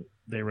 and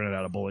they rented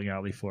out a bowling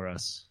alley for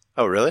us.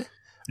 Oh, really?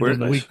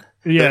 And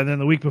then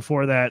the week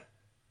before that,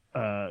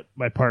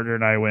 my partner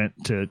and I went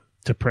to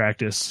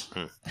practice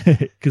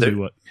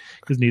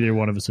because neither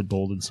one of us had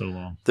bowled in so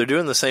long. They're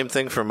doing the same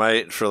thing for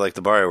like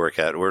the bar I work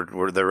at.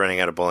 They're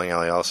renting out a bowling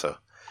alley also.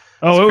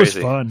 Oh, it was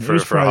fun. For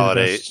a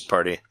holiday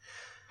party.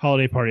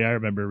 Holiday party I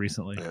remember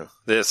recently.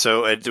 Yeah.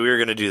 So we were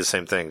going to do the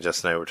same thing.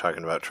 Jess and I were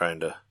talking about trying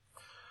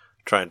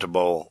to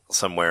bowl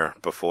somewhere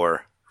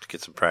before to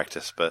get some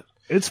practice, but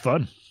it's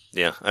fun.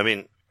 Yeah, I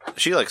mean,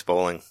 she likes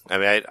bowling. I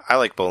mean, I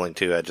like bowling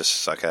too. I just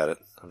suck at it.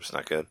 I'm just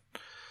not good.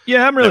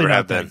 Yeah, I'm really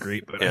not that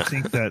great, but yeah.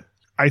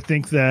 I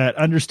think that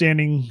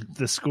understanding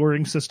the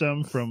scoring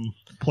system from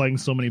playing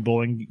so many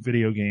bowling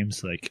video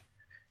games like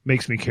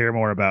makes me care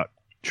more about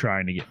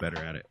trying to get better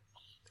at it.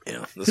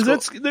 Yeah,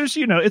 because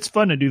it's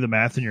fun to do the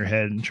math in your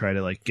head and try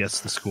to like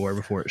guess the score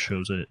before it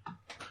shows it.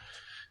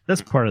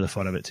 That's part of the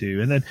fun of it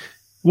too. And then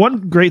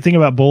one great thing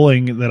about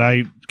bowling that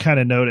I kind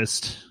of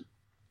noticed,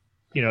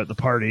 at the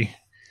party,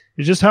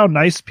 is just how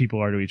nice people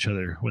are to each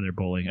other when they're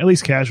bowling, at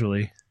least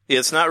casually. Yeah,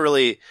 it's not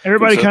really...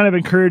 Everybody kind of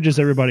encourages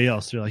everybody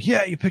else. They're like,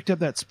 yeah, you picked up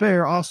that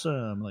spare.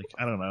 Awesome. Like,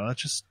 I don't know.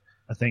 That's just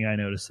a thing I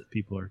noticed that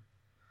people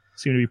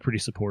seem to be pretty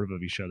supportive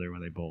of each other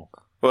when they bowl.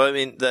 Well, I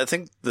mean, I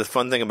think the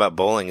fun thing about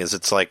bowling is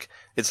it's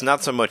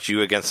not so much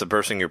you against the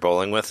person you're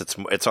bowling with.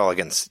 It's all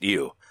against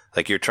you.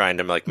 Like, you're trying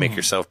to like make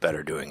yourself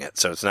better doing it.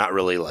 So it's not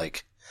really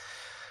like...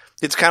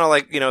 It's kind of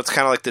like, it's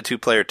kind of like the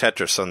 2-player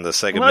Tetris on the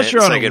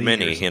Sega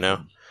Mini,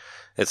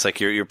 It's like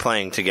you're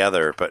playing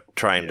together, but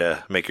trying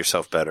to make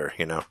yourself better,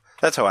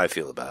 That's how I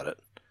feel about it.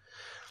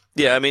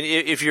 Yeah, I mean,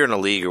 if you're in a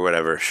league or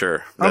whatever,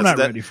 sure. I'm not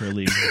ready for a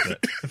league, but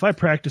if I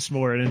practiced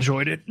more and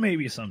enjoyed it,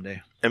 maybe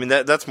someday. I mean,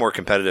 that's more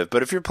competitive.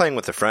 But if you're playing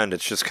with a friend,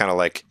 it's just kind of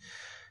like,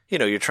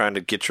 you're trying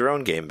to get your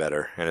own game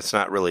better. And it's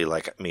not really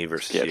like me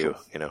versus you,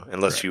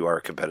 unless you are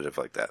competitive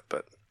like that.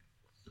 But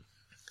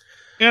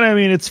and I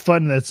mean, it's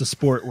fun that it's a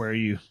sport where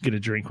you get a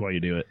drink while you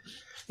do it.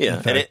 Yeah.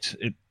 In fact,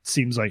 it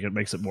seems like it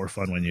makes it more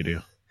fun when you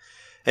do.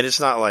 And it's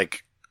not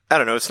like, I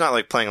don't know, it's not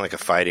like playing like a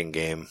fighting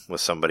game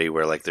with somebody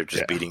where like they're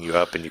just beating you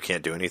up and you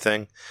can't do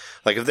anything.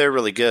 Like if they're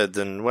really good,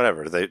 then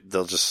whatever, they're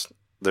just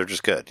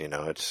good,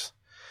 it's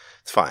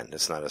fine.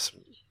 It's not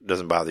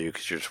doesn't bother you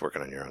because you're just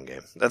working on your own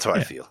game. That's how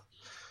I feel.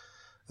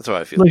 That's how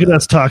I feel. Look at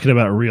us talking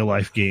about real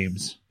life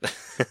games.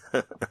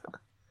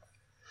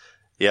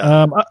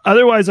 Yeah.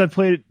 Otherwise, I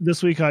played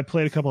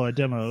a couple of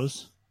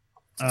demos.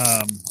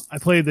 I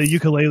played the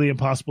Yooka-Laylee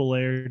Impossible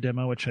Lair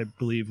demo, which I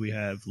believe we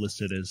have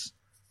listed as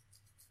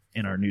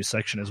in our news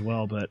section as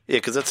well. But yeah,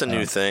 because that's a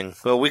new thing.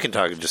 Well, we can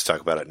talk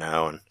about it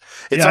now.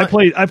 And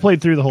I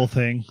played through the whole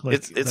thing. Like,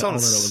 it's on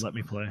that would let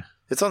me play.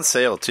 It's on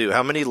sale too.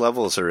 How many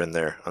levels are in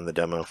there on the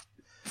demo?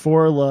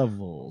 4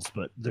 levels,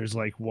 but there's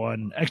like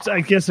one.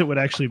 I guess it would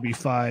actually be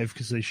 5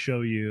 because they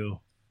show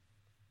you.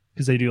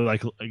 Because they do,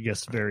 like, I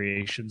guess,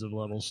 variations of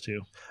levels,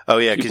 too. Oh,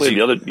 yeah. You played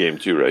the other game,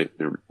 too, right?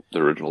 The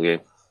original game?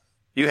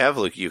 You have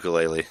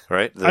Yooka-Laylee,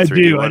 right? I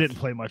do. I didn't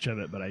play much of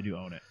it, but I do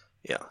own it.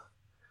 Yeah.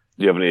 Do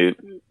you have any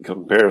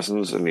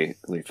comparisons? Any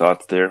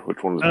thoughts there?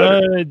 Which one was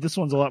better? This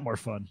one's a lot more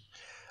fun.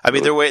 I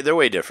mean, they're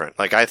way different.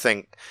 Like, I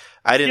think...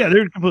 Yeah,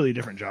 they're completely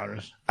different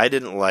genres. I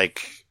didn't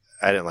like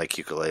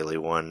Yooka-Laylee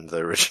 1, the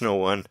original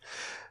one.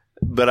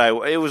 But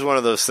it was one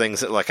of those things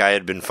that, like, I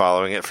had been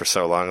following it for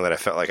so long that I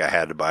felt like I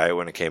had to buy it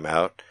when it came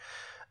out.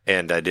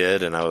 And I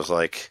did, and I was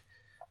like,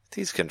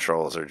 these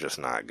controls are just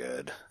not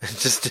good. It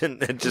just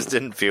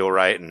didn't feel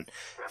right, and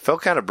it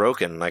felt kind of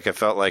broken. Like, I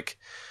felt like,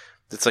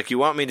 it's like, you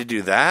want me to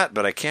do that,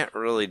 but I can't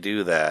really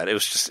do that.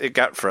 It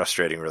got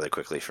frustrating really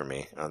quickly for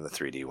me on the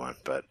 3D one.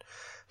 But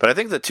I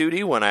think the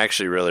 2D one I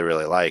actually really,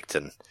 really liked,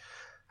 and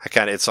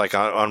it's like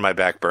on my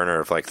back burner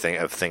of like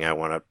thing I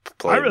want to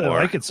play. I really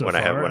more like it so when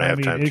far. I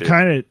have time to. It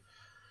kind of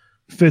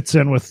fits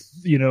in with,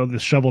 the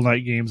Shovel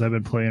Knight games I've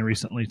been playing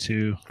recently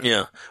too.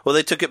 Yeah. Well,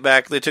 they took it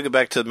back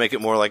to make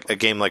it more like a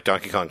game like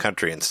Donkey Kong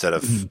Country instead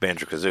of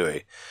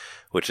Banjo-Kazooie,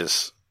 which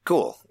is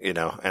cool,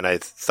 And I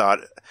thought,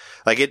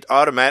 like,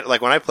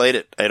 like when I played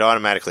it, it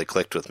automatically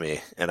clicked with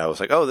me, and I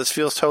was like, oh, this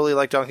feels totally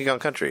like Donkey Kong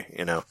Country,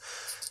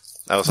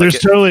 There's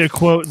totally a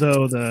quote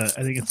though.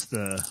 I think it's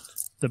the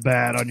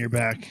bat on your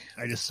back.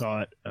 I just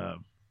saw it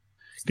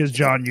because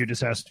John, you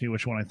just asked me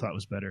which one I thought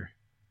was better,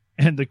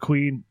 and the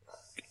Queen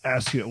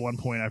ask you at one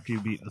point after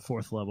you beat the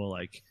 4th level,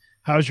 like,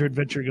 how's your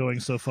adventure going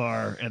so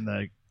far? And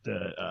the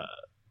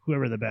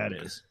whoever the bat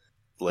is,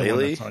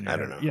 Laylee, I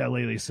don't know. Yeah,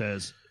 Laylee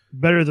says,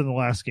 better than the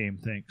last game,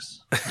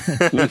 thanks.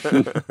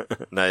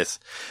 Nice.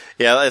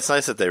 Yeah, it's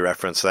nice that they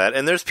reference that.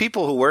 And there's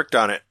people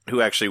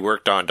who actually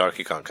worked on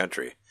Donkey Kong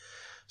Country.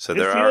 So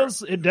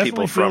it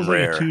definitely feels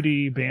like a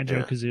 2D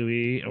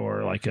Banjo-Kazooie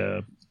or like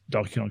a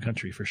Donkey Kong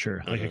Country for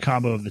sure, like a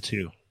combo of the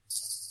two.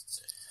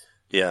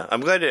 Yeah,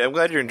 I'm glad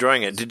you're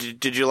enjoying it.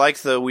 Did you like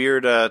the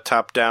weird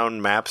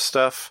top-down map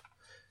stuff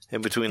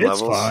in between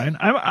levels? It's fine.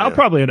 I'll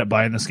probably end up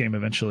buying this game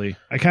eventually.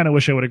 I kind of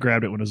wish I would have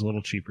grabbed it when it was a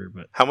little cheaper.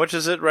 But how much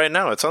is it right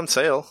now? It's on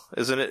sale,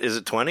 isn't it? Is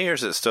it 20 or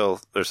is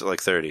it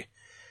like 30?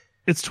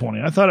 It's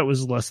 20. I thought it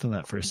was less than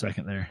that for a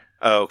second there.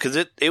 Oh,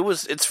 because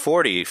it's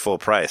 40 full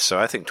price, so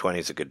I think 20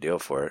 is a good deal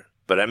for it.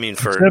 But I mean,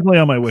 it's definitely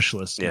on my wish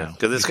list. Yeah,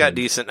 because it's got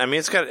decent. I mean,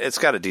 it's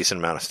got a decent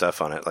amount of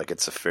stuff on it. Like,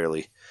 it's a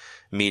fairly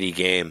meaty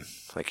game.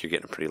 Like, you're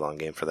getting a pretty long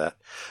game for that.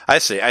 I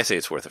say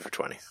it's worth it for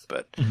 20,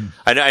 but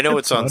I know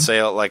it's on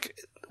sale. Like,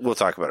 we'll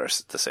talk about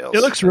the sales. It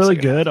looks really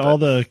good. All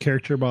the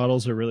character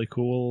models are really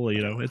cool.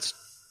 You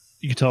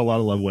can tell a lot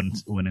of love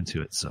went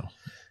into it. So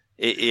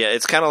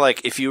it's kind of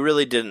like if you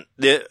really didn't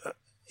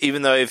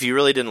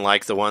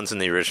like the ones in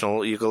the original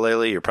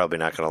Yooka-Laylee, you're probably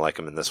not going to like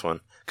them in this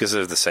one because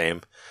they're the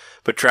same.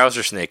 But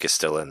Trouser Snake is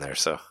still in there,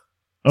 so.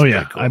 Oh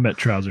yeah, cool. I met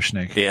Trouser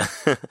Snake. Yeah,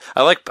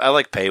 I like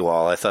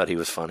Paywall. I thought he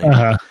was funny.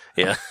 Yeah,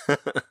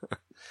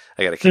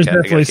 I got a kick out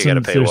of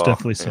Paywall. There's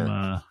definitely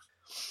some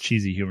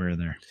cheesy humor in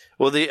there.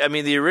 Well,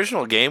 the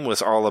original game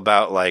was all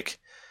about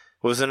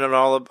wasn't it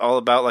all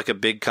about like a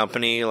big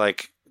company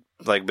like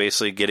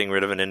basically getting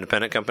rid of an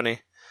independent company?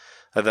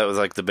 I thought it was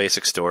like the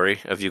basic story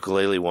of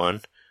Yooka-Laylee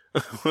 1.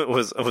 It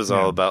was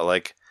all about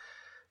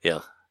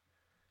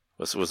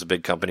was a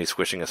big company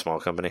squishing a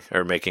small company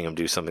or making them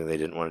do something they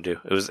didn't want to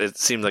do. It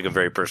seemed like a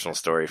very personal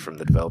story from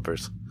the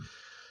developers.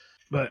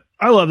 But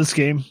I love this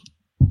game,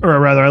 or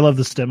rather, I love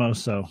this demo.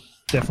 So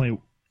definitely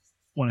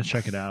want to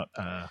check it out.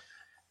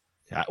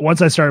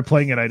 Once I started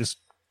playing it, I just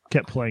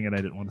kept playing it. I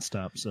didn't want to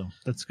stop, so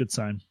that's a good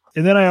sign.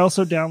 And then I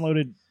also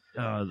downloaded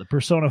the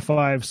Persona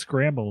 5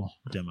 Scramble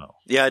demo.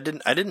 Yeah, I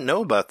didn't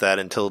know about that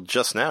until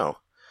just now.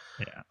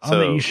 Yeah, on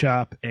the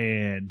eShop,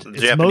 and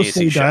it's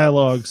mostly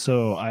dialogue,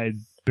 so I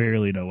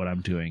barely know what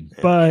I'm doing.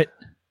 Yeah. But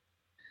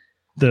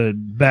the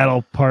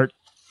battle part,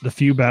 the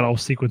few battle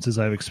sequences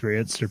I've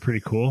experienced are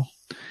pretty cool.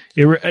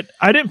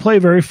 I didn't play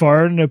very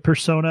far into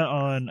Persona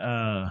on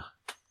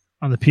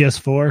the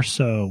PS4,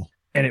 so,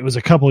 and it was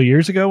a couple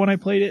years ago when I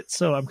played it,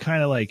 so I'm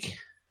kind of like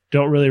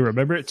don't really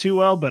remember it too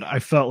well, but I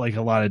felt like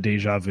a lot of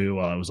deja vu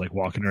while I was like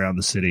walking around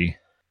the city.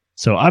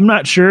 So I'm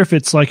not sure if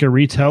it's like a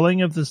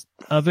retelling of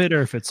it,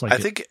 or if it's like I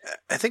think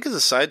it's a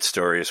side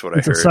story is what I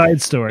heard. It's a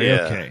side story,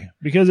 yeah. Okay,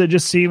 because it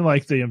just seemed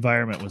like the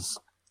environment was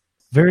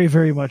very,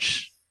 very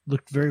much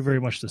very,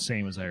 very much the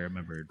same as I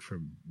remembered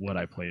from what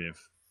I played of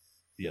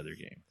the other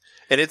game.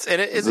 Is it an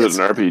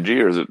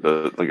RPG or is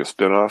it like a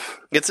spin-off?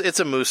 It's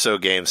a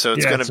Musou game, so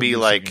it's going to be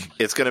like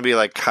it's going to be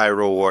like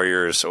Hyrule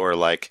Warriors or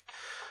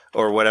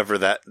whatever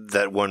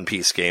that One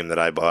Piece game that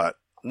I bought.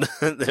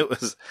 It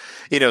was,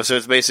 so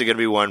it's basically going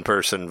to be one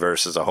person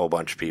versus a whole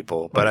bunch of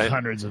people, but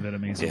hundreds of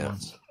enemies at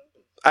once.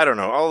 I don't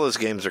know. All those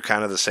games are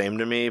kind of the same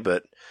to me,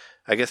 but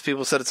I guess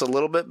people said it's a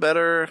little bit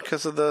better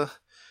because of the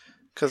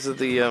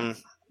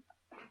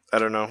I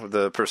don't know,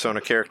 the Persona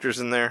characters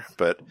in there,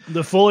 but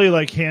the fully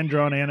like hand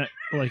drawn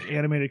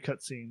animated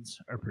cutscenes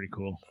are pretty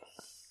cool.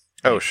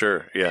 Oh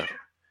sure, yeah.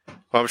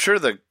 Well, I'm sure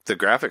the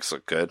graphics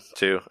look good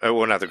too.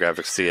 Well, not the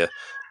graphics to you.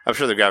 I'm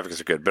sure the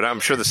graphics are good, but I'm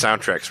sure the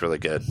soundtrack's really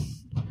good.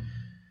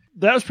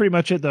 That was pretty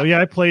much it, though.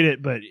 Yeah, I played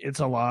it, but it's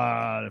a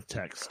lot of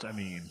text. I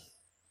mean,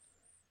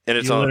 and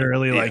it's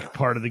literally like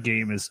part of the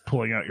game is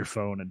pulling out your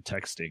phone and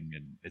texting,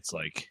 and it's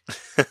like,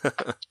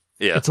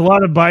 yeah, it's a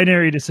lot of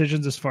binary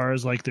decisions as far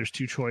as like there's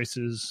two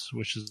choices,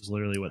 which is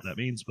literally what that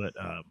means. But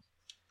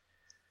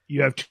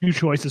you have two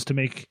choices to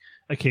make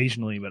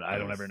occasionally, but I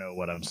don't ever know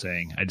what I'm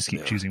saying. I just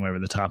keep choosing whatever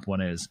the top one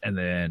is, and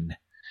then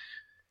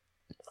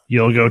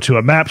you'll go to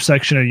a map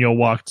section and you'll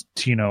walk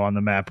to, on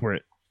the map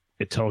where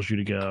it tells you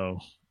to go,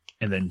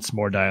 and then some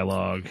more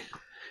dialogue,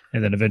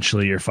 and then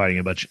eventually you're fighting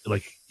a bunch,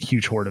 like,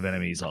 huge horde of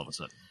enemies all of a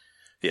sudden.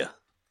 Yeah.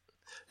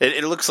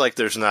 It looks like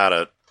there's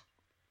not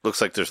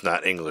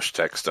English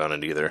text on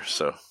it either,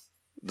 so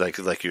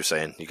like you're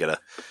saying, you gotta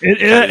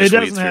it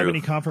doesn't have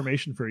any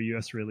confirmation for a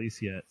US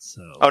release yet,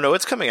 so. Oh no,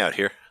 it's coming out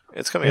here.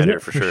 It's coming out here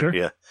for sure.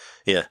 Yeah.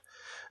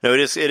 No, it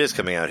is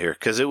coming out here,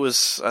 because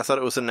I thought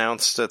it was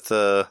announced at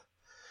the...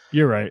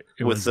 You're right.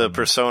 With the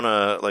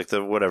Persona, like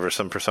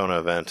some Persona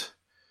event.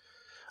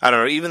 I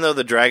don't know, even though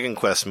the Dragon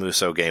Quest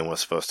Musou game was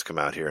supposed to come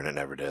out here and it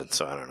never did,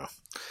 so I don't know.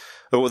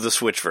 But with the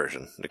Switch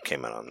version, it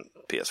came out on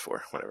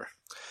PS4, whatever.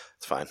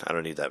 It's fine. I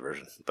don't need that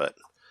version. But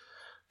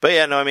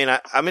yeah, no, I mean,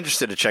 I'm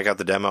interested to check out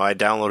the demo. I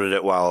downloaded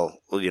it while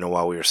we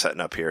were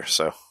setting up here,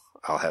 so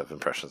I'll have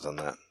impressions on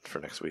that for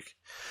next week.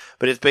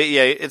 But it's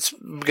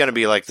going to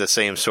be like the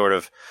same sort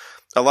of...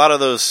 A lot of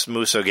those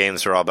Musou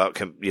games are all about,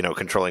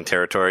 controlling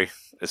territory.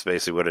 It's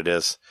basically what it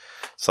is.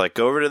 It's like,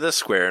 go over to this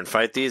square and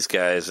fight these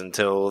guys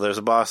until there's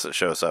a boss that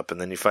shows up, and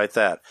then you fight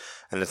that.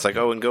 And it's like,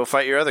 oh, and go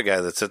fight your other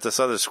guy that's at this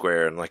other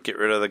square, and like get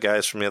rid of the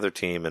guys from the other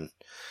team. And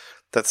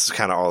that's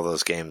kind of all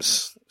those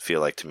games feel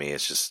like to me.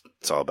 It's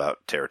all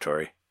about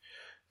territory,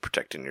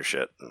 protecting your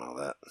shit and all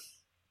that.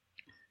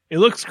 It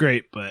looks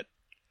great, but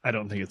I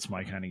don't think it's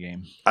my kind of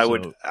game. I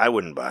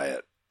wouldn't buy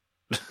it.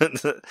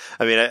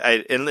 I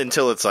mean,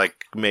 until it's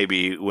like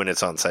maybe when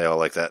it's on sale,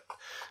 like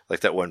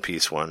that One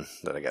Piece one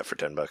that I got for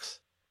 $10.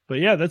 But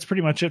yeah, that's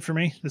pretty much it for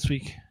me this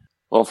week.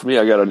 Well, for me,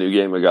 I got a new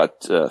game. I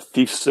got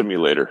Thief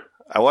Simulator.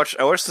 I watched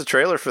the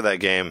trailer for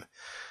that game.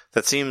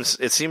 It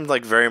seemed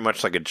like very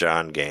much like a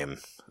John game.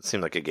 It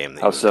seemed like a game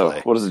that. How so?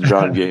 Play. What is a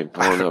John game?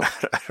 I don't know.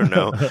 I don't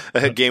know.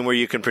 A game where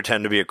you can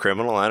pretend to be a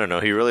criminal. I don't know.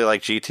 He really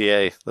liked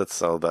GTA.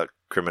 That's all about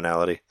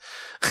criminality.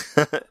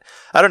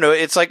 I don't know.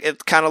 It's like,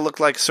 it kind of looked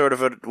like sort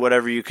of a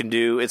whatever you can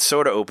do. It's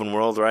sort of open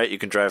world, right? You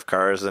can drive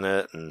cars in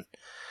it, and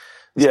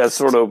yeah, it's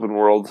sort of open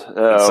world.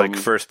 It's like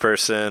first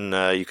person.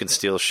 You can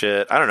steal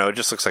shit. I don't know. It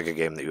just looks like a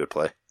game that you would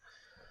play.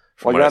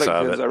 Well, I got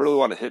it because I really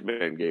want a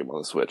Hitman game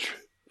on the Switch.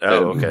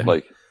 Oh, okay.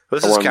 Like,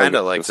 this is kind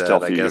of like that,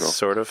 stealthy, I guess,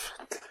 sort of.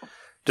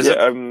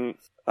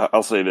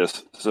 I'll say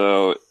this.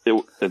 So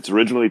it's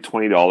originally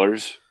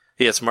 $20.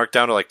 Yeah, it's marked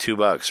down to like $2,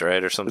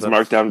 right, or something. It's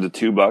marked down to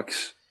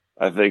 $2.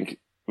 I think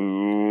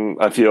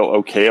I feel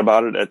okay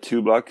about it at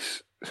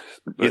 $2.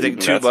 You think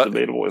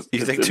 $2?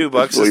 You think $2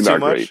 really is too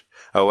much? Great.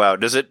 Oh wow!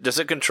 Does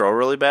it control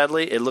really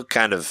badly? It looked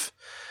kind of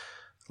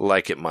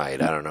like it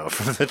might. I don't know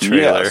from the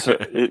trailer. Yeah,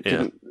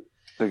 so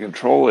the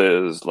control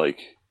is like.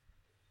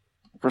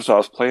 First of all, I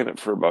was playing it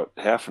for about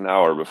half an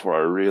hour before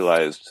I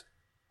realized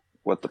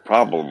what the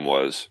problem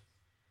was.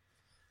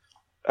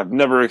 I've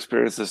never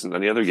experienced this in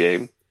any other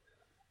game,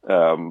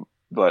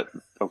 but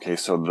okay.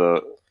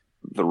 So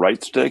the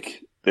right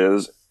stick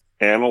is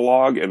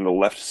analog and the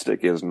left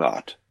stick is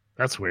not.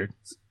 That's weird.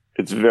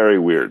 It's very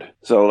weird.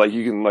 So like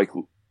you can like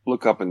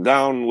look up and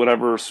down,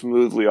 whatever,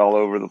 smoothly all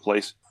over the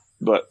place.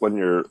 But when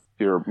you're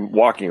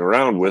walking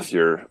around with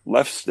your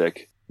left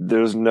stick,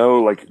 there's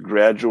no like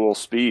gradual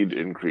speed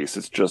increase.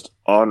 It's just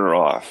on or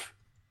off.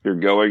 You're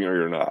going or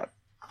you're not.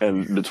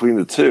 And between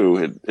the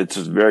two, it's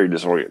just very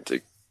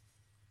disorienting.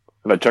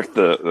 And I checked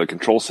the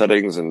control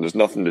settings and there's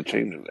nothing to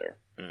change in there.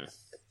 Mm.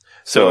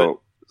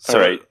 So all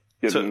right,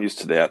 getting used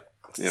to that.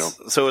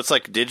 So it's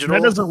like digital.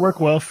 That doesn't work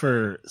well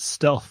for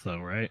stealth, though,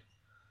 right?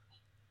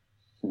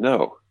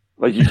 No,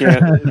 like you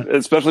can't,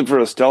 especially for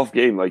a stealth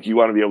game. Like you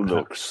want to be able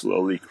to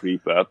slowly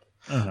creep up.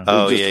 Uh-huh.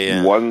 Oh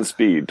yeah. One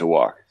speed to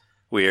walk.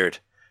 Weird.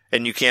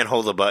 And you can't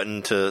hold a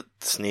button to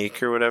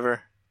sneak or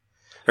whatever,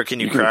 or can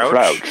you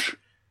crouch?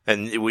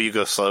 And will you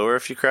go slower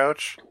if you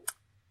crouch?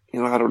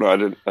 I don't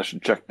know. I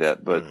should check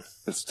that, but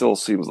it still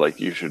seems like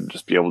you should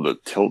just be able to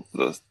tilt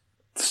the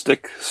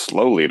stick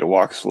slowly to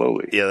walk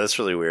slowly. Yeah, that's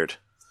really weird.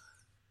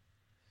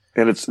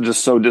 And it's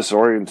just so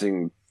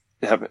disorienting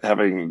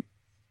having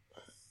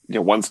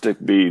one stick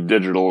be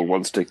digital and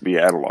one stick be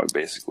analog,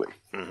 basically.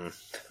 Mm-hmm.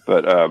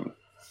 But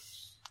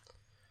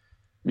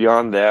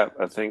beyond that,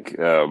 I think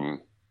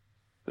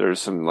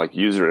there's some like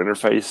user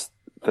interface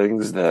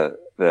things that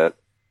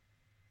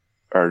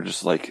are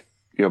just like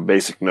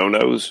basic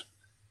no-nos.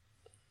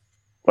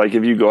 Like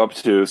if you go up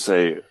to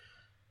say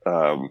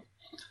a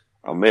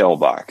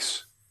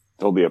mailbox,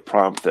 there'll be a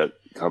prompt that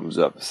comes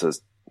up that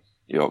says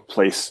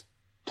place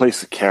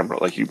a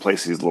camera. Like you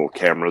place these little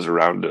cameras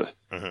around to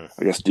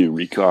I guess do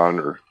recon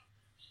or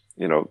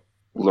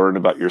learn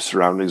about your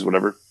surroundings,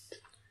 whatever.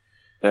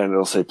 and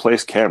it'll say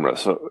place camera.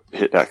 So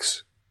hit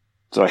X.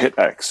 So I hit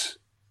X,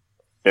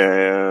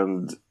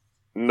 and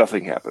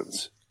nothing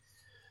happens.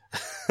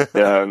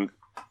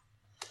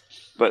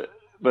 But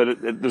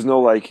there's no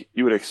like,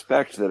 you would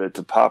expect that it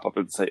to pop up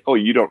and say, "Oh,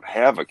 you don't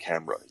have a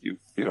camera." You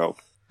know,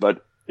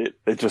 but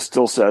it just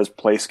still says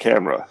place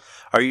camera.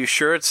 Are you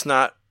sure it's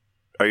not?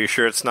 Are you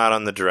sure it's not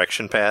on the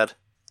direction pad?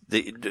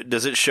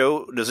 Does it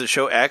show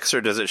X,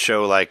 or does it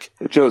show like?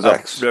 It shows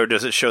X. Or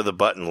does it show the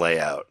button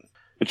layout?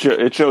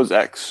 It shows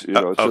X. You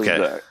know, it shows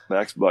okay. the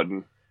X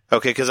button.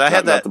 Okay, because I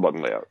had that not the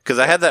button layout. Because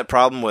I had that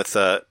problem with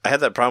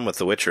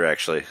The Witcher,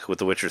 actually, with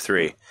The Witcher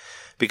 3,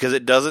 because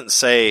it doesn't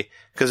say,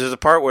 because there's a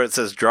part where it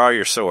says draw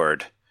your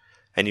sword,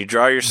 and you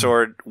draw your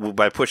sword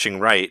by pushing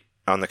right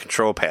on the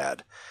control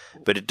pad,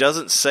 but it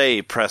doesn't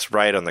say press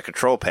right on the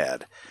control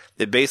pad.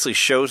 It basically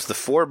shows the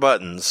 4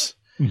 buttons,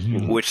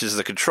 which is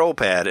the control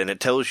pad, and it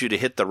tells you to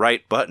hit the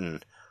right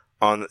button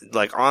on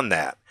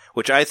that,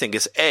 which I think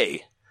is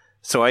A.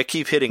 So I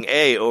keep hitting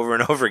A over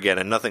and over again,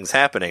 and nothing's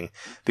happening,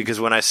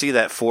 because when I see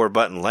that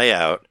 4-button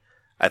layout,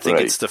 I think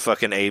it's the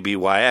fucking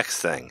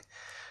ABYX thing.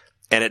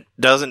 And it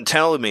doesn't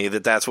tell me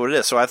that that's what it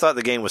is. So I thought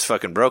the game was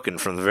fucking broken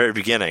from the very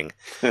beginning.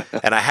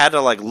 And I had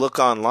to like look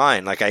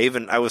online. Like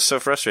I was so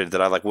frustrated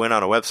that I like went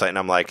on a website and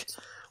I'm like,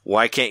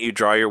 why can't you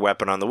draw your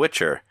weapon on The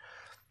Witcher?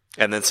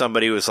 And then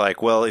somebody was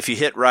like, well, if you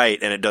hit right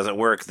and it doesn't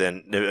work,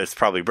 then it's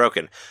probably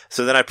broken.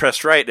 So then I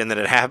pressed right and then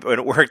it happened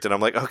and it worked. And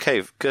I'm like,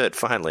 okay, good,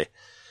 finally.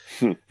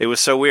 It was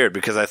so weird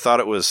because I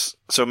thought it was,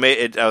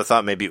 I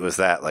thought maybe it was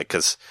that, like,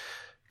 cause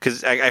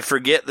I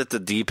forget that the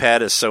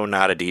D-pad is so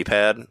not a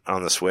D-pad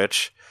on the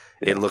Switch.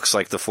 It looks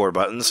like the 4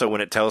 buttons. So when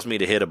it tells me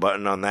to hit a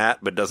button on that,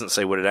 but doesn't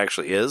say what it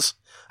actually is,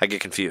 I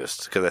get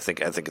confused because I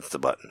think it's the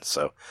button.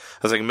 So I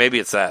was like, maybe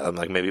it's that. I'm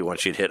like, maybe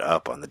once you'd hit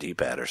up on the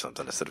D-pad or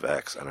something instead of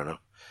X. I don't know.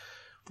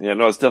 Yeah,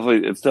 no, it's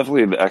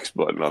definitely the X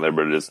button on there,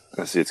 but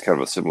I see it's kind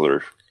of a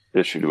similar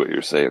issue to what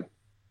you're saying.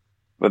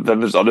 But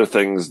then there's other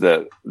things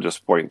that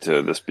just point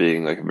to this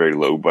being like a very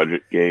low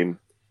budget game.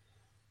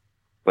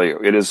 Like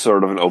it is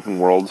sort of an open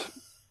world.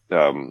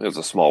 It's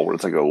a small world.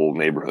 It's like a little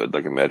neighborhood.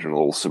 Like imagine a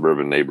little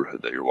suburban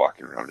neighborhood that you're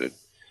walking around in.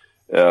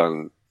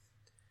 And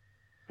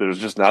there's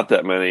just not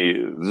that many.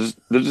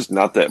 There's just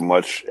not that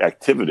much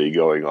activity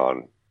going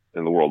on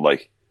in the world.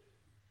 Like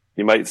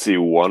you might see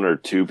 1 or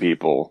 2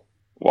 people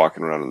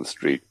walking around in the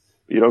street.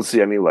 You don't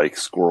see any like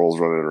squirrels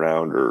running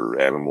around or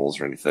animals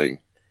or anything.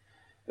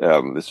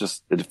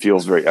 It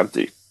feels very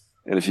empty.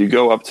 And if you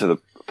go up to the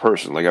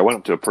person, like I went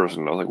up to a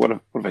person and I was like, what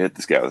if I hit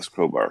this guy with this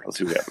crowbar? Let's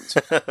see what happens.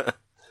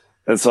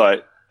 And so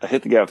I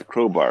hit the guy with the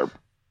crowbar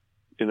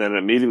and then it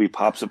immediately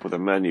pops up with a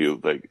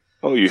menu like,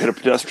 oh, you hit a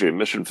pedestrian,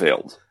 mission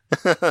failed.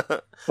 Like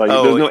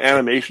there's no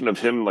animation of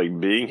him like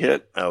being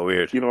hit. Oh,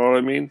 weird. You know what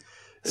I mean?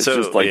 It's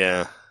just like,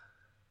 yeah.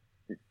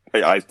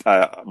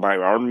 My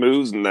arm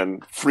moves and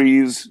then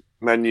freeze,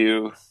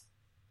 menu,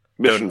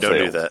 mission Don't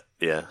failed. do that.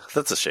 Yeah,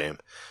 that's a shame.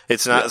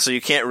 It's not, so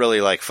you can't really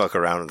like fuck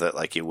around with it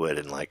like you would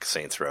in like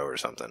Saints Row or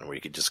something, where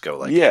you could just go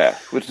like, yeah,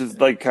 which is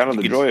like kind of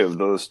the joy of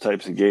those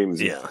types of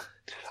games. Yeah,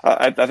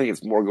 I think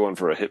it's more going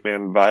for a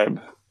Hitman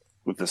vibe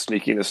with the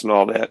sneakiness and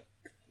all that.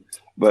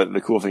 But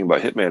the cool thing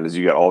about Hitman is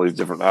you got all these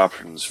different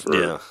options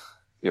for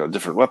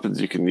different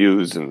weapons you can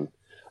use, and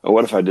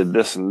what if I did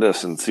this and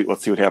this, and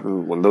let's see what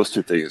happens when those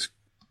 2 things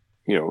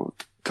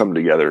come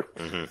together.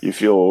 Mm-hmm. You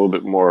feel a little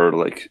bit more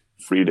like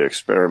free to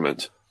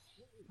experiment.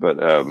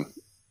 But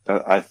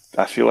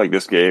I feel like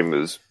this game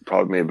is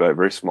probably made by a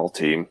very small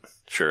team.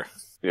 Sure.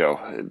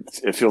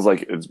 It feels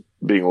like it's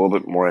being a little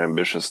bit more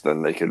ambitious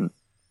than they could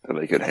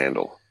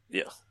handle.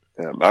 Yeah.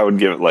 I would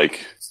give it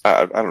like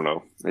I don't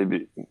know,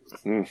 maybe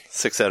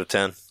 6 out of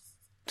 10.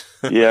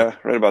 Yeah,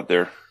 right about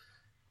there.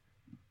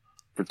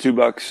 For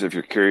 $2, if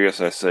you're curious,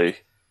 I say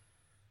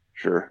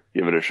sure,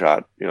 give it a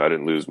shot. I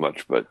didn't lose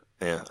much, but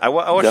yeah, I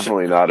watched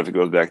definitely not if it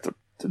goes back to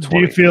 20. Do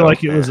you feel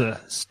like it was a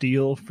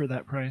steal for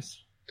that price?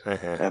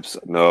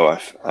 Absolutely. No,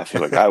 I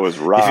feel like I was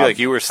robbed. You feel like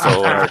you were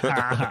stolen.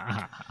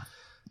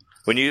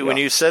 When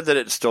you said that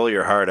it stole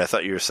your heart, I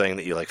thought you were saying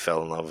that you like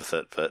fell in love with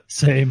it. But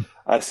same.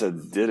 I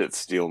said, did it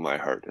steal my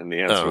heart? And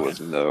the answer was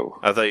no.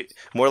 I thought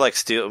more like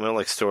steal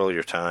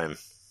your time.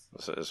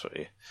 That's what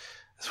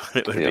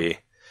it would be.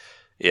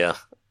 Yeah,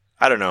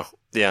 I don't know.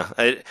 Yeah,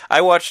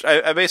 I watched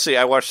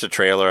the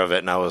trailer of it,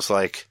 and I was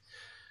like,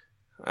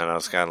 and I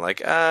was kind of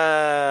like,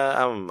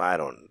 I don't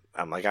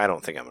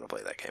think I'm going to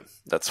play that game.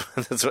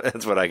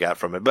 That's what I got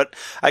from it. But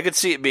I could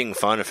see it being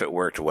fun if it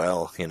worked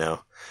well,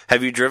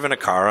 Have you driven a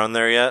car on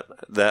there yet?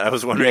 That I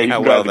was wondering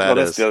how well that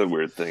is. That's the other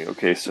weird thing.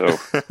 Okay, so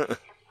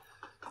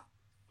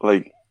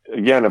like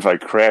again, if I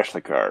crash the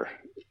car,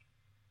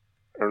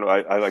 I don't know.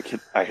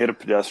 I hit a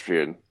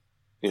pedestrian.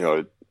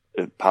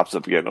 It pops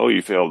up again. Oh,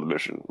 you failed the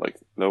mission. Like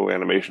no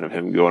animation of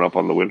him going up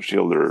on the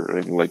windshield or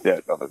anything like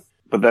that. Nothing.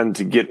 But then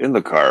to get in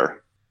the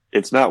car,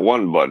 it's not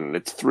 1 button.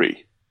 It's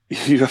 3.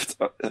 You have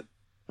to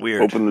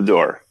open the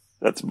door.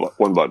 That's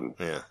 1 button.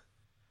 Yeah.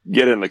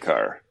 Get in the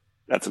car.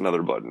 That's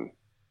another button.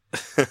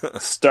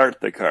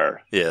 Start the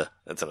car. Yeah,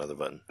 that's another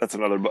button. That's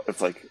another button.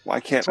 It's like,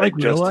 why can't I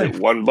just hit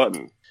 1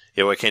 button?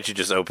 Yeah, why can't you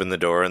just open the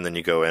door and then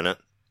you go in it?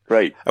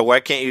 Right. Or why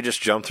can't you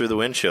just jump through the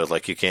windshield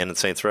like you can in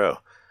Saints Row?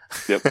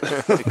 Yep.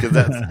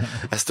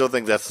 I still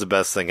think that's the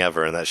best thing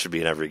ever, and that should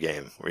be in every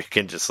game, where you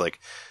can just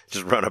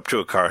run up to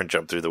a car and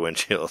jump through the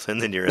windshield,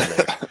 and then you're in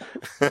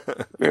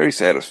there. Very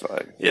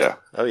satisfying. Yeah.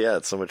 Oh yeah,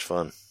 it's so much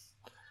fun.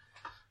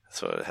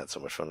 So I had so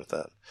much fun with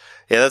that.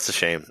 Yeah, that's a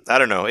shame. I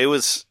don't know. It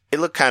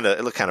looked kind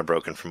of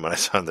broken from what I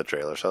saw in the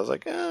trailer, so I was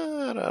like,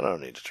 I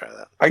don't need to try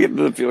that. I get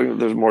the feeling that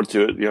there's more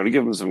to it. To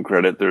give them some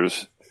credit,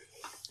 there's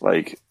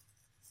like,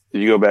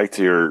 you go back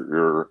to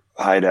your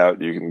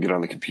hideout, you can get on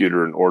the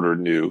computer and order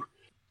new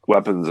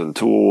weapons and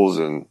tools,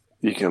 and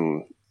you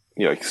can,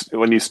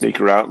 when you sneak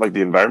around, like,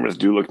 the environments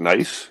do look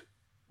nice.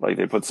 Like,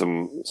 they put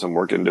some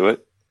work into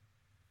it.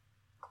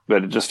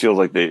 But it just feels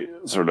like they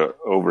sort of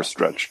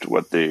overstretched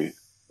what they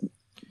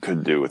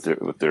could do with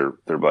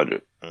their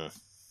budget.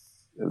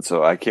 And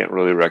so I can't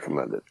really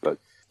recommend it, but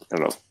I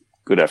don't know.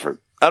 Good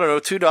effort. I don't know,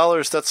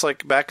 $2, that's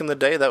like back in the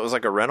day, that was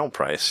like a rental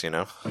price,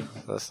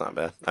 That's not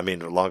bad. I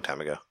mean, a long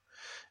time ago.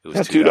 It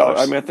was $2.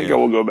 I mean, I think I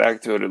will go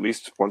back to it at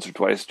least once or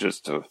twice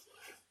just to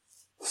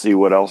see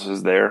what else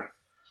is there.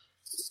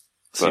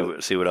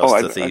 See what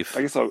else to thief.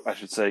 I guess I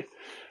should say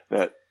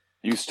that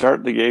you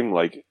start the game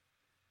like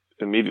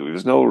immediately.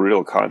 There's no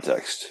real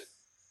context.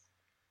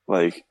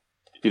 Like,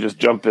 you just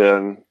jump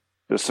in.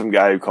 There's some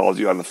guy who calls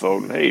you on the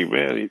phone. Hey,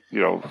 man,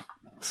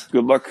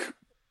 good luck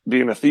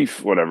being a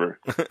thief, whatever.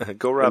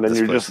 Go rob. And then this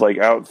you're place. just like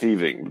out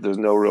thieving. There's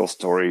no real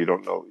story. You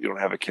don't know. You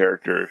don't have a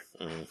character.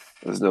 Mm-hmm.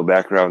 There's no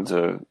background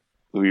to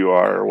who you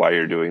are or why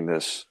you're doing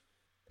this.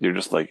 You're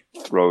just like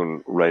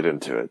thrown right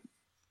into it.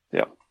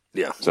 Yeah.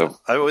 Yeah. So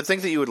I would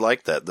think that you would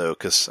like that though,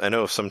 because I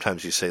know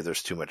sometimes you say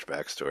there's too much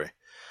backstory.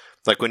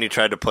 Like when you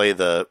tried to play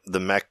the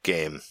mech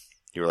game,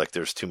 you were like,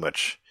 there's too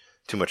much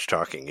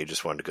talking. You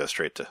just wanted to go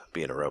straight to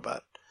being a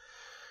robot.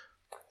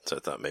 So I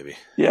thought maybe.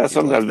 Yeah,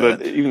 sometimes,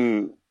 but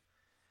even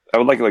I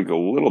would like a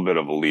little bit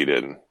of a lead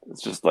in.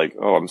 It's just like,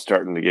 oh, I'm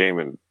starting the game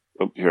and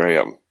here I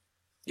am.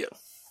 Yeah.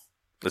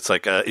 It's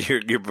like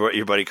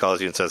your buddy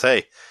calls you and says,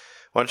 hey,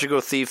 why don't you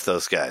go thief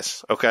those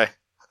guys? Okay.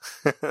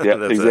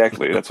 Yeah,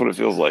 exactly. That's what it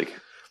feels like.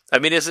 I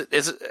mean,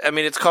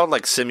 it's called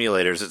like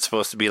simulators. It's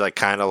supposed to be like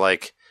kind of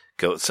like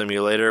Goat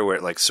Simulator, where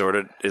it like sort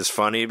of is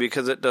funny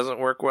because it doesn't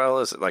work well.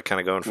 Is it like kind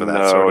of going for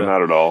that sort of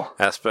not at all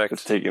aspect?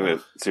 It's taking it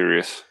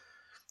serious.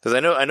 Because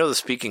I know the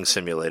speaking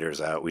simulator is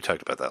out. We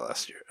talked about that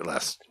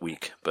last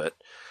week, but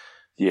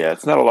yeah,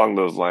 it's not along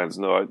those lines.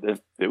 No,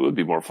 it would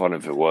be more fun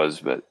if it was,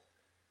 but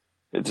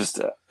it just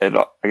I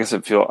guess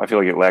I feel like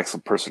it lacks a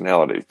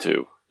personality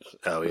too.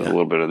 Oh yeah, there's a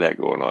little bit of that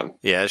going on.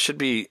 Yeah, it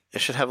should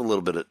have a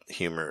little bit of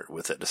humor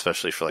with it,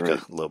 especially for like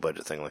a low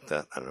budget thing like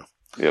that. I don't know.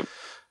 Yep.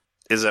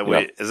 Is that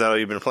how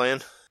you've been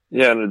playing?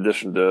 Yeah, in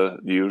addition to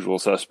the usual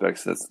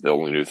suspects, that's the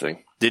only new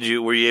thing.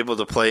 Were you able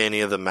to play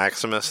any of the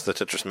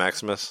Tetris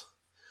Maximus?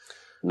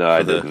 No,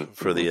 I didn't.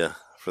 For the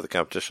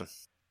competition.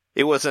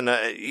 It wasn't.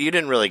 You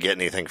didn't really get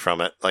anything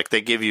from it. Like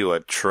they give you a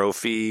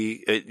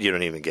trophy. You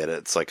don't even get it.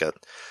 It's like a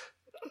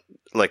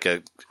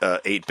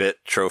 8-bit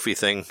trophy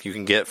thing you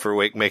can get for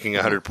making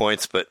 100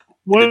 points. But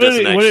what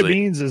it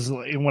means is,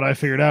 what I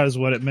figured out is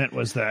what it meant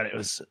was that it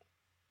was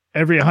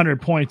every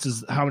 100 points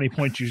is how many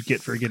points you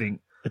get for getting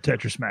a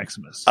Tetris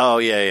Maximus. Oh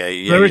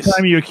yeah. So every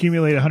time you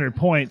accumulate 100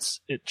 points,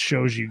 it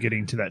shows you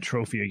getting to that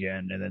trophy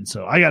again. And then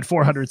so I got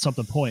 400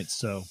 something points.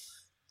 So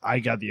I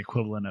got the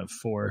equivalent of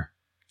 4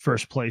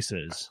 first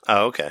places.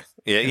 Oh, okay.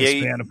 Yeah, in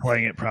the span of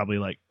playing it probably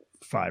like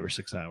 5 or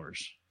 6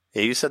 hours.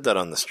 Yeah, you said that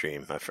on the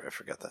stream. I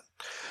forgot that.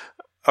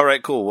 All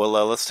right, cool.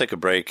 Well, let's take a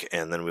break,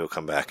 and then we'll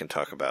come back and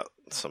talk about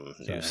some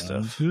new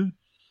stuff. Good.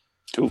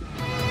 Cool.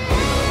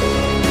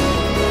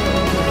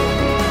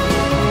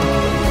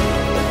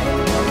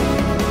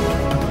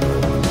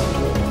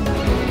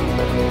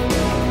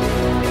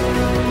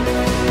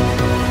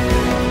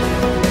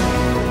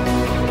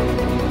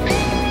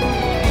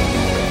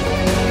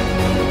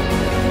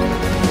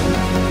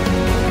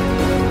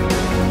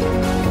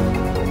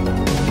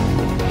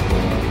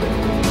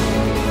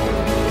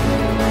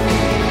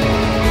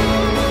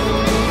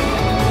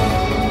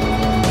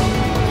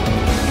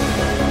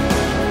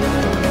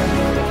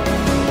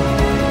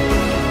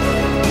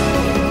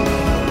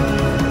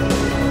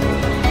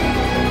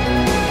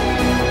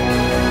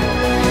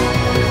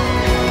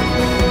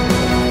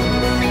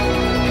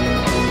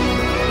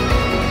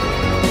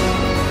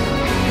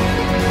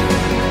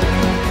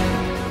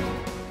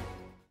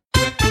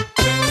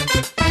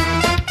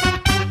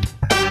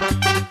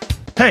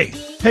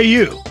 Hey,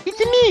 you. It's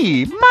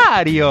me,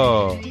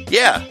 Mario.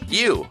 Yeah,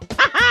 you.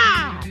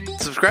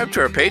 Subscribe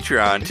to our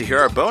Patreon to hear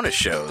our bonus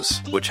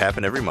shows, which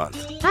happen every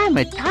month. I'm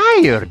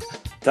tired.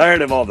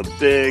 Tired of all the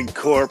big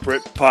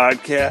corporate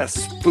podcasts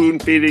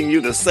spoon-feeding you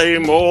the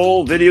same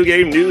old video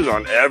game news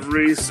on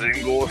every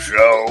single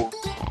show?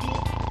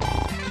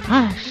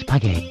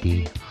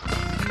 Spaghetti.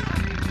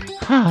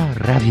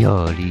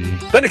 Ravioli.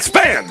 Then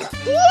expand!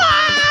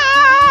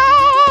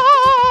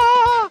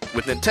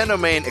 With Nintendo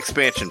Main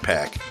Expansion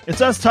Pack. It's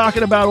us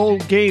talking about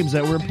old games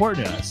that were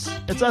important to us.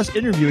 It's us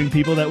interviewing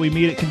people that we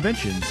meet at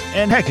conventions.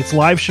 And heck, it's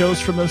live shows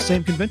from those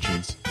same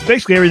conventions. It's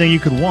basically everything you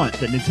could want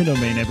that Nintendo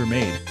Main ever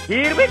made.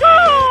 Here we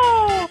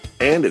go!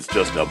 And it's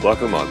just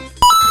 $1 a month.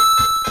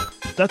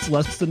 That's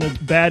less than a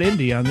bad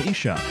indie on the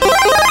eShop.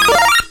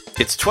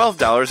 It's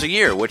 $12 a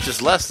year, which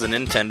is less than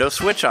Nintendo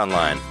Switch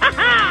Online.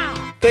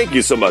 Thank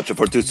you so much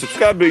for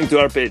subscribing to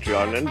our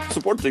Patreon and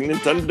supporting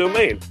Nintendo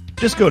Domain.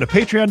 Just go to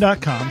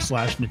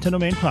patreon.com/Nintendo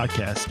Main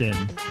Podcast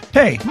and,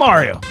 hey,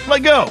 Mario,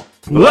 let go.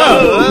 Whoa!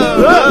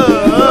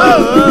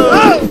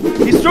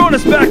 He's throwing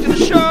us back to the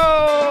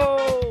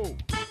show.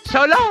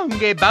 So long,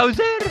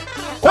 Bowser.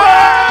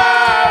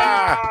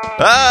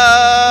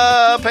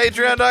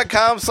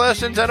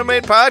 Patreon.com/Nintendo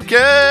Main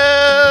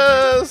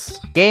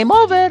Podcast. Game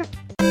over.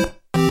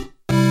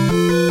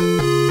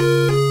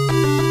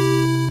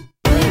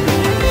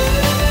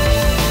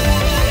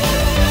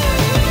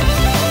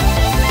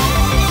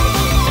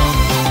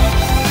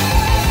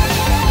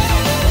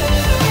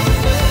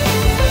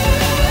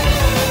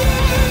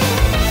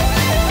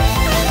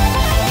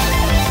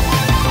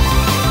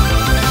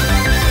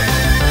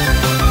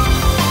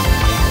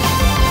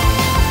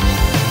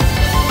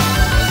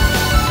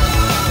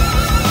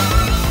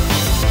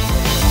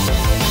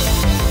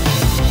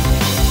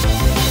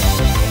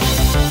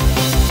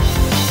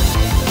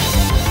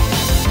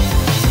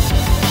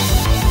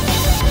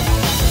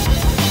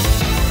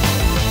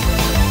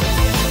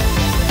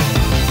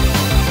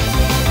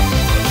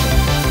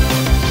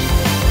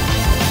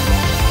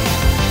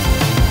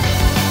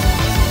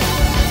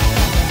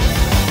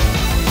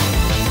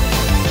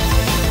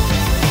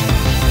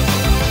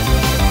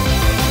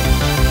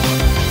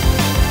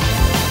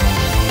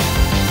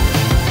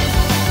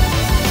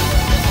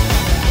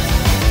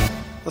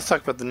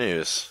 Talk about the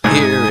news.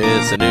 Here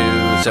is the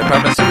news. I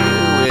promise you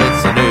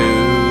it's the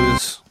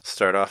news.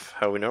 Start off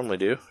how we normally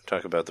do.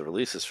 Talk about the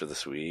releases for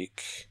this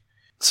week.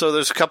 So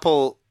there's a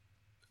couple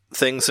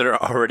things that are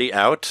already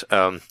out.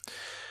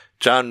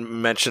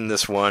 John mentioned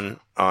this one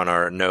on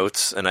our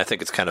notes, and I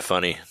think it's kind of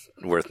funny,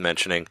 worth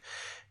mentioning.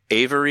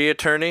 Aviary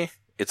Attorney.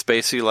 It's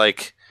basically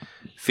like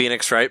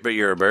Phoenix Wright, but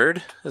you're a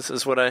bird. This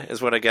is what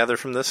I gather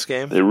from this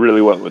game. They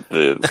really went with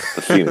the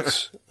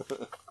Phoenix.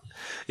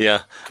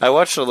 Yeah, I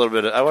watched some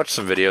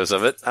videos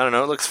of it. I don't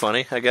know. It looks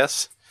funny, I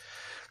guess.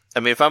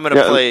 I mean, if I'm going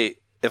to play,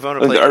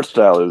 the art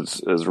style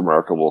is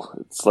remarkable.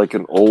 It's like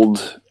an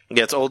old,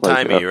 it's old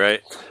timey,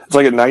 right? It's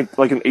like an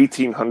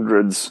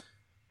 1800s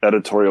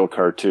editorial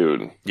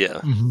cartoon.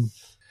 Yeah,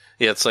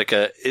 yeah. It's like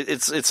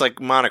it's like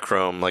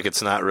monochrome. Like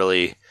it's not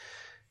really.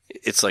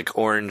 It's like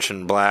orange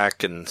and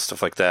black and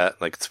stuff like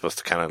that. Like it's supposed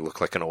to kind of look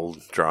like an old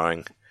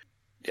drawing.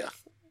 Yeah.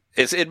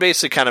 It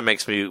basically kind of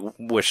makes me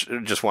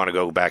just want to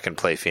go back and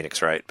play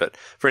Phoenix Wright. But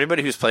for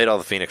anybody who's played all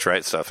the Phoenix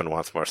Wright stuff and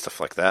wants more stuff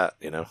like that,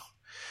 you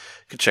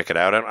could check it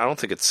out. I don't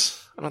think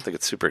it's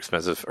super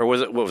expensive. Or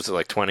what was it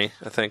like 20?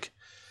 I think.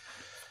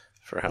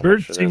 For how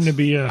Birds much seem to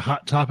be a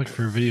hot topic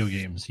for video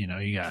games. You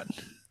got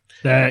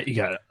that. You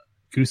got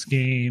Goose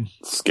Game,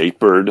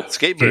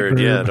 Skatebird.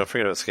 Yeah, don't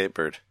forget about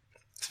Skatebird.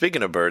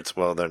 Speaking of birds,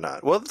 well, they're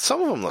not. Well,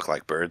 some of them look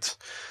like birds.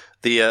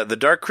 The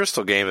Dark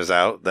Crystal game is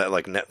out, that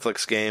like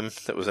Netflix game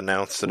that was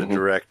announced at a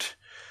direct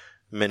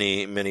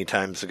many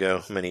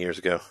years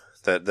ago.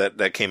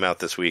 That came out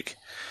this week.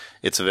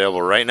 It's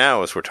available right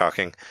now as we're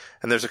talking.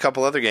 And there's a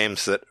couple other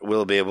games that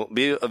will be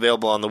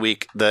available on the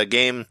week. The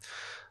game,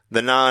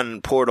 the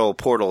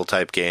non-Portal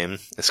type game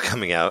is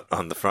coming out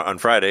on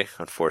Friday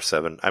on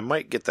 4/7. I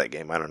might get that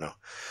game. I don't know.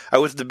 I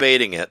was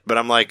debating it, but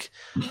I'm like,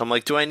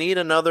 do I need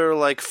another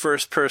like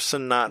first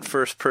person, not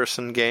first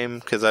person game?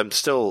 Because I'm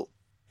still.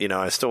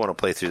 I still want to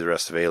play through the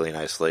rest of Alien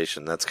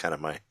Isolation. That's kind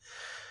of my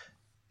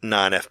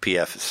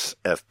non-FPS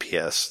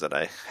that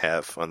I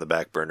have on the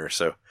back burner.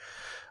 So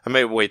I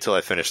may wait till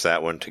I finish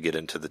that one to get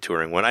into the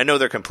touring one. I know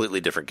they're completely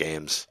different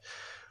games,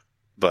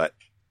 but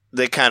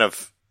they kind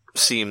of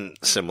seem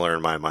similar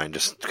in my mind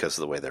just because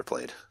of the way they're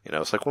played.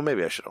 It's like, well,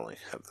 maybe I should only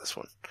have this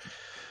one.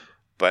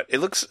 But it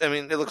looks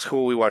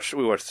cool. We watched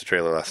the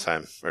trailer last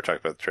time, or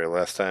talked about the trailer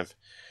last time.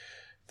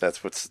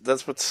 That's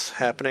what's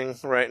happening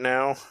right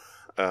now.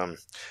 I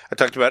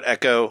talked about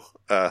Echo.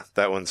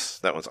 That one's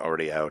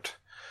already out,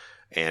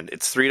 and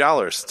it's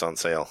 $3. It's on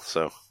sale.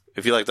 So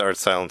if you like the art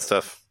style and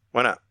stuff,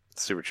 why not?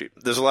 It's super cheap.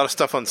 There's a lot of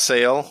stuff on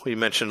sale. We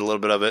mentioned a little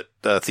bit of it.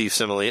 Thief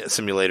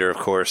Simulator, of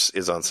course,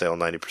 is on sale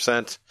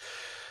 90%.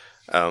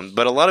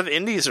 But a lot of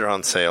indies are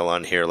on sale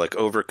on here, like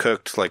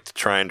Overcooked, like the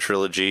Trine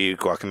Trilogy,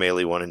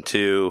 Guacamelee 1 and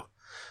 2,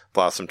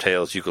 Blossom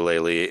Tales,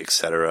 Yooka-Laylee,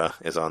 etc.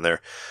 is on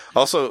there.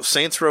 Also,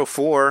 Saints Row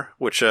 4,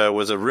 which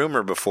was a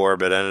rumor before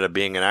but ended up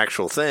being an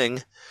actual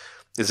thing,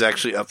 is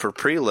actually up for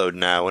preload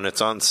now, and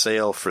it's on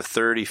sale for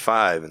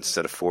 $35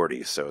 instead of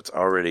 $40, so it's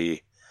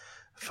already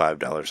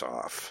 $5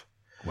 off.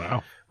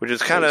 Wow. Which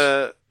is kind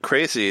of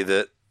crazy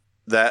that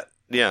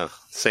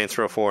Saints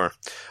Row 4.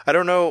 I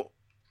don't know.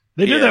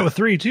 They did that with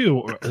 3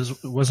 too.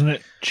 Wasn't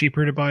it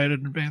cheaper to buy it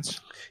in advance?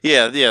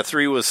 Yeah.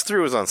 3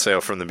 was on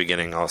sale from the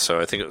beginning.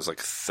 Also, I think it was like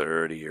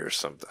 30 or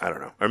something. I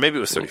don't know, or maybe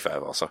it was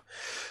 35. Also,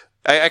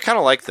 I kind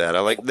of like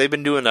that. They've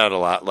been doing that a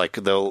lot. Like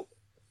they'll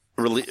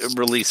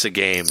release a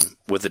game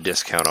with a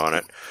discount on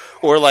it.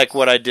 Or like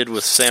what I did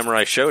with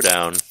Samurai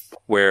Showdown,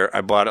 where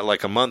I bought it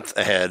like a month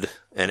ahead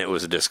and it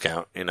was a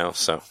discount,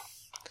 so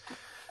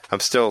I'm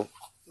still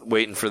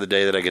waiting for the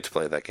day that I get to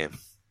play that game.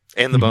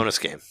 And the bonus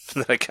game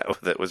that I got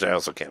with it, which I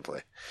also can't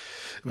play.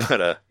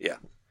 But yeah.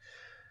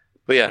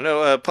 But yeah,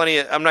 no, plenty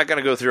of, I'm not going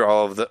to go through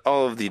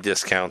all of the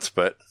discounts,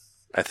 but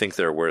I think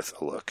they're worth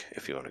a look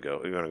if you want to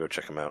go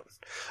check them out.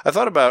 I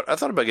thought about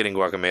getting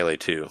Guacamelee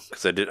 2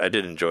 because I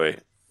did enjoy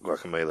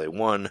Guacamelee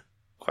 1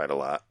 quite a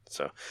lot.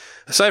 So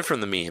aside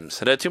from the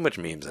memes, it had too much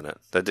memes in it.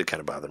 That did kind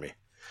of bother me.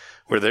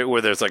 Where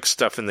there's like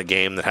stuff in the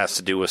game that has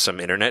to do with some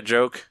internet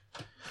joke.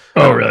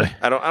 Oh, really?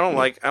 I don't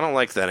like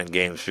that in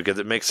games because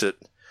it makes the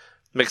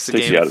takes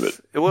game you out of it.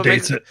 It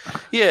dates it.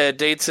 Yeah, it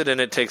dates it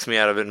and it takes me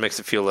out of it and makes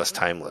it feel less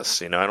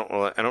timeless. I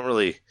don't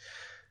really,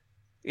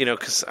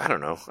 because I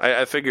don't know.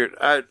 I figured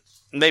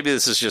maybe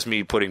this is just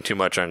me putting too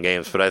much on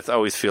games, but I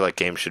always feel like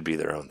games should be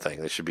their own thing.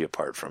 They should be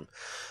apart from.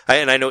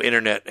 And I know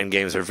internet and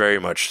games are very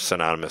much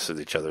synonymous with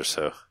each other,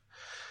 so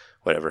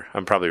whatever.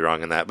 I'm probably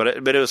wrong in that, but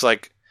it was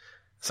like.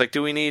 It's like,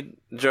 do we need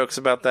jokes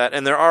about that?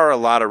 And there are a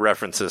lot of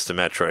references to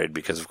Metroid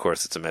because, of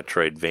course, it's a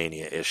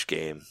Metroidvania-ish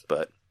game.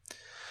 But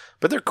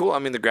they're cool. I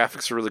mean, the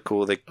graphics are really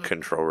cool. They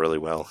control really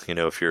well.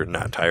 If you're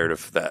not tired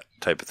of that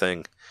type of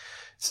thing,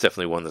 it's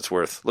definitely one that's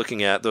worth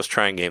looking at. Those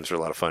Trine games are a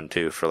lot of fun,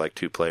 too, for, like,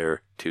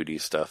 2-player, 2D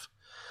stuff.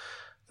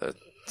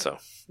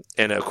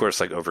 And, of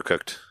course, like,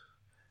 Overcooked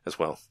as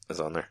well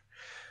is on there.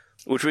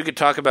 Which we could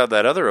talk about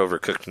that other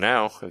Overcooked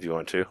now, if you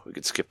want to. We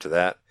could skip to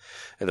that.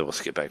 And then we'll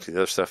skip back to the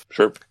other stuff.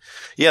 Sure.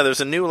 Yeah, there's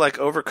a new like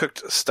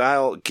Overcooked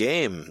style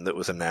game that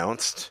was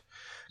announced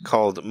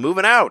called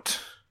Moving Out.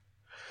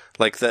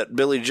 Like that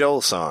Billy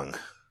Joel song.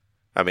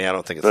 I mean, I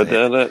don't think it's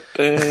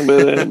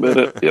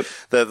Yep.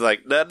 That's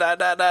like da.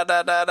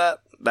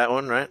 That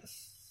one, right?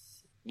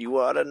 You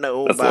ought to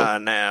know That's by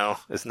now.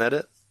 Isn't that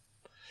it?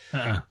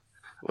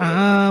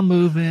 I'm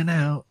moving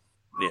out.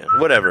 Yeah,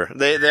 whatever.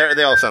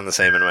 They all sound the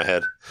same in my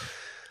head.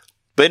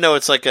 But no,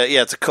 it's like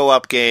it's a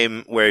co-op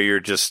game where you're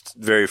just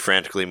very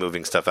frantically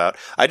moving stuff out.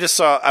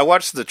 I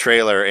watched the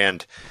trailer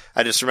and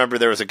I just remember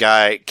there was a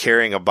guy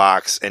carrying a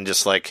box and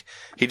just like,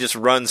 he just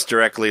runs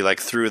directly like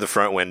through the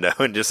front window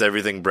and just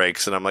everything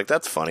breaks. And I'm like,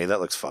 that's funny.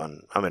 That looks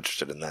fun. I'm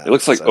interested in that. It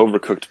looks like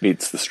Overcooked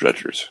meets the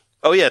Stretchers.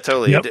 Oh yeah,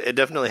 totally. Yep. It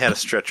definitely had a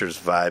Stretchers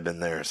vibe in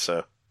there.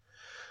 So,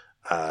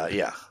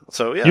 yeah.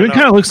 So yeah. It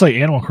kind of looks like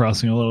Animal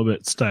Crossing a little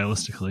bit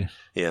stylistically.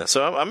 Yeah.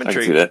 So I'm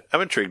intrigued.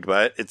 I'm intrigued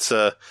by it. It's,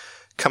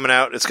 coming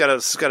out. It's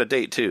got a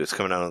date too. It's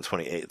coming out on the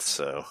 28th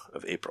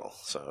of April.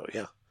 So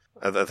yeah,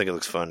 I think it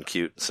looks fun,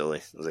 cute,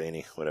 silly,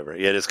 zany, whatever.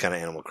 Yeah, it is kind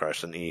of Animal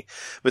Crossing-y.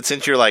 But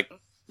since you're like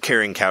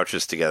carrying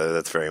couches together,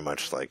 that's very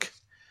much like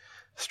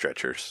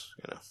Stretchers,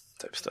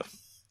 type stuff.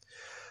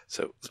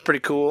 So it's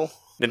pretty cool.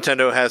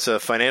 Nintendo has a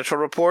financial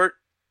report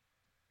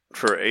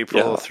for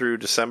April through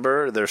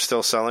December. They're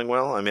still selling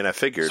well. I mean, I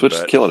figured Switch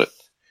is killing it.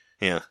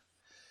 Yeah,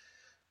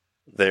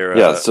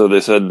 they're So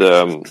they said.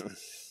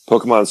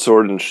 Pokemon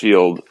Sword and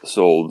Shield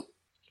sold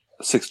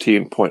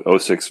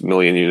 16.06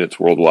 million units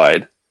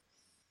worldwide.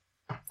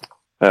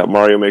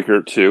 Mario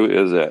Maker 2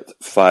 is at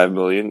 5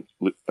 million.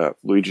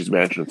 Luigi's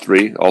Mansion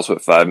 3 also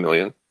at 5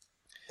 million.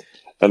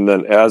 And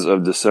then as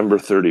of December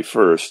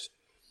 31st,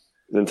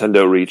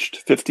 Nintendo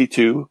reached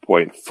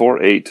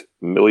 52.48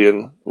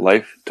 million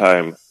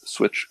lifetime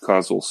Switch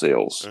console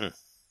sales,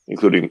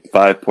 including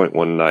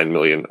 5.19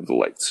 million of the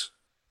lights.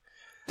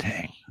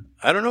 Dang.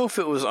 I don't know if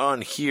it was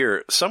on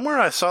here. Somewhere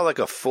I saw like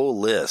a full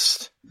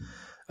list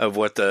of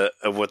what the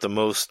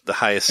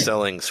highest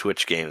selling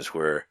Switch games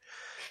were.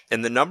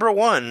 And the number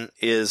one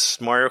is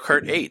Mario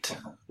Kart 8,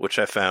 which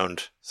I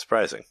found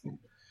surprising.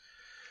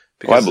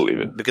 I believe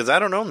it. Because I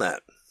don't own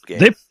that game.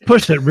 They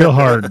pushed it real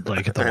hard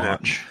like at the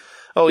launch.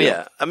 Oh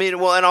yeah. I mean,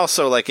 well, and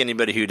also like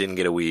anybody who didn't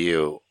get a Wii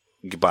U,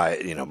 buy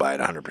it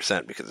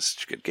 100% because it's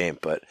such a good game,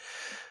 but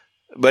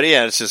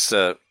yeah, it's just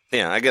I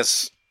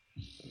guess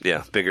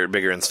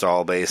bigger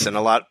install base and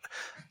a lot.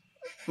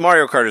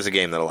 Mario Kart is a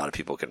game that a lot of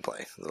people can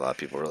play. A lot of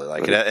people really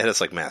like it. It has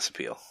like mass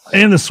appeal.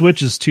 And the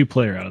Switch is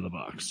 2-player out of the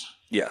box.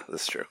 Yeah,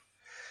 that's true.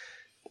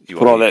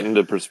 Put all that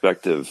into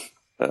perspective.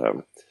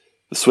 The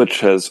Switch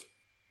has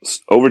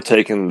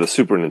overtaken the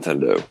Super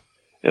Nintendo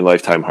in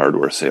lifetime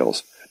hardware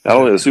sales. Not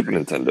only the Super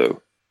Nintendo,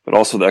 but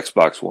also the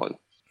Xbox One.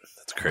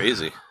 That's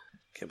crazy.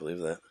 Can't believe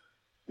that.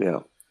 Yeah.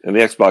 And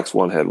the Xbox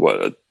One had,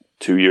 a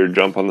 2-year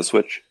jump on the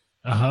Switch?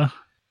 Uh-huh.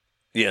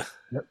 Yeah.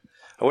 Yep.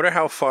 I wonder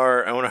how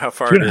far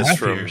it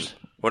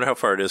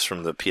is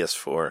from the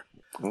PS4.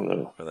 I don't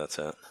know where that's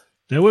at.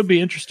 That would be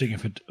interesting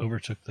if it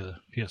overtook the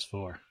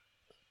PS4.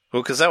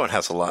 Well, because that one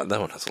has a lot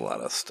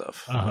of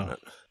stuff on it.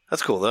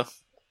 That's cool though.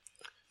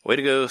 Way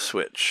to go,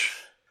 Switch.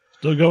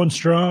 Still going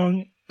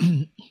strong.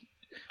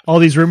 All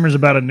these rumors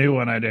about a new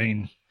one. I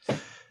mean,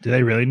 do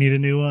they really need a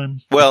new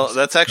one? Well,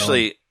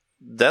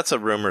 that's a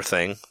rumor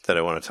thing that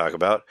I want to talk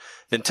about.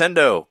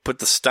 Nintendo put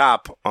the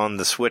stop on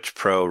the Switch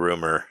Pro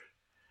rumor.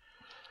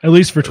 At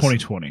least for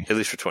 2020. At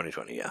least for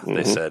 2020, yeah. Mm-hmm.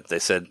 They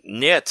said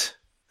niet.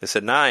 They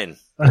said 9.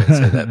 They didn't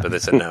say that, but they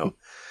said no.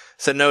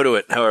 said no to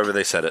it. However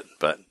they said it,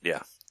 but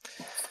yeah,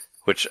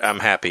 which I'm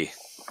happy.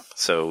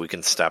 So we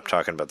can stop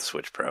talking about the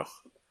Switch Pro.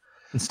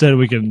 Instead,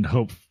 we can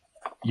hope,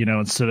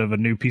 instead of a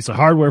new piece of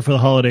hardware for the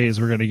holidays,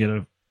 we're going to get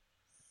a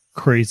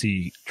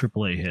crazy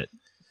AAA hit.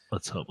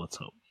 Let's hope.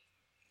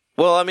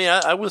 Well, I mean,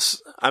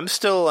 I'm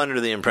still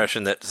under the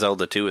impression that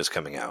Zelda 2 is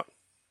coming out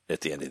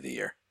at the end of the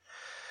year.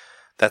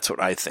 That's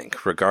what I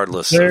think,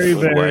 regardless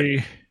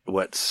of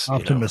what's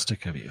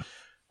optimistic of you.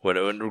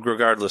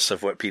 Regardless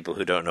of what people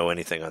who don't know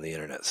anything on the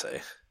internet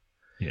say.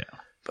 Yeah.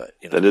 But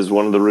that is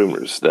one of the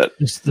rumors that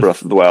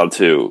Breath of the Wild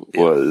 2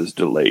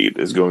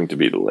 is going to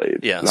be delayed.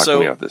 Yeah, not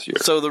coming out this year.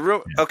 So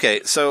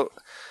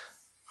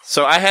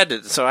so I had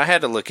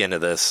to look into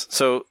this.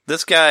 So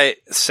this guy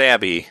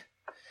Sabby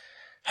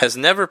has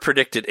never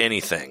predicted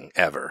anything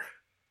ever,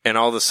 and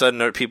all of a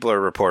sudden people are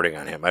reporting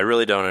on him. I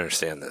really don't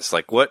understand this.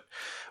 Like, what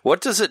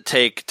does it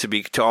take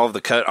to all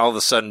of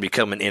a sudden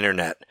become an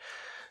internet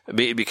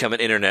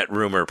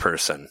rumor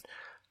person?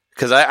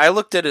 Because I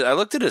looked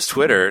at his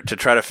Twitter to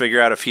try to figure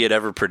out if he had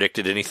ever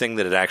predicted anything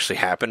that had actually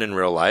happened in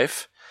real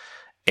life,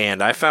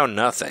 and I found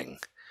nothing.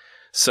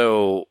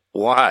 So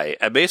why?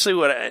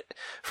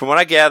 From what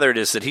I gathered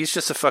is that he's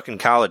just a fucking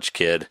college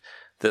kid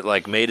that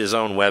like made his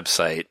own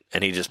website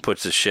and he just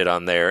puts his shit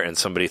on there, and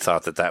somebody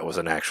thought that was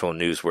an actual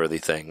newsworthy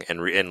thing and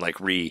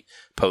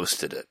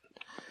reposted it.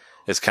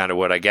 Is kind of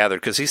what I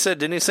gathered, because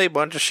didn't he say a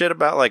bunch of shit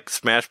about like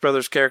Smash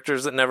Brothers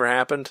characters that never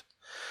happened?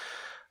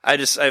 I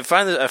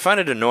find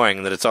it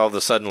annoying that it's all of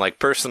a sudden like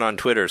person on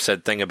Twitter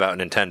said thing about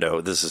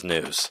Nintendo. This is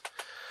news.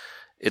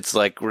 It's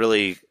like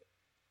really,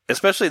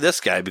 especially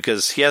this guy,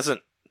 because he hasn't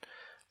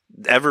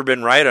ever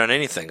been right on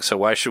anything. So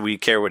why should we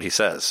care what he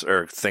says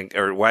or think?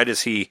 Or why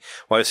is he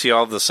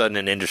all of a sudden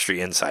an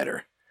industry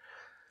insider?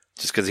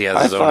 Just because he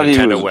has his own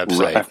Nintendo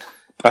website.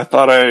 I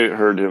thought I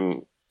heard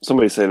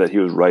somebody say that he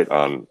was right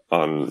on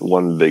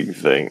one big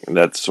thing, and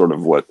that's sort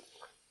of what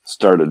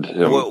started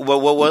him.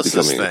 What was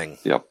this thing?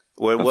 Yep.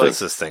 What was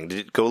this thing? Did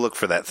you go look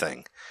for that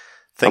thing?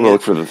 I'm gonna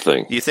look for the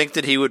thing. You think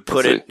that he would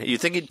put it? You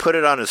think he'd put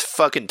it on his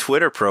fucking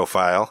Twitter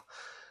profile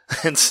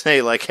and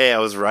say like, "Hey, I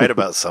was right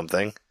about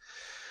something"?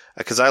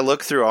 Because I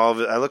looked through all of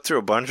it. I looked through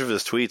a bunch of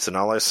his tweets, and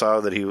all I saw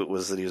that he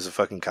was a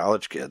fucking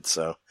college kid.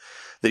 So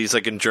that he's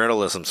like in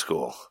journalism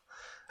school,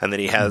 and that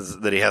he has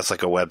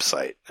like a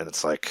website, and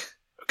it's like,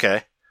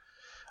 okay,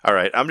 all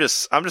right. I'm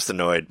just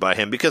annoyed by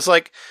him because he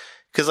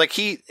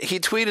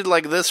tweeted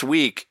like this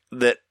week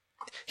that.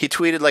 He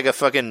tweeted like a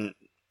fucking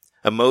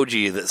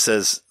emoji that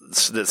says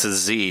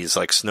Z's,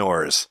 like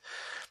snores.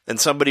 And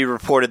somebody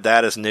reported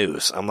that as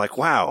news. I'm like,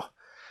 wow.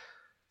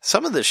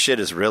 Some of this shit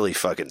is really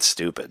fucking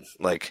stupid.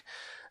 Like,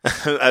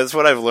 that's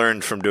what I've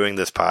learned from doing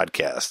this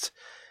podcast.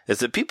 Is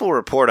that people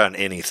report on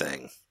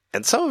anything.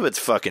 And some of it's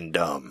fucking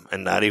dumb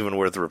and not even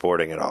worth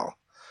reporting at all.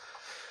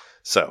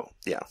 So,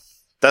 yeah.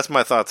 That's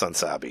my thoughts on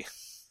Sabby.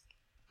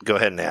 Go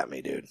ahead and at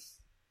me, dude.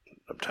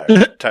 I'm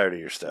tired of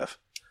your stuff.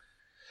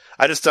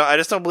 I just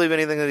don't believe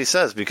anything that he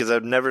says, because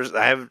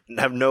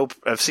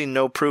I've seen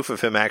no proof of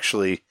him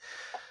actually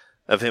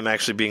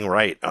being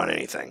right on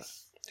anything.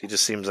 He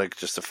just seems like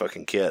just a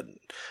fucking kid.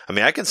 I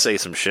mean, I can say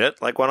some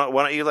shit. Like, why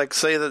don't you like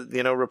say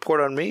that,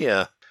 report on me,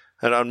 and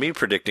on me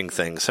predicting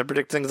things. I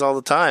predict things all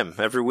the time,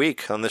 every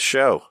week on this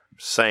show.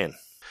 Just saying.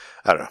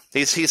 I don't know.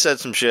 He said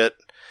some shit.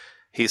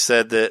 He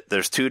said that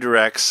there's 2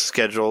 directs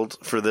scheduled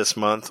for this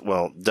month.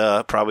 Well,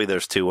 probably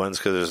there's 2 ones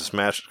because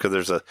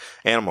there's a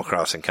Animal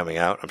Crossing coming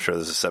out. I'm sure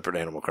there's a separate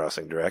Animal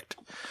Crossing direct.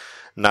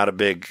 Not a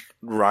big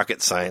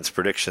rocket science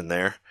prediction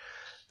there.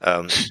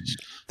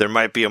 There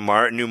might be a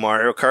new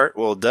Mario Kart.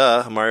 Well,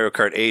 Mario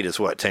Kart 8 is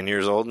 10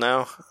 years old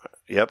now?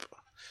 Yep.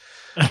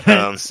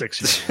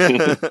 6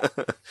 years.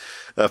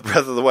 Breath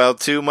of the Wild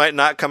 2 might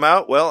not come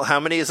out. Well, how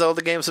many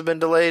Zelda games have been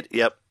delayed?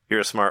 Yep. You're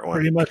a smart one.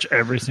 Pretty much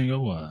every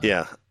single one.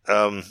 Yeah.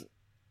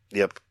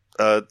 Yep.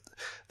 The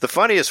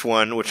funniest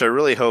one, which I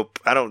really hope,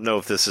 I don't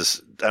think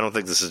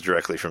this is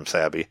directly from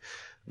Sabby,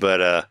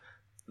 but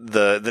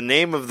the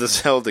name of the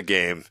Zelda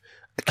game,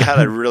 God,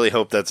 I really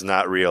hope that's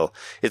not real.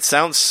 It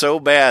sounds so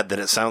bad that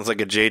it sounds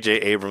like a J.J.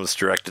 Abrams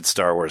directed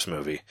Star Wars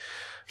movie.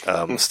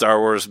 Star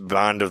Wars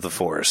Bond of the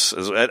Force.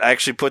 I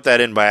actually put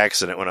that in by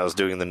accident when I was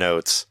doing the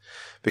notes,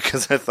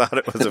 because I thought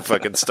it was a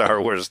fucking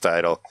Star Wars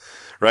title.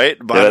 Right?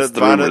 That's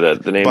the rumor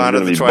that the name is going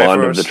to be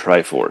Bond of the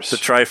Triforce. The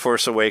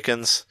Triforce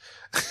Awakens.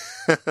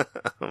 Oh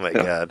my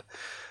God.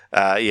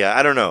 Yeah,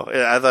 I don't know.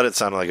 I thought it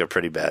sounded like a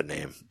pretty bad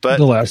name. But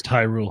The Last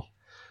Hyrule.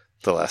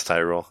 The Last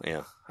Hyrule,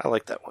 yeah. I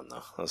like that one,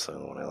 though. That's the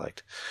only one I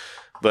liked.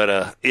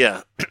 But,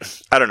 yeah,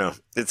 I don't know.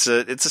 It's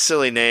a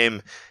silly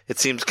name. It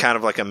seems kind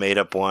of like a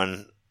made-up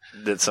one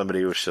that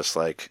somebody was just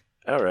like,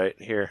 all right,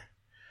 here.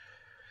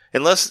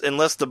 Unless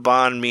the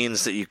bond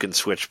means that you can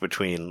switch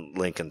between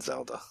Link and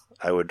Zelda.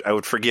 I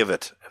would forgive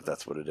it if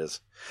that's what it is.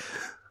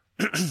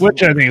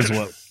 Which I think is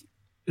what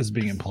is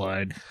being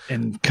implied,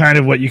 and kind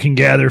of what you can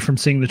gather from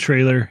seeing the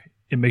trailer.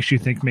 It makes you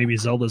think maybe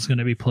Zelda's going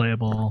to be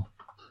playable.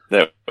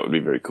 That would be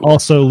very cool.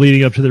 Also,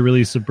 leading up to the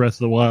release of Breath of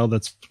the Wild,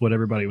 that's what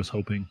everybody was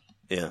hoping.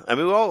 Yeah, I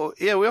mean, we all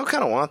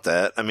kind of want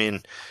that. I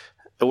mean,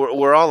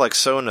 we're all like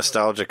so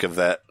nostalgic of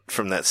that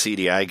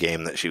CDI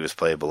game that she was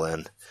playable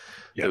in.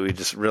 Yep. We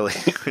just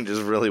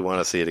really want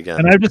to see it again.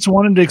 And I just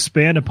wanted to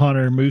expand upon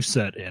her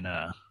moveset in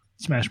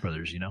Smash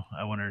Brothers.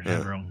 I want her to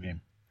have her own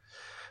game.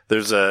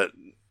 There's I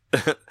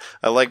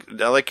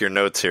like your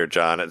notes here,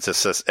 John. It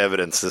just says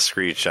evidence, the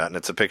screenshot, and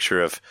it's a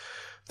picture of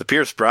the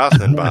Pierce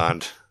Brosnan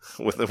Bond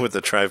with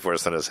the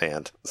Triforce in his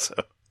hand. So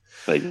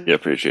I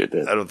appreciate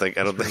that. I don't think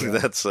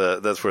that's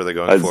where they're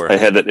going for. I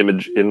had that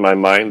image in my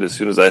mind as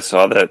soon as I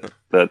saw that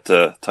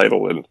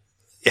title and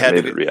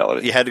made it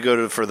reality. You had to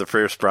go for the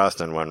Pierce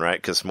Brosnan one,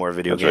 right? Because more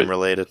video game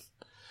related.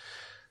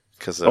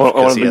 Because I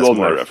want the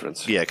GoldenEye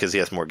reference. Yeah, because he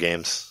has more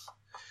games.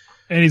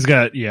 And he's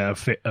got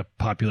a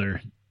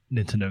popular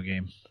Nintendo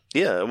game.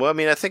 Yeah, well, I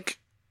mean, I think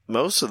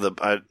most of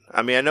I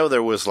know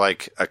there was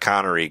like a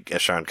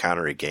Sean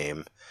Connery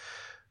game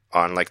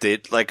on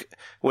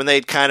when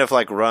they'd kind of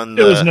like run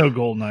There was no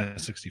GoldenEye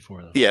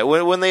 64 though. Yeah,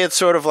 when they had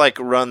sort of like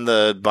run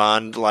the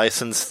Bond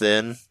license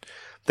thin,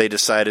 they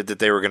decided that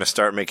they were going to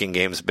start making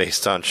games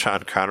based on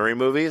Sean Connery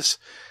movies,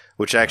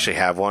 which I actually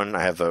have one.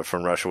 I have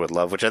From Russia with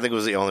Love, which I think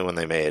was the only one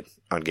they made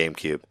on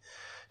GameCube,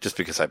 just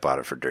because I bought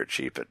it for dirt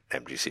cheap at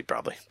MGC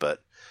probably.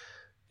 But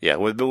yeah,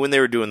 when they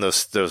were doing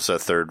those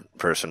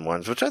third-person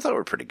ones, which I thought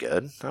were pretty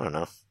good. I don't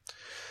know.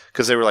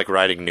 Because they were like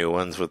writing new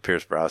ones with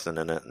Pierce Brosnan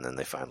in it, and then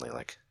they finally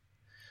like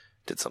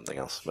did something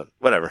else. But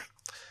whatever.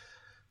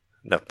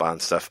 Enough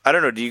Bond stuff. I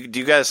don't know. Do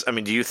you guys,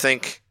 do you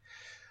think...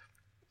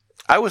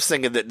 I was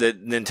thinking that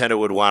Nintendo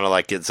would want to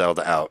like get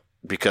Zelda out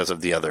because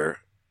of the other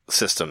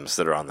systems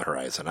that are on the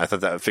horizon. I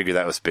figured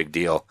that was a big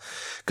deal.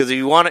 Because if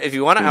you want to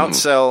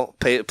outsell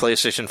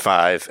PlayStation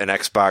 5 and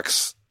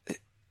Xbox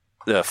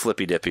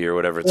Flippy Dippy or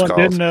whatever it's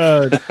called.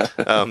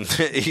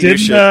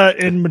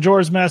 And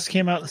Majora's Mask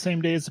came out the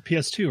same day as the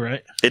PS2,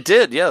 right? It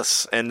did,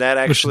 yes. And that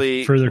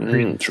actually... Further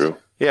credence. True.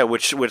 Yeah,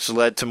 which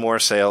led to more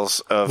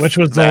sales of... Which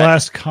was the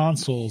last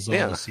console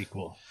Zelda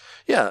sequel.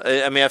 Yeah,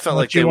 I felt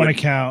like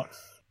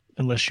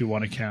unless you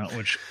want to count,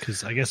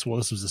 because I guess,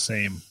 this was the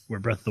same, where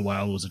Breath of the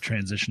Wild was a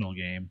transitional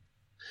game.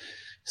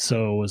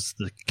 So was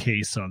the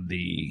case on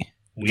the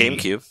Wii.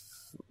 GameCube.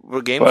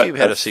 Well, GameCube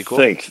had a sequel.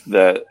 I think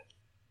that,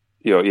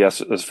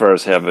 yes, as far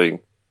as having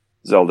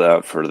Zelda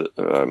out for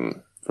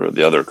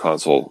the other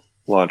console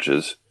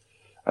launches,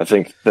 I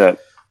think that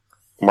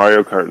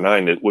Mario Kart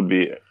 9, it would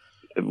be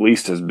at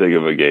least as big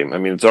of a game.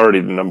 It's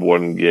already the number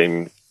one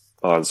game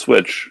on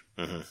Switch,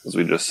 as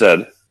we just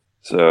said.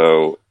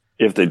 So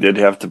if they did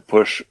have to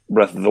push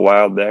Breath of the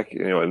Wild back,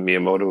 and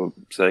Miyamoto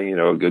saying,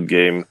 a good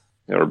game,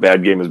 or a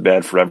bad game is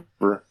bad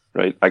forever,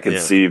 right? I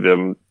could see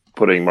them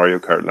putting Mario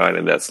Kart 9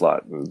 in that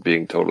slot and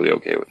being totally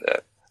okay with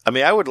that.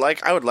 I would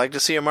like to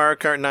see a Mario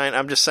Kart 9.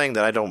 I'm just saying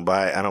that I don't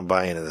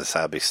buy into this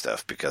hobby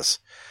stuff because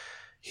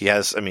he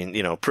has,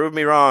 prove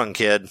me wrong,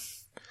 kid.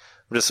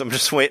 I'm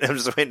just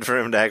waiting for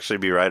him to actually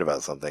be right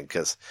about something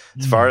because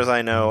as far as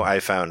I know, I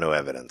found no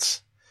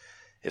evidence.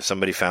 If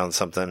somebody found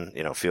something,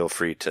 feel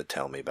free to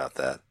tell me about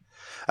that.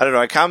 I don't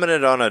know. I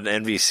commented on an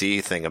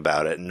NVC thing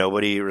about it and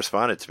nobody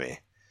responded to me.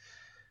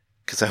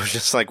 Cause I was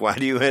just like, why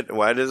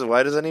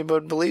does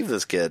anybody believe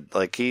this kid?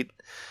 Like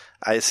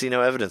I see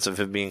no evidence of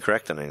him being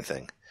correct on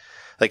anything.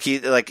 He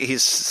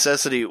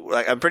says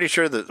that I'm pretty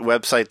sure the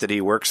website that he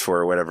works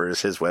for or whatever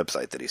is his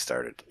website that he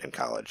started in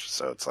college.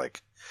 So it's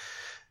like,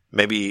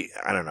 maybe,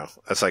 I don't know.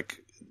 It's like,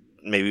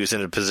 maybe he was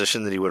in a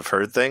position that he would have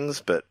heard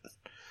things, but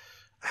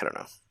I don't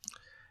know.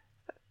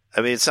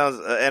 It sounds,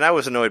 and I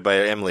was annoyed by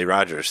Emily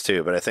Rogers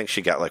too, but I think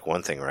she got like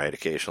one thing right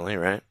occasionally,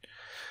 right?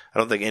 I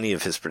don't think any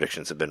of his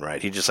predictions have been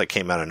right. He just like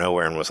came out of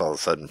nowhere and was all of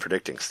a sudden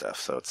predicting stuff.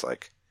 So it's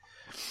like,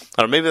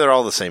 I don't know, maybe they're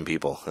all the same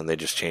people and they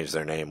just change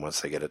their name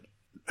once they get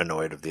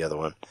annoyed of the other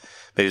one.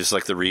 Maybe it's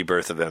like the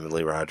rebirth of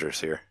Emily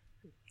Rogers here.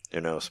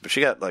 Who knows? But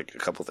she got like a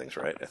couple things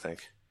right, I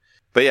think.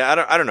 But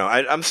yeah, I don't know.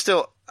 I'm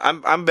still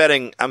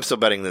betting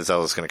that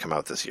Zelda's going to come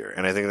out this year,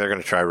 and I think they're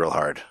going to try real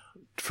hard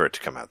for it to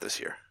come out this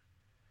year.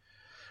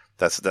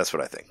 That's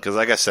what I think. Because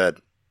like I said,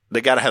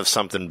 they got to have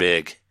something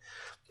big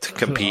to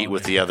compete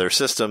with the other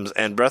systems,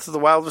 and Breath of the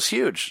Wild was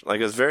huge. Like,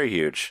 it was very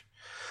huge.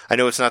 I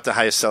know it's not the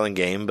highest selling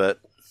game, but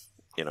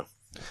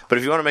But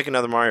if you want to make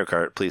another Mario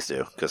Kart, please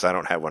do, because I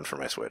don't have one for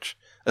my Switch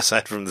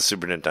aside from the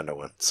Super Nintendo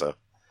one. So,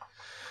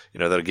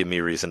 that'll give me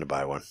a reason to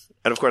buy one.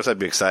 And of course, I'd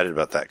be excited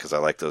about that because I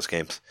like those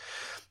games.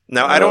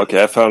 Now, I don't.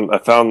 Okay, I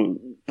found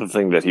the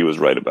thing that he was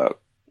right about.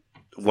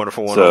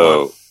 Wonderful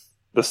 101. So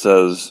this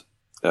says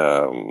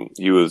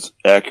he was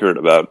accurate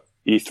about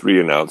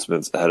E3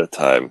 announcements ahead of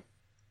time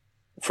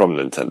from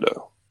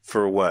Nintendo.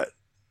 For what?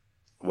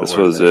 This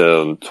was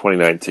in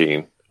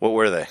 2019. What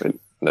were they?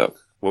 No.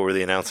 What were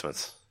the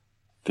announcements?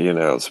 The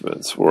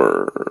announcements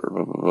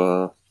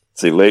were,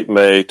 late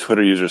May,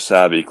 Twitter user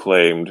Sabi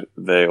claimed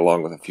they,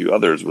 along with a few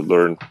others, would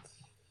learn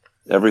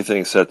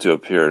everything set to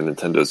appear in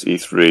Nintendo's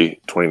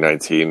E3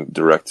 2019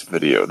 Direct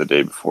video the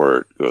day before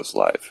it goes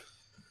live.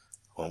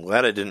 Well, I'm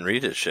glad I didn't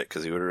read his shit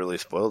because he would have really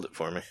spoiled it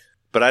for me.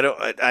 But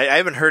I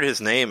haven't heard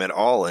his name at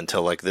all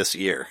until like this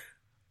year,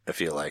 I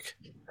feel like.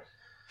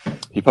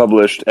 He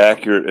published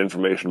accurate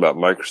information about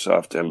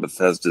Microsoft and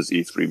Bethesda's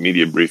E3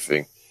 media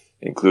briefing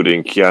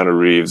including Keanu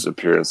Reeves'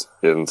 appearance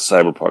in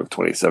Cyberpunk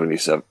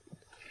 2077.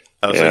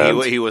 Oh,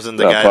 so he wasn't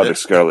the guy Project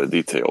Scarlet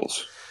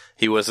details.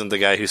 He wasn't the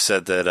guy who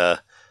said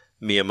that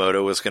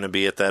Miyamoto was going to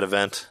be at that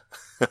event?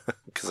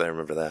 Because I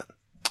remember that.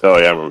 Oh,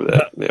 yeah, I remember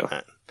that. Yeah.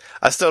 Right.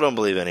 I still don't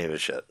believe any of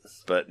his shit.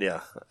 But, yeah,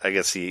 I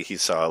guess he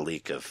saw a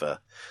leak of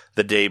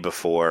the day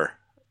before.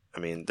 I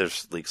mean,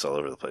 there's leaks all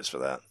over the place for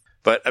that.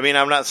 But, I mean,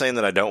 I'm not saying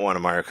that I don't want a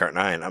Mario Kart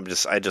 9.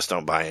 I just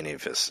don't buy any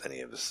of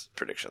his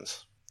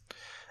predictions.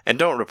 And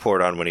don't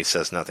report on when he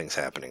says nothing's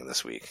happening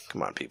this week.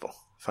 Come on, people.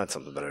 Find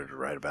something better to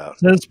write about.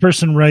 This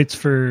person writes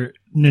for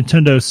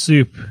Nintendo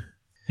Soup,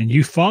 and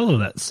you follow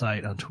that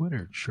site on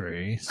Twitter,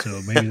 Trey.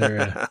 So maybe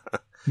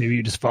maybe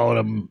you just followed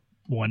them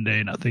one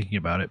day, not thinking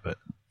about it. But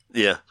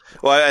yeah,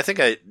 well, I think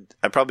I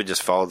probably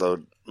just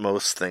followed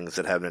most things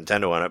that have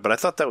Nintendo on it. But I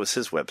thought that was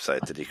his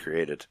website that he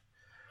created.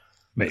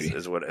 Maybe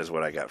is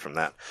what I got from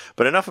that.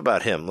 But enough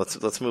about him.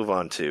 Let's move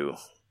on to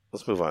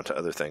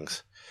other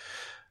things.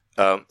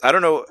 I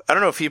don't know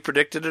if he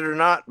predicted it or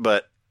not,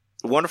 but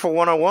Wonderful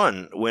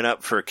 101 went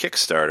up for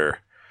Kickstarter,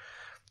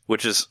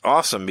 which is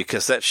awesome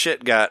because that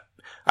shit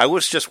I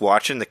was just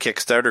watching the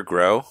Kickstarter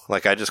grow.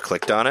 Like, I just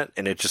clicked on it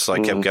and it just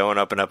kept going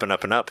up and up and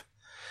up and up.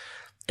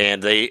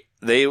 And they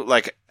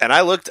and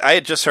I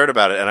had just heard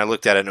about it and I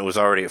looked at it and it was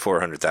already at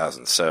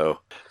 400,000. So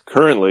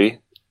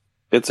currently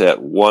it's at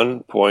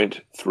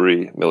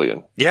 1.3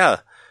 million. Yeah.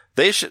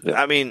 They should,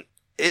 yeah. I mean,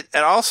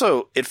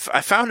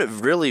 I found it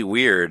really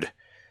weird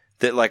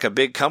that like a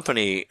big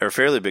company or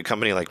fairly big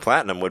company like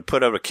Platinum would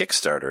put out a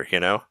Kickstarter, you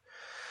know?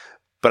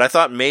 But I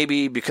thought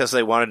maybe because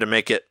they wanted to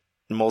make it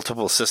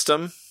multiple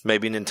system,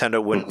 maybe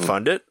Nintendo wouldn't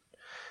fund it.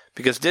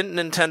 Because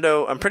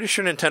I'm pretty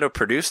sure Nintendo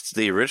produced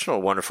the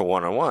original Wonderful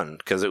 101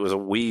 because it was a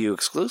Wii U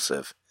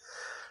exclusive.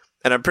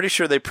 And I'm pretty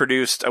sure they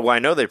produced, I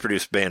know they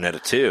produced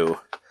Bayonetta 2.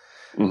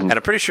 And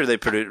I'm pretty sure they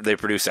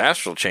produced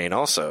Astral Chain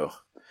also.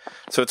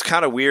 So it's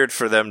kind of weird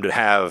for them to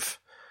have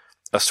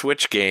a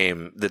Switch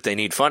game that they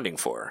need funding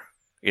for.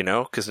 You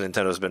know, because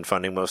Nintendo's been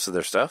funding most of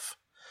their stuff.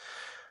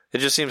 It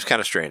just seems kind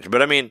of strange,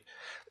 but I mean,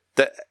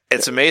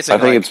 it's amazing. I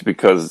think it's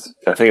because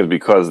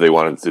they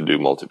wanted to do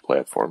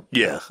multi-platform.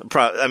 Yeah,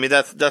 I mean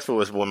that's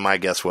what my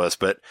guess was.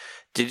 But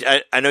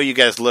I know you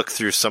guys look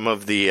through some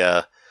of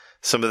the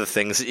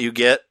things that you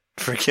get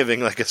for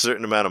giving like a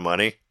certain amount of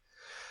money,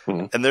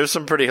 and there's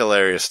some pretty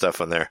hilarious stuff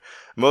on there.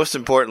 Most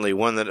importantly,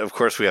 one that of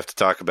course we have to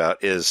talk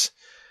about is.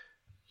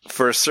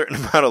 For a certain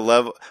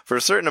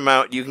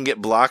amount, you can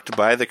get blocked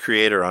by the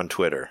creator on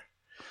Twitter.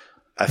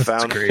 I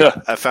found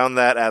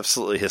that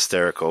absolutely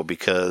hysterical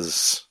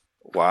because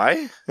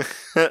why?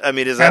 I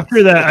mean,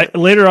 after that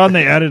later on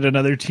they added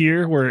another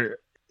tier where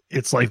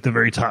it's like the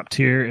very top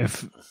tier.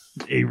 If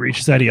he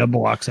reaches that, he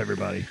unblocks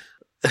everybody.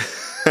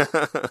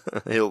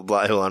 He'll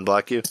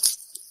unblock you.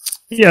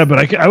 Yeah,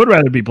 but I would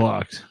rather be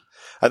blocked.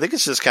 I think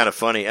it's just kind of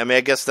funny. I mean,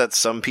 I guess that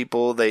some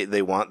people,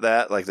 they want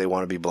that. Like, they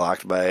want to be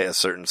blocked by a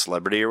certain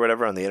celebrity or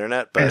whatever on the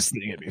internet. But I just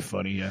think it'd be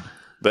funny, yeah.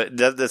 But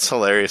that's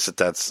hilarious that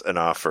that's an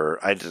offer.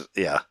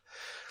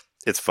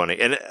 It's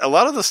funny. And a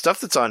lot of the stuff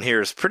that's on here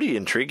is pretty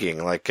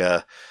intriguing. Like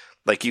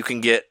you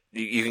can get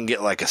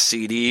like a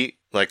CD.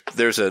 Like,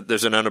 there's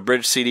an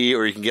unabridged CD,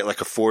 or you can get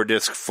like a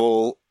 4-disc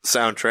full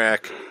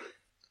soundtrack.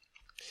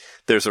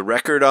 There's a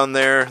record on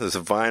there. There's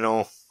a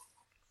vinyl.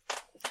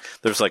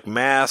 There's like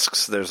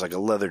masks, there's like a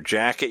leather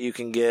jacket you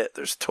can get,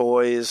 there's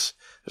toys,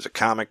 there's a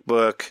comic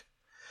book,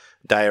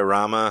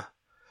 diorama.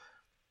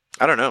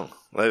 I don't know.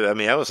 I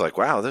mean, I was like,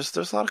 wow, there's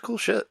a lot of cool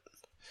shit.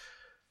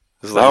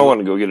 I want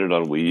to go get it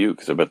on Wii U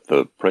because I bet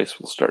the price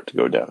will start to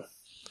go down.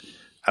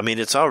 I mean,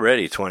 it's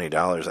already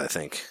 $20, I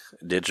think,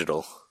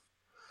 digital.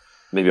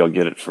 Maybe I'll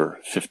get it for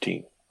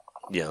 $15.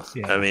 Yeah.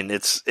 I mean,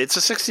 it's a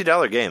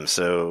 $60 game,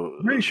 so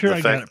I'm pretty sure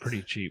I got it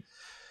pretty cheap.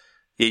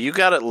 Yeah, you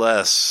got it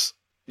less.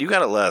 You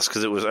got it less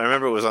because I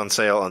remember it was on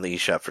sale on the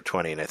eShop for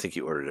 $20, and I think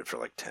you ordered it for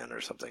like $10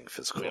 or something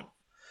physical. Yeah.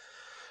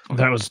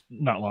 That was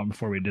not long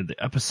before we did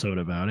the episode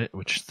about it,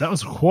 which that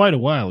was quite a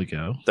while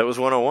ago. That was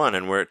 101,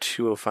 and we're at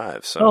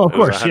 205. So of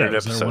course, 100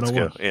 episodes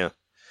ago.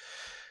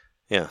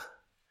 Yeah.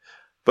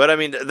 But I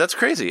mean, that's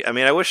crazy. I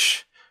mean, I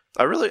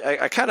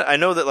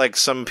know that like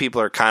some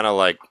people are kind of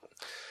like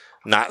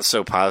not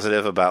so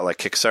positive about like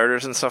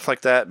Kickstarters and stuff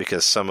like that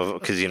because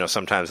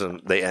sometimes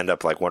they end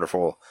up like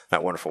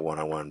not Wonderful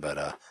 101,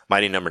 but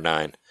Mighty Number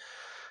 9,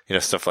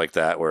 stuff like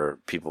that where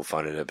people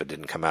funded it but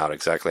didn't come out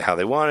exactly how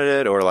they wanted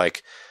it, or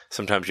like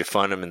sometimes you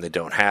fund them and they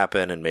don't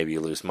happen and maybe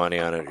you lose money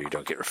on it or you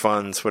don't get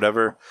refunds,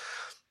 whatever.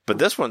 But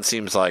this one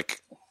seems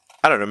like,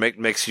 I don't know,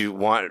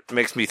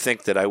 makes me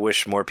think that I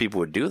wish more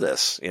people would do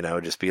this,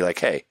 just be like,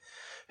 hey,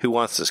 who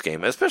wants this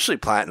game? Especially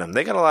Platinum.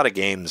 They got a lot of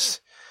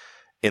games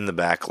in the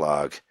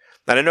backlog.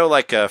 And I know,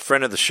 like, a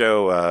friend of the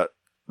show,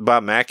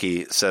 Bob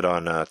Mackey, said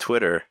on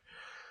Twitter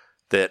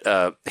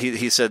that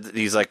he said that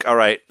he's like, all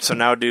right, so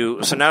now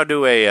do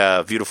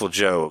a Beautiful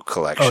Joe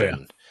collection. Oh,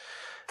 yeah.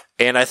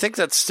 And I think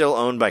that's still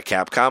owned by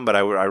Capcom, but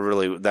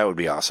that would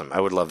be awesome. I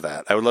would love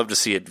that. I would love to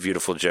see a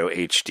Beautiful Joe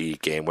HD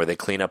game where they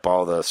clean up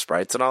all the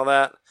sprites and all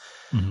that.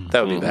 Mm-hmm.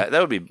 That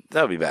would be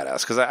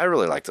badass because I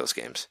really like those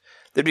games.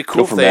 It'd be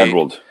cool if they... Mad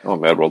World. Oh,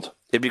 Mad World.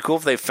 It'd be cool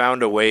if they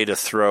found a way to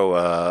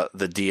throw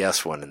the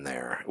DS one in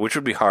there, which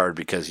would be hard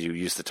because you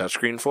use the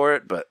touchscreen for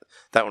it, but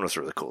that one was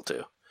really cool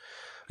too.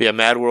 Yeah,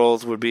 Mad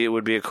World would be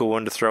a cool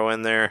one to throw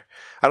in there.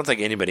 I don't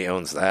think anybody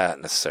owns that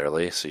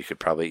necessarily, so you could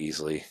probably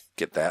easily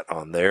get that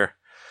on there.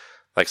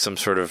 Like some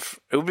sort of...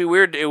 It would be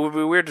weird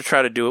to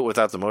try to do it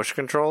without the motion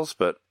controls,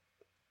 but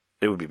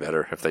it would be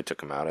better if they took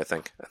them out, I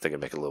think. I think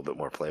it'd make it a little bit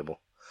more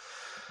playable.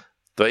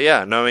 But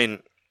yeah, no, I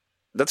mean,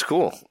 that's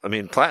cool. I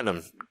mean,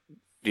 Platinum,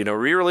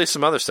 re-release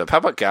some other stuff. How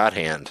about God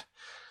Hand?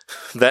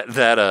 Do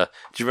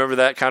you remember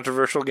that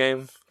controversial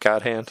game,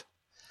 God Hand?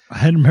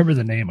 I remember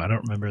the name. I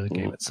don't remember the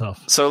game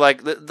itself. So,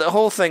 like, the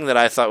whole thing that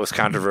I thought was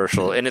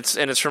controversial, and it's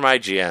from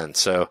IGN.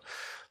 So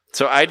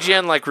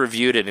IGN like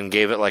reviewed it and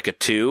gave it like a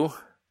 2,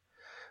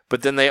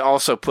 but then they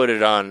also put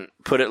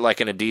it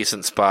like in a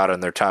decent spot on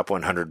their top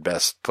 100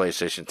 best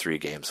PlayStation 3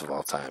 games of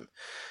all time,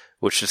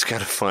 which is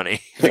kind of funny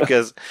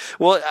because,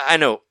 well, I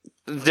know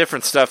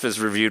different stuff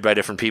is reviewed by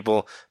different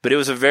people, but it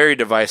was a very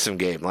divisive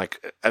game.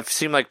 Like, I've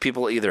seen like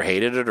people either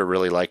hated it or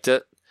really liked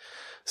it.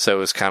 So it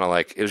was kind of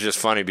like, it was just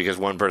funny because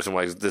one person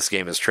was like, this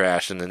game is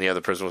trash. And then the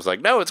other person was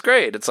like, no, it's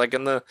great. It's like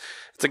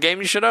it's a game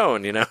you should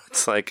own,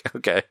 It's like,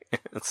 okay.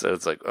 So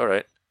it's like, all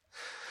right.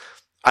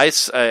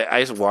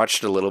 I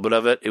watched a little bit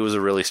of it. It was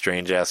a really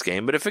strange ass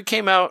game, but if it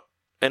came out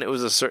and it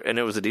was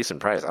a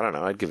decent price, I don't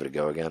know, I'd give it a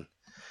go again.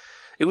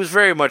 It was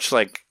very much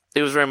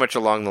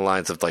along the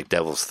lines of like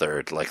Devil's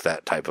Third, like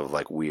that type of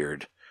like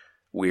weird,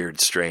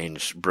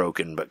 strange,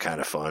 broken, but kind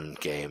of fun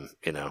game,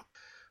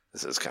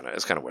 This is kind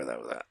of where that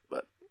was at,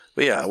 but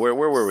yeah, where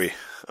were we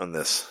on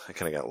this? I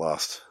kind of got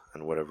lost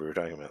in whatever we were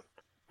talking about.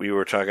 We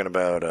were talking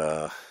about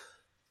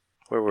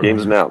where were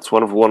games announced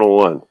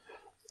 101.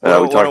 We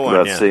talked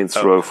about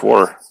Saints Row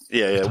 4.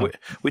 Yeah.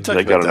 We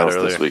talked about that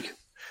earlier this week.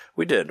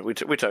 We did. We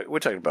talked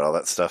about all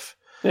that stuff.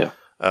 Yeah.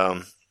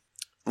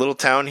 Little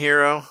Town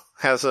Hero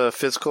has a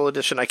physical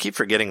edition. I keep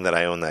forgetting that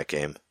I own that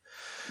game.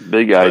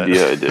 Big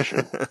Idea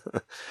edition.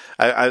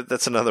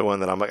 That's another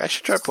one that I'm like, I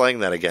should try playing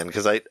that again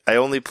because I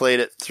only played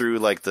it through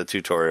like the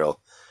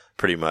tutorial.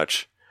 Pretty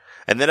much.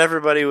 And then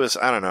everybody was,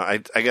 I don't know,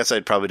 I guess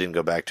I probably didn't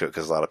go back to it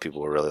because a lot of people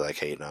were really like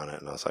hating on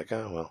it. And I was like,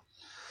 oh, well.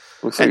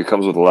 Looks like it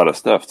comes with a lot of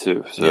stuff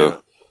too.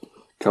 So it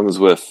comes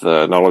with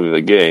not only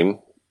the game,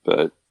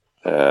 but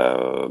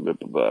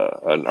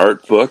an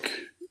art book,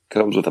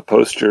 comes with a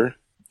poster,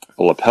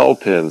 a lapel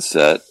pin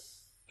set,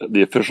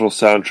 the official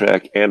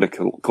soundtrack, and a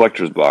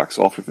collector's box,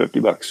 all for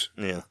 $50.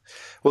 Yeah.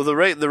 Well, the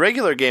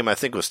regular game I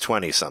think was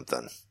 20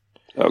 something.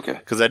 Okay.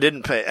 Because I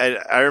didn't pay.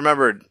 I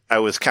remember I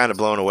was kind of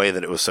blown away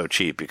that it was so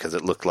cheap because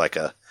it looked like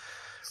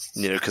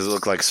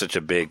such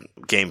a big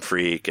Game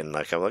Freak, and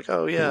like I'm like,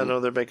 oh yeah, no,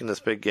 they're making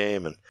this big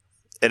game, and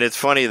it's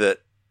funny that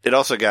it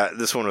also got,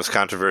 this one was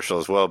controversial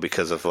as well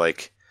because of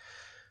like,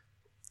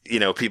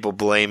 people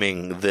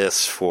blaming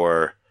this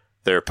for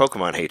their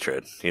Pokemon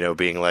hatred,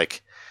 being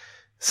like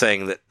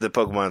saying that the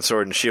Pokemon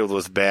Sword and Shield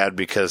was bad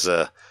because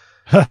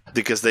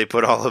they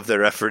put all of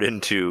their effort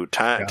into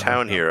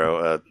Town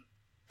Hero.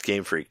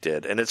 Game Freak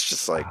did, and it's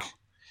just like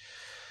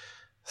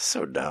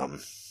so dumb.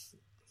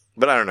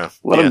 But I don't know.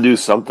 Let them do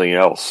something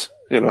else.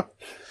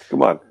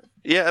 Come on.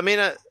 Yeah, I mean,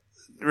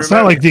 it's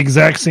not like the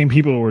exact same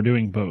people were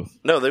doing both.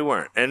 No, they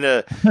weren't, and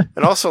and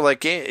also like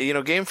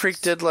Game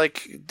Freak did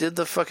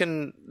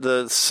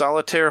the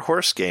Solitaire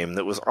horse game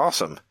that was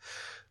awesome.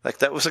 Like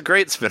that was a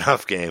great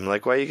spin-off game.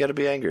 Like, why you got to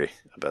be angry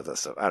about that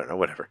stuff? I don't know.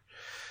 Whatever.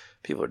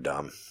 People are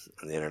dumb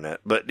on the internet,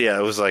 but yeah,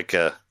 it was like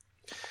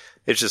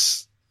it's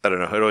just. I don't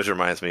know. It always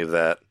reminds me of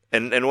that.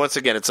 And once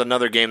again, it's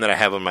another game that I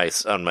have on my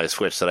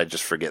Switch that I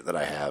just forget that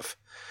I have,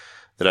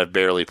 that I've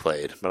barely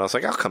played. But I was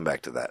like, I'll come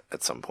back to that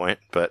at some point.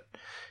 But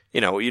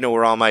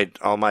where all my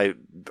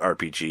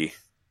RPG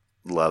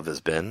love has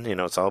been.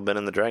 It's all been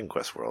in the Dragon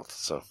Quest world.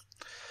 So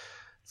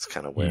it's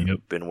kind of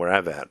been where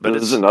I've at. But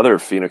there's another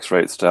Phoenix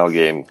Wright style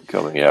game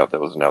coming out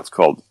that was announced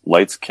called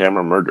Lights,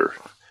 Camera, Murder.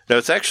 No,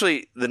 it's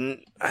actually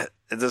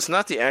that's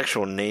not the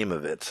actual name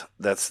of it.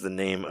 That's the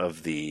name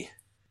of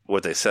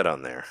what they said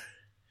on there.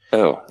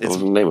 Oh, what was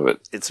the name of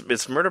it?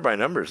 It's Murder by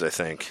Numbers, I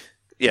think.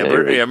 Yeah,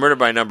 Murder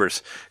by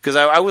Numbers. Because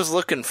I was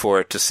looking for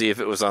it to see if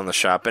it was on the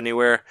shop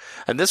anywhere,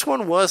 and this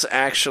one was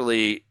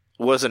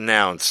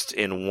announced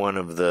in one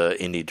of the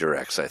indie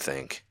directs, I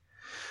think.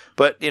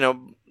 But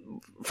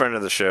friend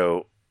of the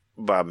show,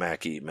 Bob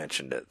Mackey,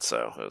 mentioned it,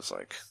 so it was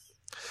like,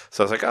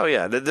 I was like, oh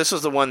yeah, this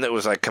was the one that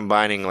was like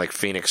combining like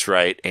Phoenix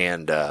Wright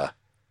and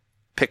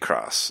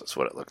Picross. That's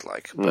what it looked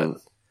like. But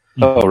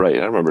oh right,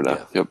 I remember now.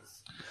 Yeah. Yep.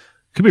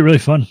 Could be really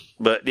fun.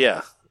 But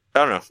yeah, I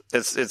don't know.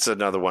 It's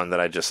another one that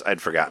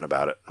I'd forgotten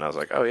about it, and I was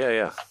like, oh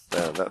yeah,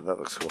 that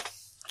looks cool.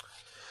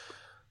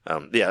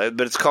 Yeah,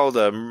 but it's called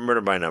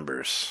Murder by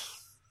Numbers.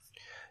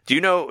 Do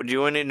you know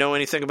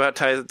anything about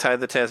Ty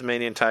the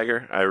Tasmanian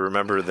Tiger? I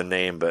remember the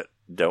name, but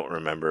don't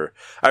remember.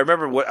 I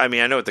remember I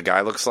know what the guy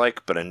looks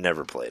like, but I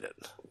never played it.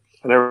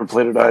 I never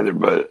played it either,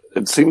 but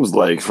it seems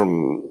like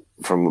from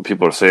what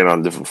people are saying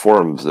on different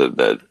forums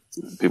that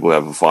people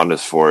have a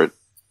fondness for it.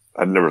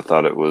 I'd never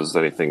thought it was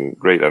anything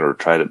great. I never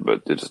tried it,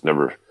 but it just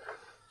never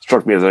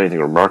struck me as anything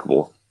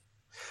remarkable.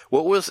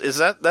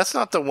 That's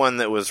not the one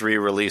that was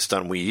re-released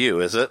on Wii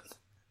U, is it?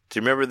 Do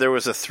you remember there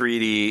was a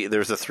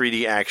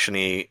 3D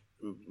action-y,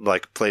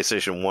 like,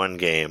 PlayStation 1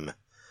 game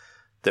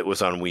that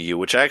was on Wii U,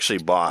 which I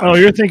actually bought. Oh,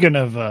 you're thinking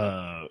of,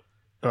 no,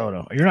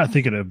 you're not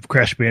thinking of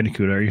Crash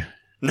Bandicoot, are you?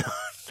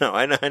 No,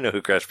 I know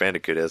who Crash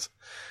Bandicoot is.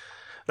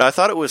 No, I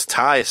thought it was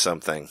Tai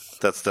something.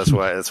 That's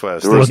why I was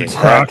thinking. There was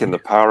Tak and the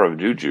Power of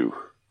Juju.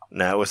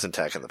 No, it wasn't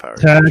Tak and the Power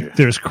of Juju.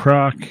 There's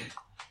Croc.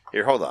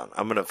 Here, hold on.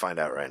 I'm going to find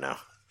out right now.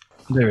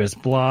 There is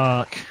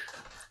Block.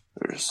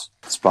 There's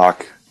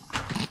Spock.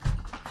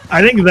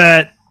 I think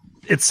that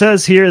it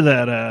says here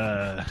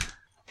that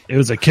it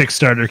was a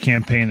Kickstarter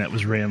campaign that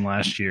was ran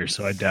last year,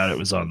 so I doubt it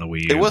was on the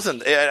Wii U. It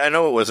wasn't. I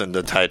know it wasn't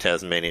the Tai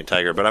Tasmanian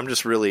Tiger, but I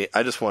just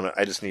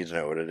need to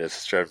know what it is.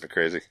 It's driving me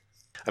crazy.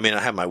 I mean,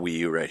 I have my Wii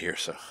U right here,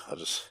 so I'll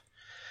just,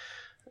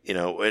 in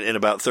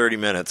about 30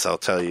 minutes, I'll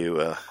tell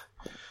you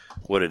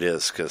what it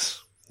is,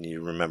 because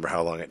you remember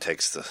how long it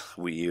takes the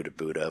Wii U to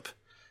boot up.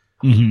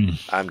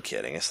 Mm-hmm. I'm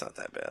kidding. It's not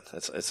that bad.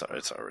 It's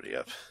already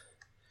up.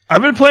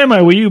 I've been playing my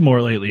Wii U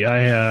more lately.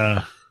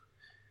 I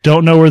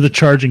don't know where the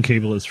charging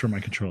cable is for my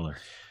controller.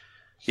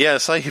 Yeah, I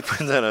saw you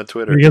put that on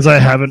Twitter. Because I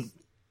haven't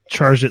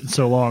charged it in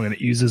so long, and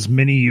it uses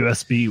mini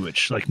USB,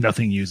 which, like,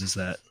 nothing uses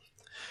that.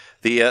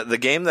 The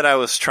game that I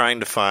was trying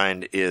to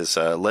find is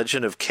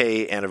Legend of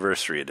K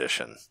Anniversary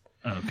Edition.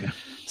 Oh, okay.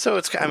 So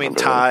it's,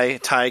 Tai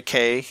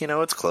K,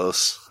 it's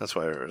close. That's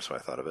why I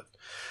thought of it.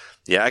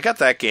 Yeah, I got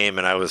that game,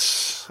 and I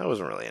wasn't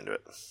really into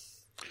it.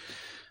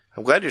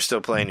 I'm glad you're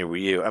still playing your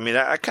Wii U. I mean,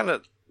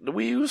 the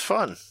Wii U was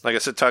fun. Like I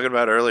said, talking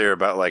about earlier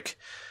about, like,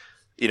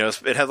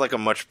 it had, like, a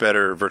much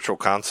better virtual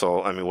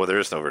console. I mean, well, there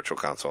is no virtual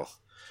console.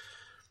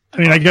 I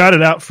mean, I got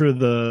it out for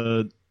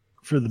the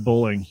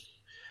bowling.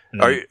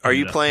 Are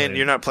you playing?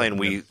 You're not playing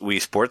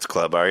Wii Sports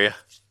Club, are you?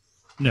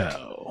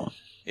 No.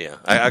 Yeah,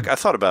 I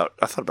thought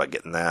about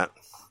getting that.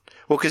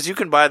 Well, because you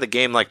can buy the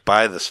game, like,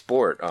 buy the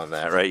sport on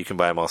that, right? You can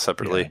buy them all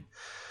separately.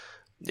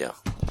 Yeah.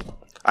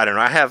 I don't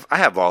know. I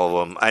have all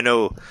of them. I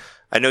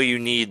know you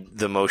need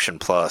the Motion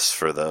Plus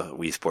for the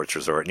Wii Sports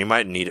Resort, and you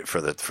might need it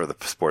for the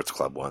Sports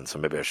Club one. So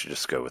maybe I should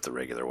just go with the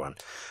regular one,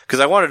 because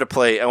I wanted to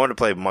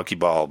play Monkey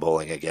Ball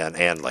Bowling again,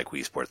 and, like,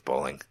 Wii Sports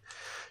Bowling,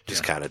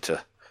 just kind of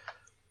to,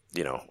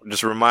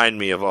 just remind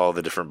me of all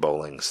the different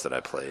bowlings that I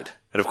played.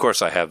 And of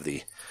course, I have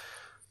the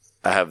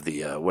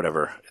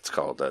whatever it's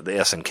called, the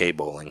SNK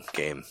bowling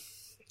game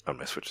on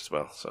my Switch as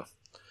well. So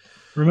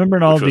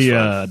remembering all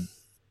the,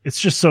 it's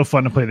just so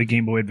fun to play the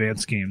Game Boy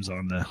Advance games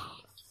on the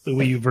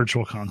Wii U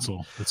Virtual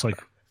Console. It's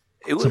like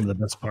some of the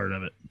best part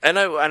of it. And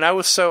I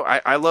was so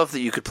I love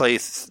that you could play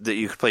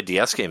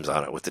DS games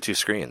on it with the two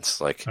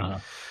screens. Like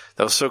that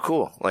was so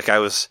cool. Like I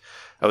was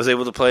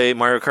able to play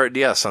Mario Kart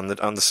DS on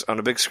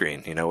the big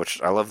screen.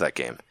 Which I love that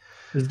game.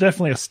 There's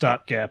definitely a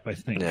stopgap, I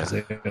think, because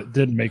they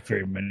didn't make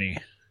very many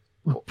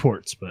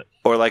ports, but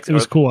it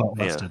was cool how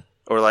it lasted.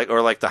 Or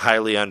like the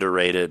highly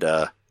underrated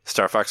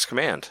Star Fox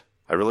Command.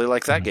 I really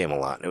like that game a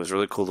lot. It was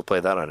really cool to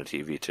play that on a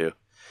TV too.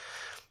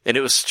 And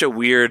it was just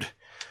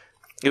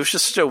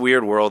such a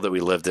weird world that we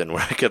lived in,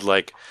 where I could,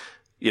 like,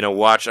 I'm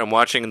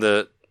watching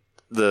the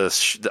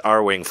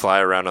R-Wing fly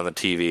around on the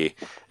TV,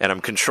 and I'm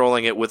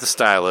controlling it with a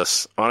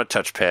stylus on a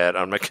touchpad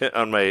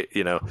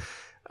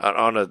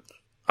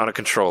on a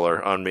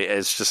controller on me. It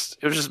was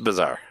just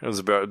bizarre. It was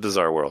a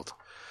bizarre world.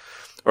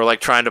 Or, like,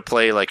 trying to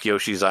play, like,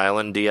 Yoshi's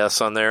Island DS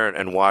on there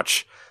and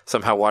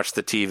somehow watch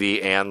the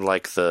TV and,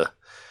 like, the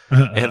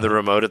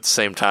remote at the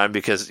same time,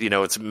 because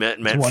it's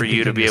meant for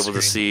you to be able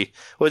to see.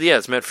 Well, yeah,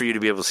 it's meant for you to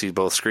be able to see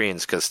both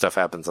screens, because stuff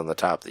happens on the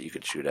top that you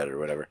can shoot at or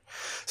whatever.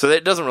 So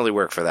it doesn't really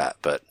work for that,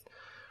 but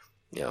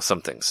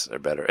some things are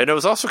better. And it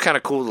was also kind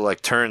of cool to,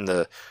 like,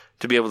 to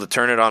be able to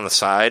turn it on the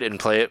side and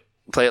play it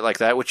like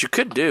that, which you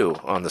could do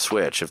on the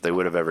Switch if they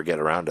would have ever get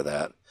around to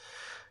that.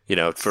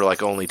 For,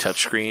 like, only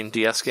touchscreen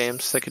DS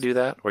games, they could do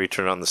that, where you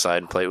turn it on the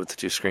side and play it with the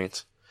two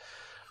screens.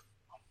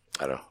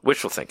 I don't know,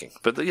 wishful thinking,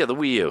 but the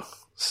Wii U.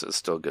 It's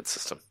still a good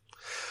system.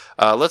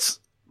 But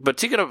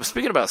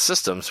speaking about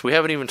systems, we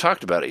haven't even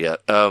talked about it yet.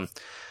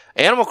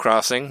 Animal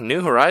Crossing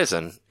New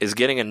Horizon is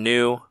getting a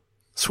new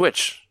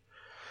Switch,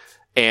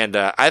 and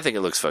I think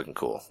it looks fucking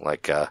cool.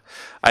 Like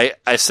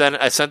I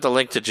sent the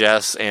link to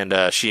Jess,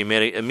 and she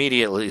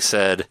immediately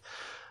said,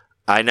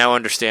 "I now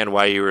understand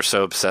why you were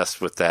so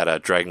obsessed with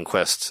that Dragon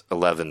Quest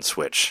XI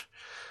Switch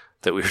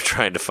that we were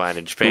trying to find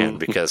in Japan,"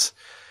 because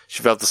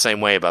she felt the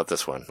same way about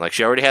this one. Like,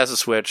 she already has a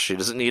Switch, she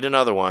doesn't need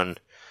another one.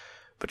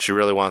 But she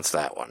really wants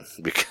that one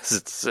because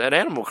it's an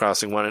Animal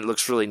Crossing one. It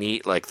looks really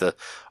neat. Like, the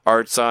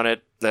arts on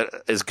it that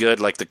is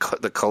good. Like, the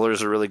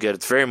colors are really good.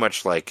 That's very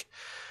much like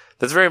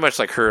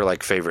her,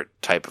 like, favorite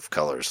type of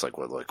colors. Like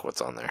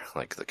what's on there.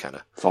 Like, the kind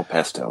of, it's all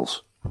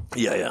pastels.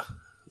 Yeah.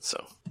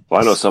 So,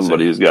 well, I know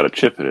somebody who's got a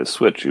chip in his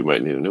Switch who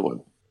might need a new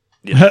one.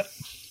 Yeah.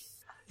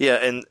 Yeah,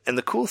 and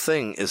the cool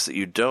thing is that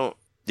you don't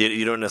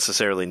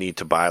necessarily need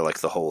to buy, like,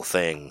 the whole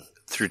thing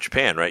through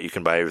Japan, right? You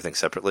can buy everything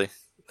separately.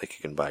 Like,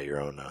 you can buy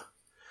your own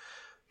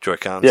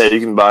Joy-Cons? Yeah,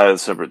 you can buy a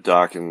separate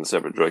dock and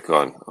separate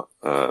Joy-Con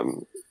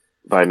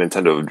by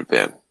Nintendo of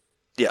Japan.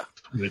 Yeah.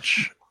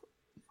 Which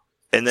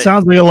and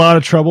sounds like a lot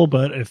of trouble,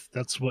 but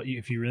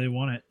if you really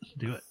want it,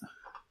 do it.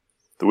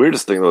 The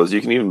weirdest thing though is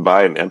you can even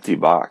buy an empty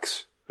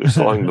box. They're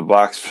selling the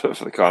box for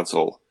the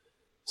console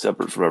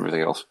separate from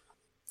everything else.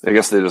 I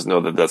guess they just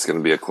know that that's going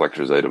to be a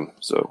collector's item,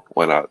 so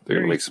why not? They're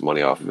going to make some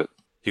money off of it.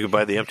 You can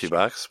buy the empty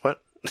box?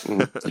 What?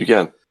 You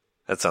can.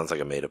 That sounds like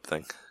a made-up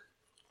thing.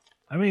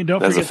 I mean, don't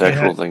That's forget a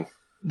factual thing.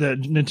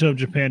 that Nintendo of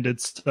Japan did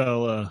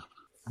sell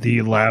the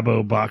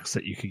Labo box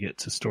that you could get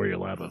to store your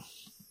Labo.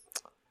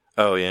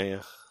 Oh,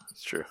 yeah.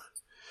 That's true.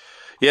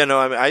 Yeah, no,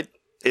 I mean,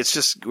 it's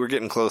just, we're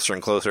getting closer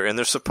and closer, and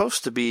we're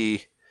supposed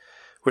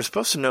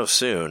to know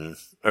soon,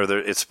 or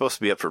it's supposed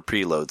to be up for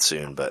preload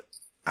soon, but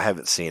I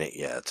haven't seen it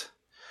yet.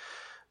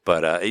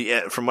 But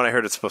yeah, from what I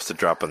heard, it's supposed to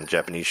drop on the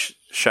Japanese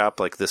shop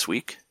like this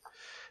week.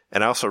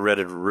 And I also read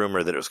a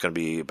rumor that it was going to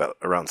be about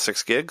around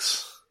 6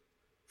 gigs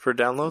for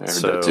download. I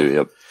heard that too,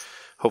 yep.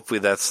 Hopefully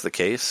that's the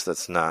case.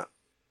 That's not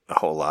a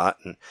whole lot.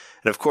 And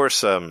of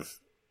course,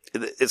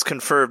 it's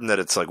confirmed that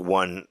it's like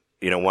one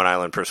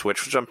island per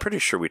Switch, which I'm pretty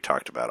sure we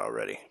talked about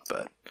already.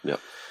 But yeah,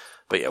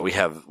 we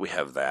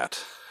have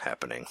that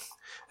happening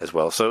as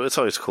well. So it's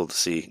always cool to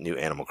see new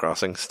Animal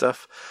Crossing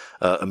stuff.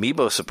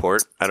 Amiibo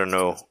support. I don't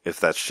know if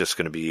that's just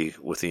going to be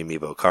with the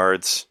Amiibo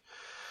cards.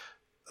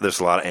 There's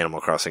a lot of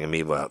Animal Crossing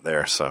Amiibo out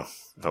there, so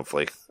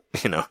hopefully, we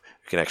can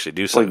actually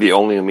do something. It's like the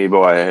only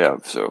Amiibo I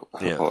have, so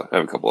yeah. I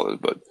have a couple others,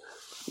 but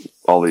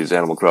all these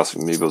Animal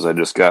Crossing Amiibos I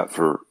just got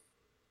for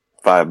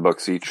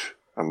 $5 each,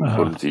 I'm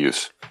putting to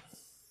use.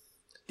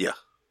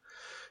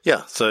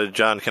 Yeah, so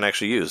John can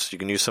actually you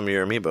can use some of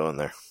your Amiibo in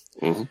there.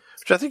 Mm-hmm.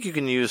 Which I think you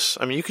can use.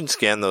 I mean, you can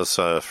scan those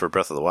for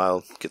Breath of the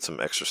Wild, get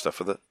some extra stuff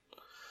with it.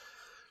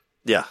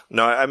 Yeah,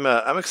 no,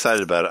 I'm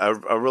excited about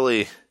it. I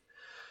really,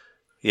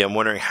 I'm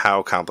wondering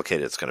how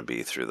complicated it's going to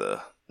be through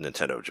the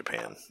Nintendo of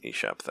Japan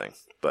eShop thing.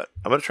 But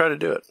I'm going to try to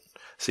do it.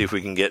 See if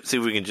we can get just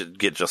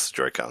the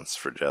Joy-Cons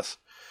for Jess.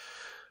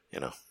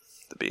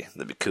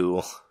 That'd be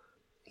cool.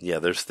 Yeah,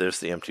 there's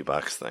the empty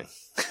box thing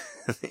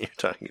that you're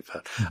talking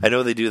about. I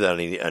know they do that on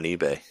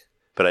eBay,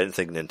 but I didn't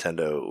think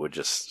Nintendo would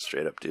just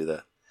straight up do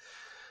that.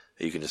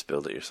 You can just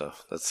build it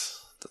yourself.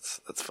 That's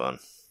fun.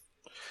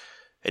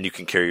 And you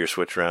can carry your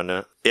Switch around in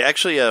it. Yeah,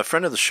 actually, a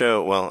friend of the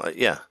show,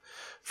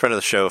 friend of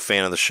the show,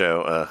 fan of the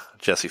show,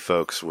 Jesse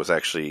Folks was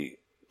actually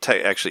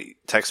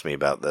texted me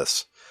about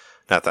this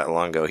not that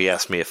long ago. He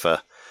asked me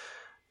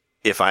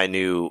if I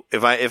knew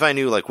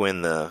like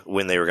when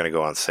they were going to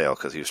go on sale,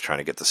 because he was trying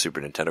to get the Super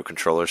Nintendo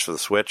controllers for the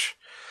Switch.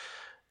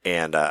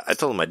 And I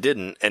told him I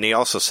didn't. And he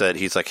also said,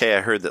 he's like, hey,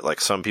 I heard that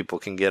like some people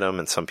can get them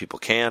and some people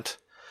can't.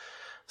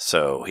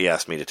 So he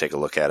asked me to take a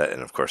look at it,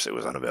 and of course it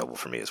was unavailable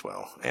for me as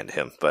well, and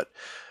him. But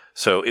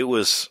so it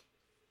was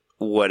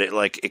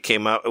it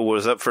came out. It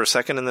was up for a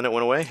second, and then it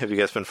went away. Have you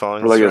guys been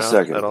following? For like a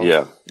second,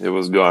 yeah. It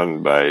was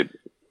gone by.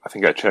 I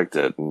think I checked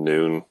at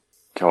noon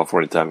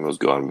California time. It was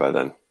gone by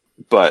then.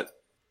 But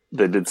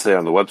they did say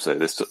on the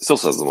website. It still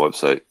says on the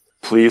website.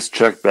 Please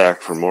check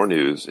back for more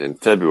news in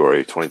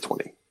February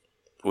 2020,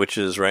 which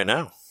is right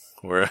now.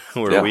 We're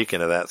a week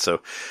into that,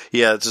 so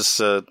yeah,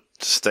 just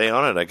stay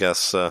on it, I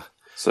guess.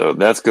 So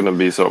that's going to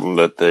be something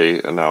that they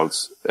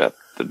announce at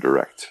the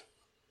Direct.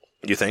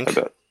 You think?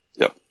 I bet.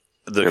 Yep.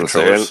 The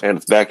controllers? And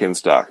it's back in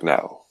stock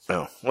now.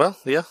 Oh, well,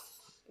 yeah.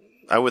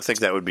 I would think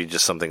that would be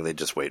just something they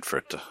just wait for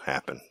it to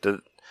happen.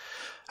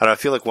 I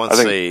feel like once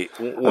I think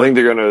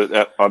they're going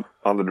to,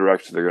 on the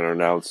Direct, they're going to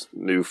announce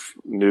new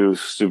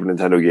Super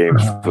Nintendo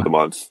games for the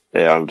month.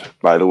 And,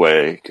 by the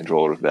way,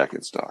 controllers back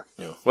in stock.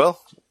 Yeah. Well,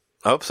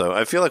 I hope so.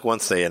 I feel like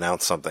once they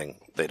announce something,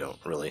 they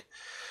don't really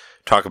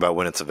talk about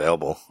when it's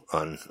available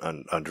on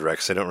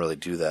Directs. They don't really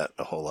do that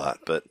a whole lot,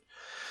 but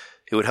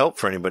it would help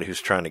for anybody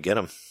who's trying to get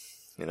them,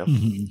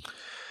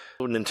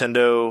 Mm-hmm.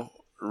 Nintendo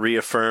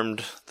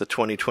reaffirmed the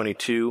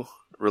 2022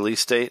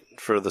 release date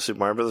for the Super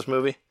Mario Bros.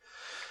 Movie.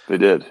 They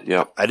did,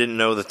 yeah. I didn't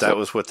know that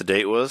was what the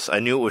date was.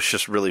 I knew it was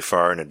just really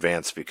far in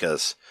advance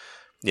because,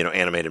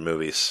 animated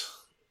movies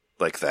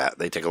like that,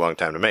 they take a long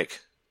time to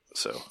make.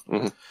 So,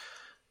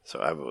 so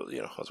I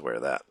was aware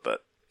of that,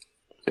 but.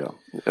 Yeah,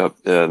 yep.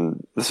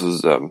 And this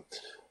was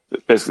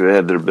basically they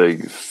had their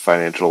big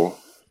financial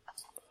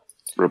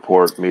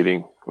report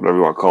meeting, whatever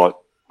you want to call it,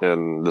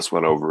 and this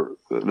went over.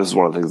 This is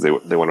one of the things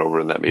they went over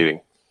in that meeting,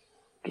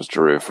 just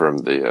to reaffirm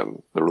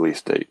the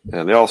release date.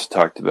 And they also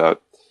talked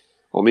about.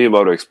 Well,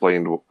 Miyamoto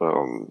explained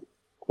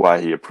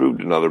why he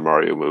approved another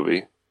Mario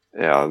movie,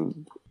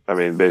 and I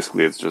mean,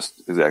 basically, it's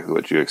just exactly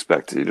what you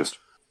expect. He just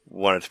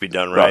wanted it to be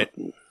done right.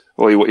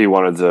 Well, he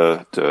wanted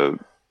to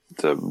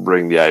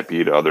bring the IP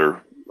to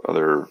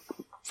other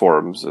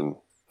forums, and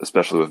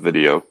especially with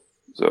video.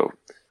 So,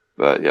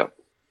 but yeah,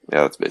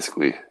 that's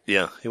basically he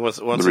wants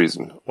the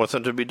reason. Wants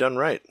it to be done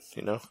right,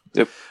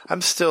 Yep.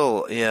 I'm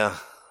still, I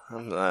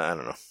don't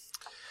know.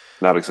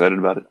 Not excited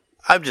about it.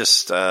 I'm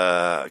just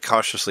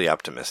cautiously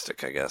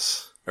optimistic, I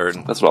guess, or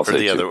that's what I'll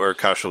say too. Or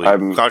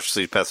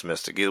cautiously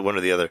pessimistic. Either one or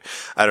the other.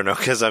 I don't know,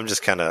 because I'm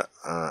just kind of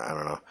I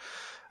don't know.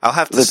 I'll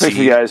have to see. They picked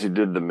the guys who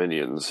did the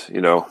Minions.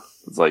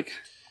 It's like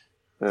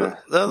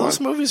Those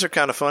movies are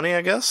kind of funny,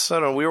 I guess. I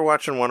don't know. We were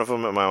watching one of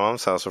them at my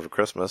mom's house over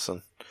Christmas,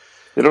 and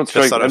they don't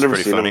strike. I've never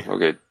seen them.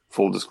 Okay,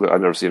 full disclosure,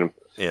 I've never seen them.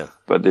 Yeah,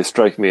 but they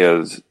strike me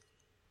as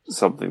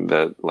something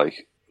that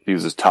like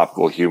uses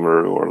topical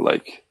humor, or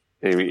like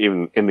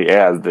even in the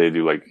ads they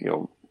do like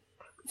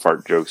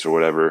fart jokes or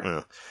whatever.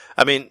 Yeah.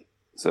 I mean,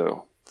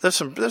 so there's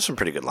some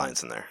pretty good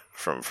lines in there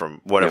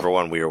from whatever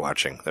one we were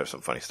watching. There's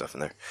some funny stuff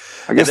in there.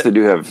 I guess they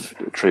do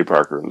have Trey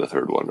Parker in the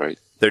third one, right?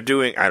 They're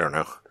doing. I don't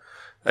know.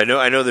 I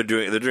know they're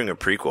doing a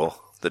prequel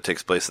that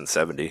takes place in the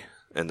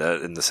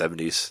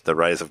 70s, The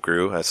Rise of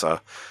Gru. I saw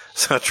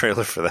a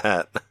trailer for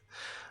that.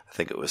 I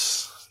think it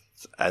was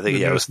the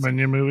newest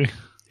Minion movie.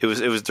 It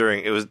was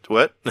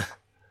what?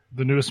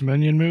 The newest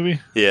Minion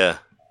movie? Yeah.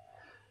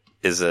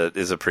 Is a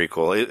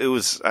prequel. It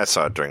was I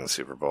saw it during the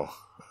Super Bowl.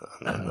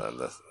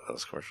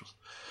 Those commercials.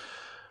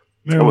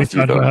 Remember we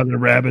talked about how the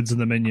rabbits and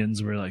the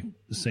Minions were like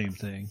the same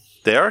thing.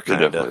 They are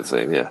kind of definitely the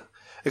same, yeah.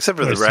 Except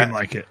for the rabbits.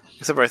 Like it.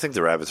 Except for I think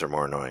the rabbits are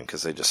more annoying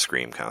because they just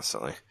scream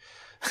constantly.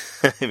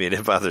 I mean,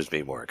 it bothers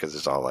me more because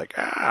it's all like,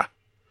 ah.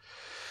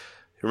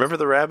 Remember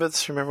the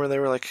rabbits? Remember when they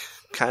were like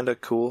kind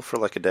of cool for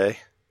like a day?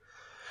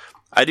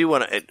 I do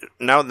want to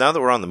now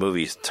that we're on the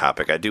movies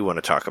topic. I do want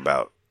to talk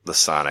about the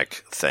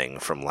Sonic thing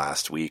from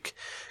last week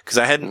because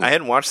I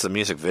hadn't watched the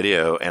music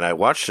video, and I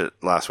watched it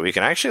last week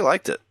and I actually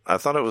liked it. I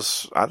thought it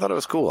was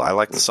cool. I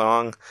liked the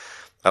song.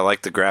 I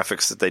liked the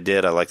graphics that they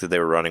did. I liked that they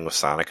were running with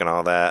Sonic and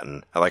all that,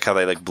 and I like how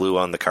they like blew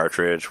on the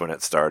cartridge when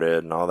it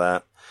started and all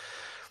that.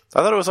 I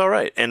thought it was all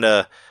right, and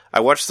I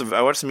watched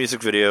the music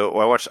video.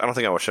 Well, I don't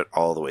think I watched it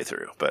all the way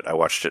through, but I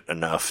watched it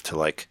enough to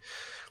like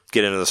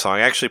get into the song.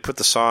 I actually put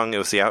the song. It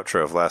was the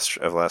outro of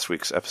last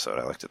week's episode.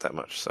 I liked it that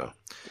much, so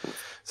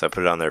I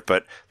put it on there.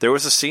 But there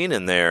was a scene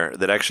in there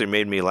that actually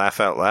made me laugh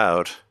out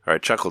loud, or I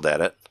chuckled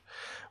at it.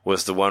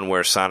 Was the one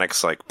where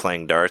Sonic's like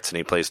playing darts, and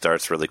he plays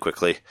darts really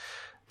quickly.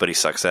 But he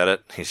sucks at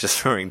it. He's just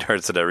throwing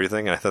darts at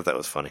everything, and I thought that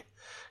was funny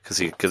because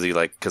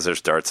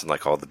there's darts in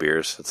like all the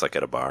beers. It's like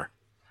at a bar.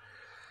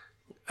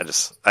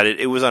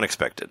 It was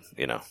unexpected,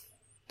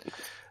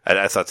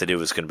 I thought that it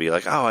was going to be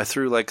like, oh, I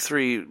threw like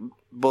 3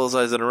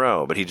 bullseyes in a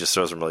row, but he just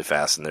throws them really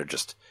fast, and they're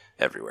just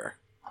everywhere,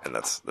 and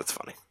that's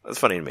funny. That's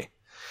funny to me.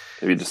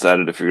 Have you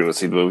decided if you're going to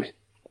see the movie?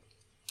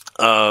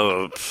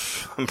 I'm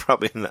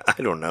probably not,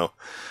 I don't know.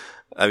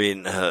 I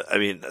mean,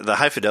 the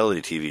High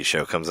Fidelity TV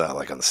show comes out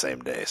like on the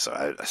same day, so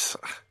I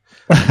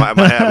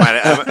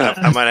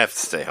might have to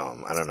stay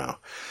home. I don't know.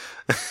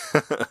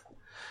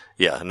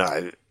 Yeah,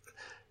 no,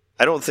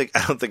 I don't think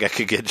I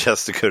could get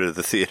Jess to go to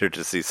the theater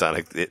to see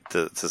Sonic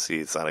to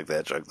see Sonic the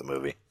Hedgehog the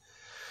movie.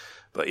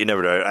 But you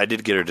never know. I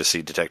did get her to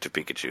see Detective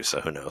Pikachu,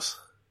 so who knows?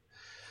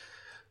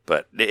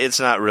 But it's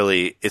not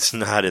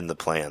in the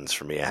plans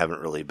for me. I haven't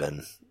really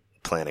been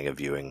planning a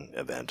viewing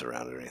event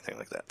around it or anything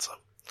like that, so.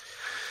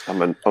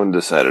 I'm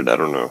undecided. I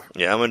don't know.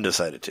 Yeah, I'm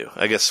undecided too.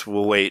 I guess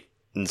we'll wait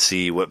and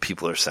see what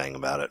people are saying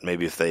about it.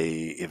 Maybe if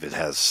it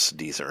has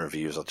decent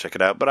reviews, I'll check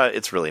it out. But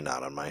it's really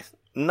not on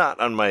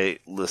my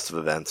list of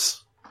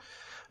events.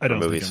 I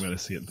don't think I'm going to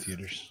see it in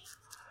theaters.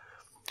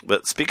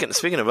 But speaking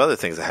of other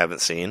things I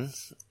haven't seen,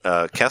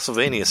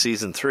 Castlevania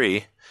Season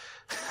 3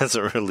 has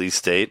a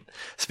release date.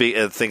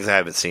 Things I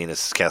haven't seen is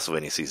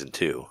Castlevania Season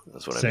 2.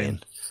 That's what I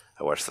mean.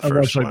 I watched the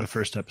first one. The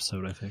first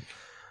episode, I think.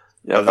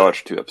 Yeah, I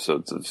watched 2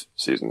 episodes of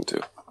Season 2.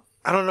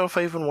 I don't know if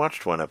I even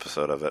watched 1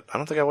 episode of it. I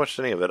don't think I watched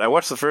any of it. I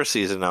watched the first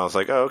season, and I was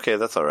like, oh, okay,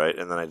 that's all right.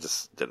 And then I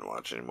just didn't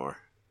watch anymore.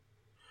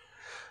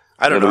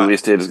 I don't know. The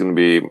release date is going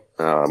to be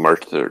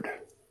March 3rd.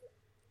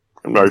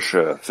 March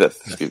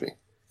 5th, excuse me.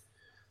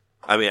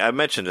 I mean, I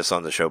mentioned this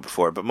on the show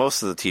before, but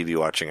most of the TV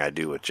watching I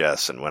do with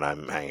Jess, and when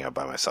I'm hanging out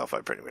by myself,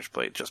 I pretty much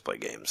play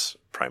games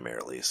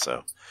primarily.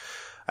 So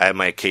I have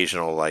my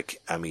occasional,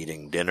 like, I'm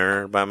eating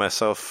dinner by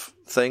myself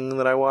thing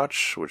that I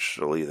watch, which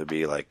will either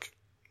be, like,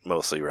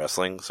 mostly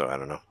wrestling, so I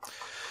don't know.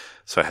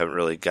 So I haven't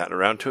really gotten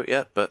around to it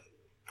yet, but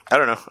I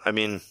don't know. I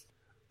mean,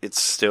 it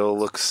still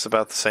looks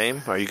about the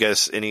same. Are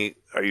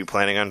you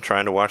planning on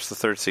trying to watch the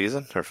 3rd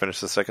season or finish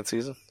the 2nd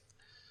season?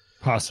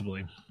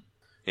 Possibly.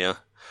 Yeah.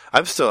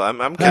 I'm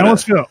kind of... I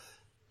almost feel...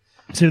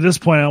 To this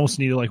point, I almost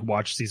need to like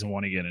watch season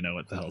 1 again and know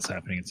what the hell's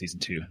happening in season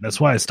 2. That's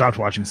why I stopped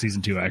watching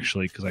season 2,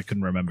 actually, because I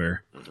couldn't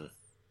remember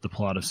the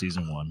plot of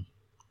season 1.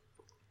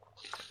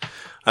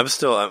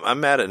 I'm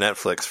mad at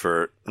Netflix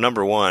for,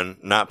 number 1,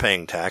 not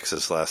paying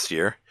taxes last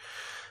year.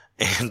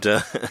 And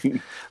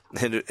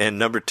and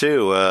number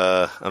 2,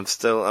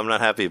 I'm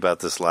not happy about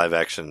this live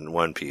action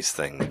One Piece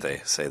thing that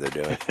they say they're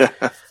doing.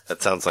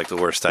 That sounds like the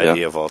worst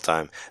idea of all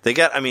time.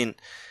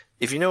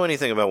 If you know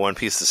anything about One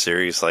Piece, the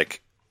series,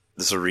 like,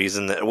 there's a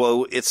reason that,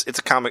 well, it's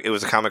a comic, it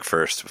was a comic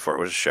first before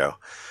it was a show,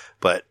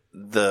 but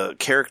the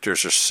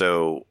characters are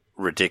so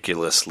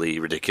ridiculously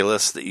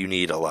ridiculous that you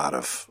need a lot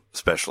of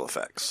special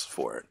effects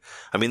for it.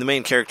 I mean, the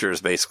main character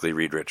is basically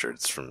Reed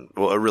Richards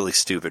a really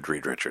stupid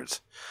Reed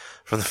Richards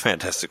from the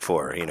Fantastic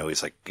Four. You know,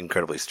 he's like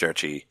incredibly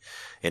stretchy,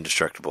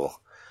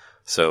 indestructible.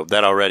 So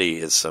that already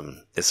is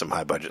some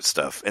high budget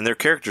stuff. And their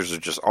characters are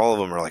just, all of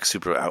them are like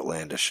super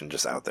outlandish and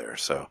just out there.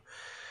 So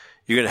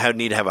you're going to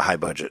need to have a high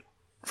budget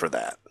for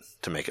that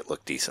to make it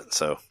look decent.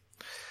 So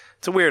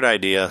it's a weird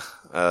idea.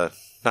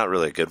 Not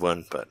really a good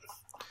one, but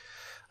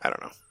I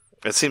don't know.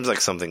 It seems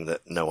like something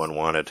that no one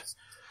wanted.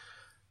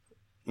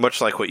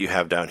 Much like what you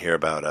have down here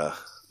about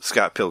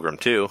Scott Pilgrim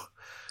 2.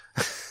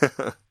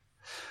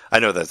 I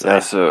know that's...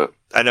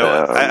 I know.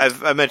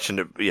 I mentioned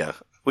it. Yeah,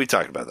 we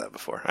talked about that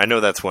before. I know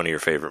that's one of your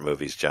favorite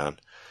movies, John.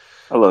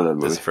 I love that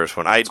movie. This first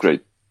one. It's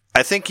great.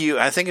 I think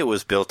it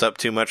was built up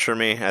too much for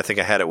me. I think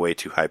I had it way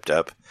too hyped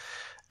up.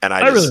 And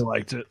I really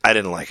liked it. I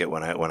didn't like it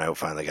when I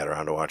finally got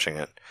around to watching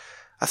it.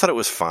 I thought it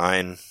was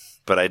fine,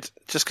 but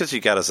just because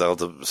you got a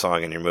Zelda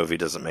song in your movie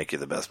doesn't make you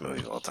the best movie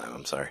of all time.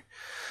 I'm sorry.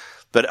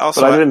 But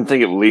also, I didn't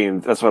think it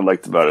leaned. That's what I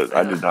liked about it.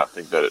 I did not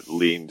think that it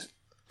leaned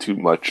too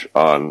much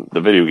on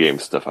the video game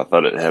stuff. I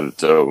thought it had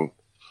its own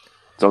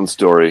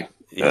story,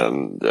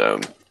 and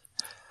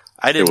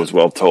it was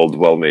well told,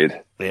 well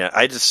made. Yeah,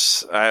 I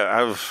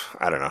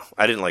don't know.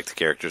 I didn't like the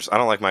characters. I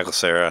don't like Michael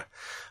Cera.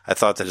 I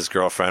thought that his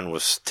girlfriend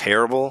was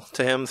terrible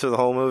to him through the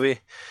whole movie,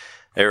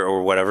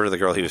 or whatever, the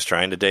girl he was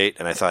trying to date.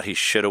 And I thought he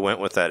should have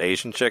went with that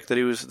Asian chick that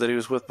he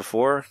was with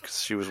before,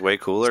 because she was way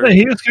cooler. So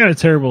he was kind of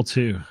terrible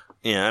too.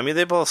 Yeah, I mean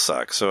they both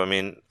suck. So I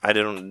mean I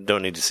don't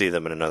need to see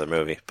them in another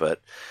movie.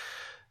 But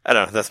I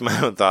don't know. That's my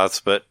own thoughts.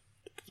 But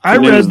I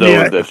read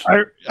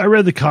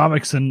the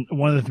comics, and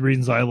one of the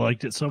reasons I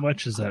liked it so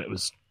much is that it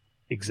was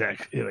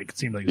exactly like it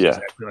seemed like it was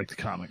exactly like the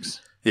comics.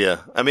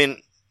 Yeah, I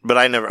mean, but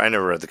I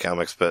never read the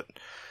comics. But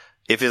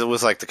if it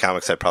was like the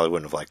comics, I probably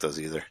wouldn't have liked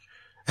those either.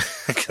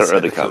 I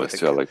read the comics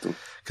too. I liked them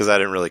because I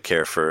didn't really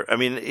care for. I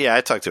mean, yeah, I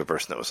talked to a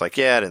person that was like,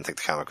 "Yeah, I didn't think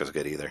the comic was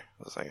good either."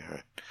 I was like, "All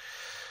right,"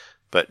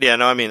 but yeah,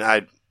 no, I mean,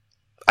 I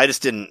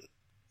just didn't.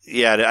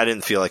 Yeah, I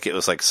didn't feel like it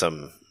was like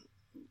some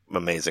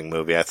amazing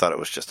movie. I thought it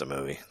was just a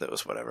movie that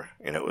was whatever.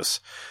 You know, it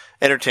was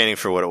entertaining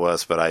for what it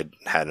was, but I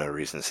had no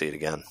reason to see it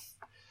again.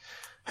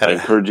 I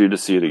encourage you to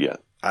see it again.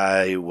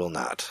 I will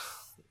not.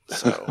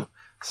 So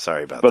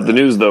sorry about that. But the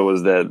news, though,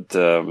 was that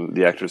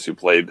the actress who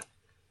played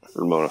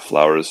Ramona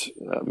Flowers,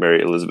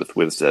 Mary Elizabeth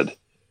Winstead,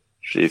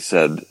 she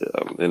said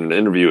in an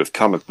interview with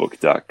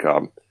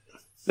comicbook.com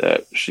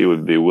that she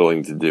would be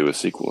willing to do a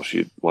sequel.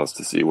 She wants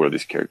to see where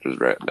these characters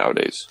are at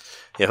nowadays.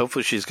 Yeah,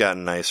 hopefully she's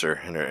gotten nicer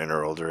in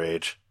her older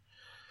age.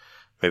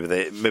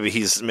 Maybe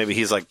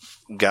he's like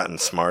gotten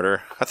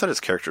smarter. I thought his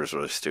character was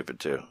really stupid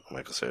too,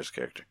 Michael Cera's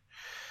character.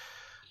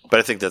 But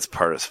I think that's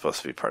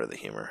supposed to be part of the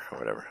humor or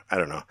whatever. I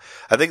don't know.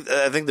 I think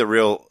the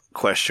real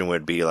question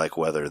would be like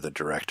whether the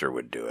director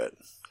would do it,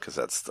 because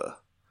it's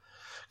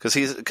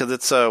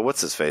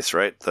what's his face,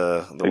 right?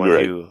 The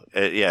one who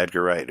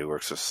Edgar Wright, who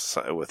works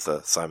with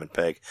Simon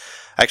Pegg.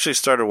 I actually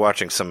started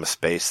watching some of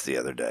Space the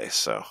other day,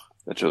 so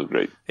that show's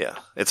great. Yeah,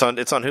 it's on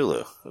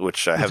Hulu,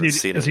 which I haven't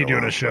seen. Is he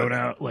doing a show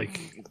now?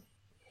 Like,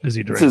 is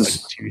he directing a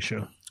TV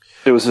show?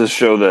 It was his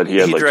show that he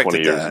had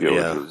 20 years ago.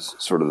 Yeah. It was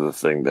sort of the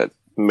thing that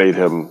made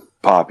him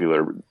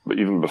popular, but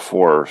even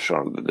before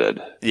Shaun of the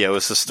Dead. Yeah, it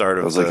was the start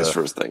of like his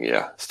first thing,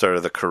 start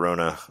of the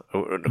Corona.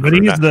 But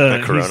he's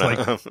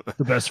the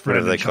best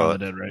friend of Shaun of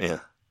the Dead, right? Yeah.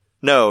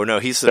 No,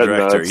 he's the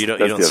director. No, you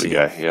don't see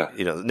guy, yeah.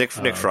 You know, Nick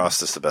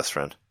Frost is the best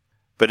friend.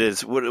 But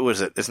what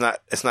was it? It's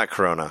not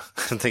Corona.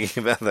 I'm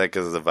thinking about that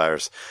because of the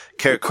virus.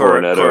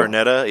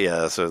 Coronetta,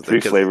 yeah. So 3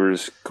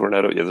 flavors,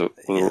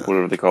 Coronetto,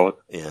 whatever they call it.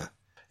 Yeah.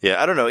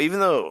 Yeah, I don't know. Even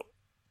though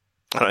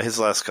his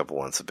last couple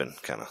ones have been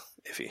kind of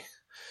iffy.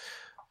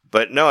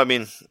 But no, I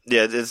mean,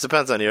 yeah, it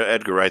depends on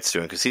Edgar Wright's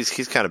doing, because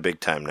he's kind of big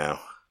time now.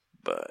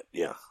 But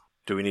yeah,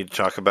 do we need to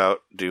talk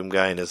about Doom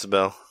Guy and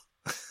Isabel?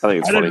 I think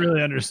it's funny. I didn't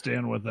really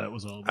understand what that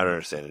was all about. I don't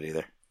understand it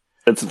either.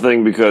 It's a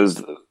thing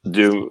because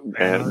Doom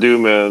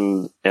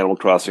and Animal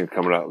Crossing are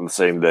coming out on the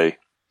same day.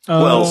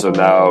 Well, so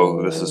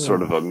now this is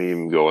sort of a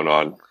meme going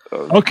on.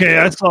 Okay,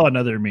 I saw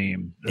another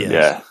meme.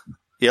 Yeah.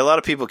 Yeah, a lot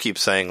of people keep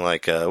saying,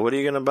 like, what are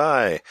you going to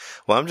buy?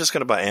 Well, I'm just going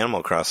to buy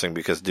Animal Crossing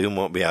because Doom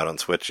won't be out on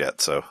Switch yet.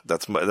 So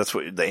that's what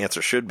the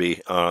answer should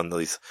be on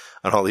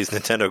all these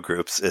Nintendo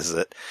groups, is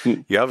that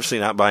you're obviously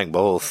not buying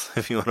both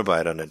if you want to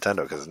buy it on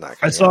Nintendo, because it's not going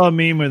to. I saw a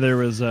meme where there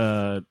was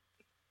whoever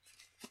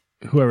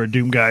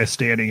Doom Guy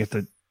standing at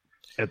the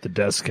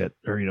desk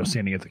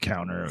standing at the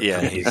counter.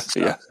 Yeah,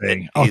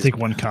 saying, I'll take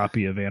one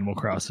copy of Animal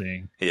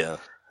Crossing. Yeah.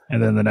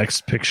 And then the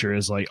next picture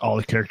is like all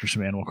the characters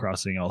from Animal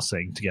Crossing all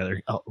saying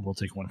together, we'll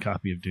take one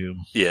copy of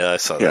Doom. Yeah, I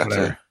saw that.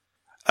 Whatever.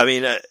 I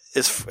mean,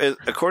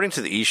 according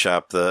to the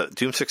eShop, the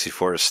Doom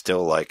 64 is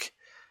still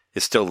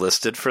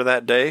listed for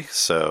that day.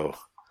 So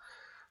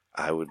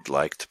I would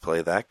like to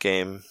play that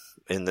game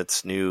in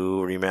its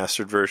new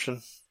remastered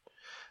version.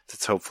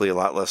 It's hopefully a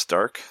lot less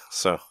dark.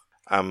 So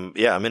I'm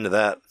into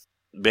that.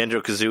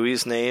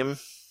 Banjo-Kazooie's name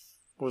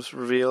was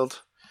revealed.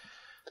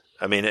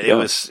 I mean, it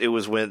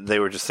was when they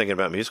were just thinking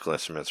about musical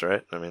instruments,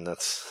 right? I mean,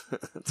 that's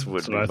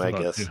would be my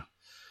guess. Too.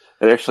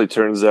 It actually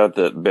turns out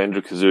that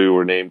Banjo-Kazooie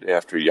were named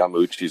after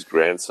Yamauchi's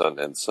grandson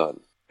and son,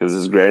 because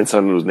his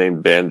grandson was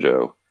named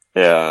Banjo,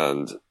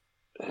 and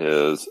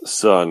his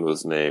son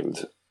was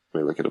named.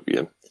 Let me look it up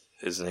again.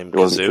 His name it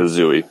wasn't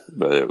Kazooie,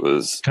 but it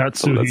was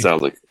Katsuhi. That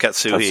sounds like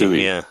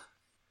Katsuhi.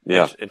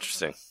 Yeah.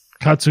 Interesting.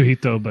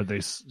 Katsuhito, but they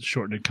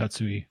shortened it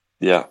Katsui.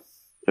 Yeah.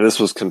 And this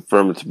was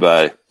confirmed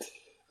by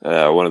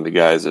one of the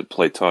guys at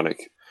Playtonic.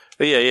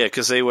 Yeah,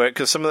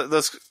 because some of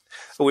those,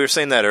 we were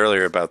saying that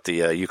earlier about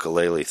the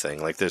ukulele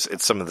thing. Like,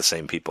 it's some of the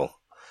same people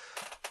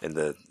in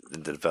the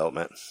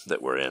development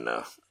that were in.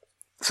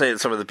 Say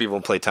some of the people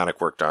in Playtonic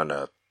worked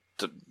on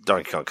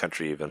Donkey Kong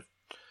Country even.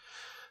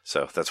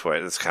 So that's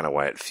kind of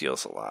why it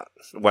feels a lot.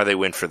 Why they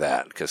went for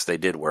that, because they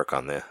did work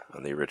on the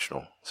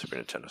original Super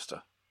Nintendo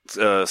stuff.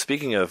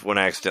 Speaking of when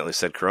I accidentally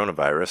said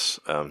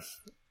coronavirus,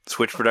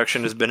 Switch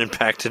production has been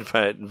impacted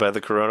by the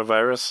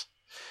coronavirus.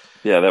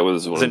 Yeah, that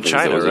was one of the things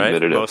that was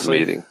admitted at the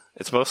meeting.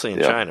 It's mostly in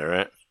China,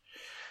 right?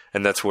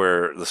 And that's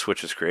where the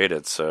Switch is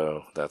created,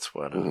 so that's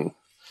what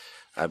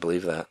I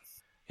believe that.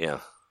 Yeah.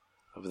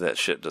 That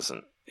shit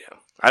doesn't,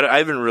 I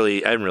haven't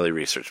really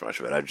researched much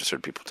of it. I've just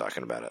heard people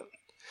talking about it.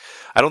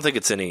 I don't think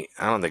it's any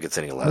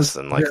less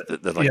than the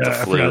flu.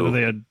 I forgot that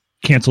they had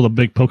canceled a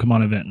big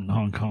Pokemon event in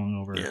Hong Kong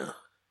over. Yeah.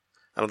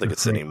 I don't think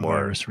it's any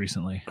more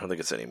recently. I don't think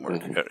it's any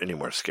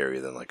more scary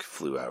than like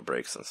flu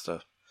outbreaks and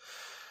stuff.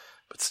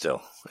 But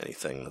still,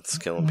 anything that's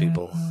killing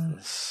people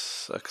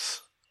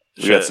sucks.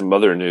 We got some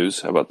other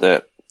news. How about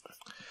that?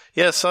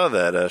 Yeah, I saw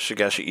that.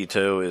 Shigeshi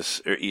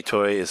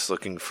Itoi is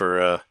looking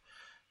for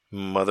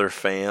mother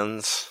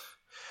fans.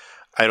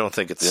 I don't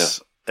think it's.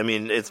 Yeah. I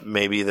mean, it's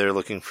maybe they're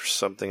looking for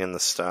something in the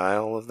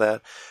style of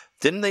that.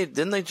 Didn't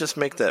they just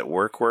make that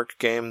Work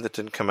game that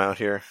didn't come out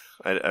here?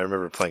 I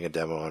remember playing a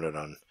demo on it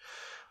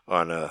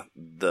on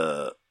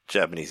the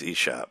Japanese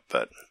eShop,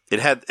 but it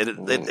had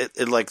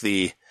it like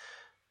the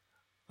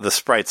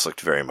sprites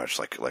looked very much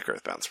like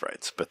Earthbound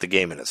sprites, but the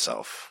game in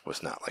itself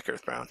was not like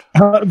Earthbound.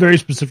 Very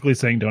specifically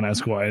saying, don't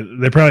ask why.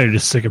 They're probably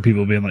just sick of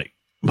people being like,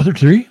 Mother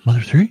 3?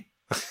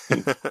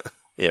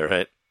 Yeah,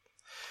 right.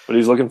 But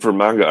he's looking for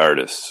manga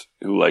artists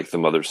who like the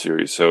Mother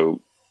series,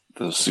 so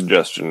the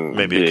suggestion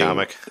maybe a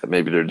comic. That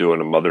maybe they're doing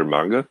a Mother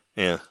manga.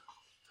 Yeah.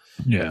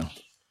 Yeah.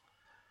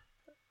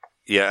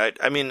 Yeah,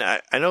 I mean,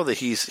 I know that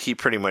he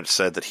pretty much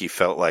said that he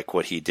felt like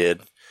what he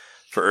did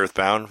for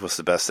Earthbound was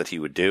the best that he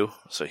would do,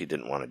 so he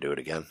didn't want to do it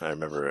again. I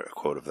remember a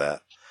quote of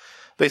that.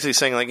 Basically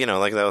saying, like,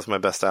 like that was my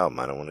best album.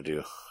 I don't want to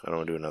do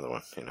another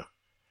one, And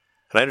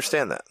I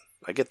understand that.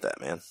 I get that,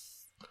 man.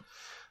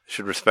 I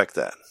should respect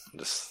that.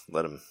 Just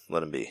let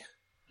him be.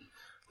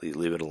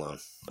 Leave it alone.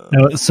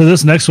 So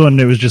this next one,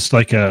 it was just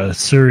like a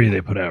survey they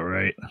put out,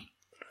 right?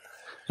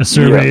 A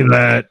survey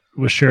that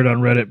was shared on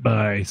Reddit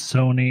by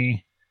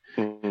Sony,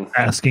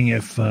 asking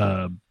if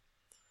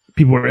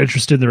people were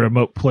interested in the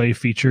remote play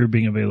feature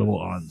being available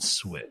on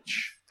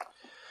Switch.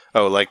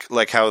 Oh,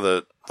 like how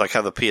the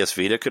PS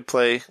Vita could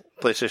play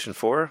PlayStation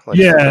 4?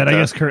 And I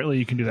guess currently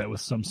you can do that with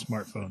some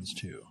smartphones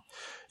too.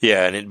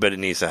 Yeah, but it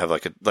needs to have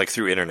like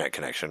through internet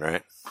connection,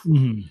 right?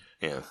 Mm-hmm.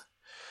 Yeah.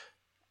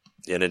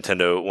 Yeah,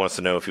 Nintendo wants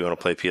to know if you want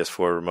to play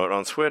PS4 remote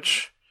on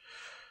Switch.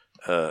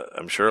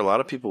 I'm sure a lot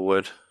of people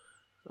would.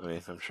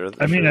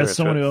 As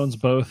someone who owns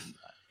both,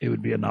 it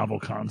would be a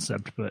novel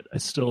concept, but I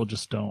still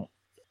just don't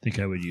think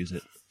I would use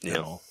it at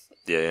all.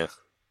 Yeah.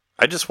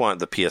 I just want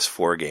the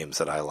PS4 games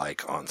that I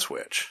like on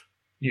Switch.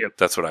 Yep.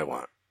 That's what I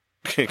want.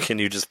 Can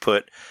you just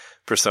put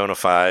Persona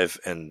 5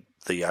 and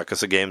the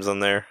Yakuza games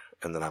on there,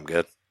 and then I'm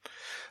good?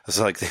 Those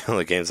are like the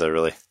only games I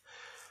really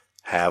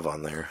have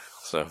on there.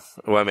 So,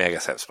 I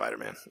guess I have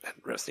Spider-Man and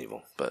Resident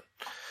Evil, but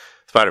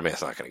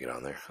Spider-Man's not going to get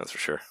on there, that's for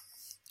sure.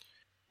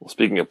 Well,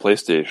 speaking of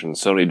PlayStation,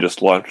 Sony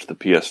just launched the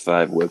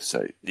PS5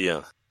 website.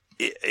 Yeah.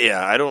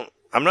 Yeah,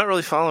 I'm not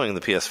really following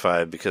the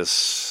PS5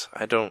 because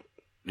I don't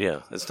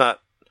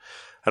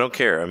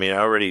care. I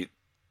mean,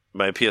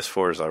 my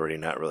PS4 is already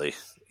not really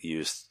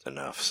used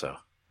enough, so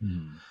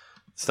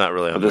it's not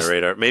really on my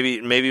radar.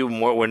 Maybe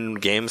more when more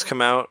games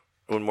come out.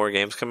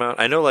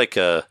 I know like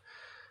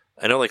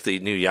the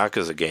new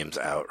Yakuza game's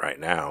out right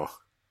now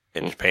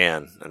in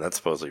Japan, and that's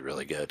supposedly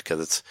really good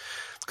because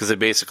they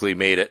basically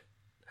made it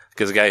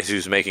because the guy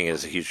who's making it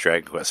is a huge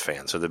Dragon Quest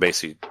fan, so they're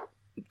basically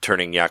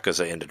turning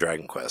Yakuza into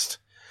Dragon Quest.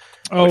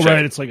 Oh,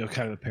 right, it's like a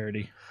kind of a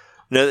parody.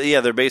 No,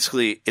 yeah, they're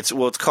basically it's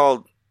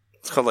called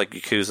like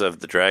Yakuza of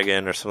the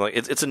Dragon or something.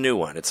 It's a new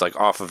one. It's like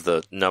off of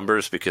the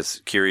numbers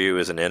because Kiryu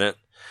isn't in it.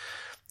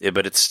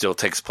 But it still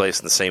takes place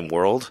in the same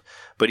world.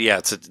 But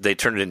yeah, they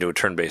turned it into a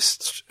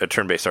turn-based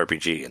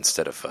RPG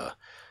instead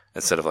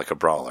of like a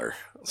brawler.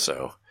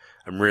 So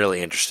I'm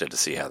really interested to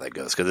see how that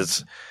goes because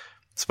it's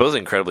supposedly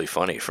incredibly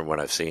funny from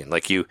what I've seen.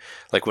 Like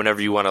whenever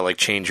you want to like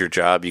change your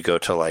job, you go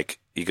to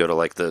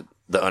the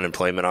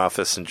unemployment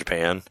office in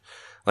Japan.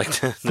 Like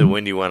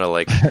when you want to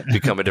like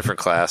become a different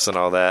class and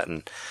all that,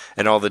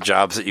 and all the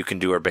jobs that you can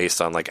do are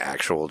based on like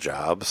actual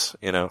jobs,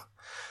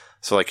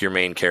 So like your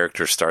main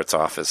character starts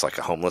off as like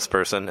a homeless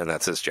person, and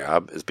that's his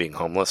job, is being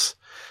homeless.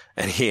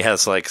 And he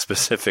has like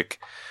specific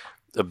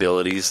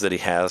abilities that he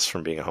has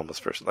from being a homeless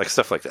person, like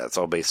stuff like that. It's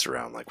all based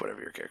around like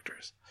whatever your character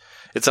is.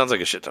 It sounds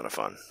like a shit ton of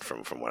fun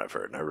from what I've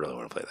heard, and I really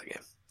want to play that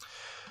game.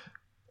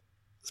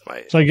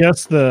 So I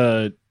guess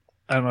I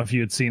don't know if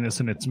you had seen this,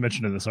 and it's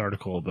mentioned in this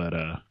article, but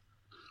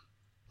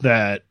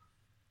that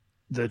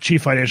the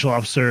chief financial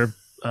officer,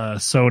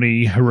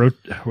 Sony,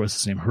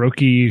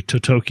 Hiroki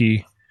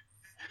Totoki,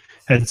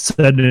 had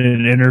said in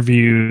an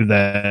interview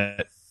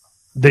that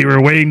they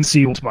were waiting to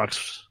see what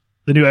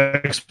the new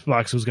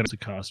Xbox was going to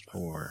cost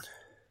for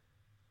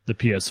the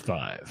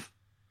PS5.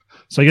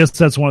 So I guess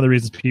that's one of the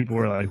reasons people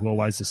were like, well,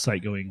 why is the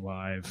site going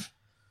live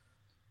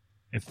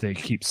if they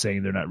keep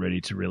saying they're not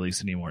ready to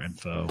release any more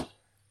info?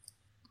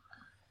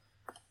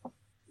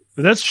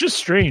 But that's just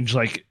strange.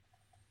 Like,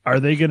 are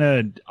they going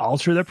to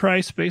alter the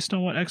price based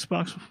on what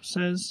Xbox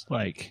says?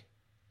 Like,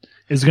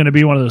 is it going to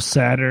be one of those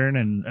Saturn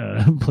and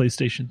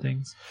PlayStation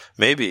things?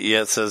 Maybe.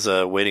 Yeah, it says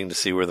waiting to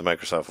see where the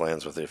Microsoft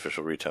lands with the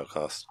official retail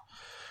cost.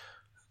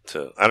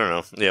 I don't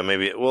know. Yeah,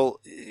 maybe. Well,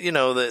 you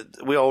know,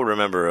 we all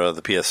remember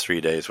the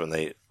PS3 days when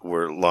they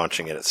were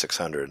launching it at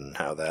 600 and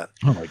how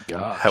my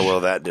God, how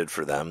well that did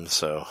for them.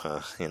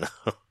 So, you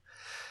know,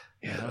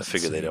 yeah, I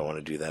figure they don't want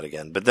to do that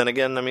again. But then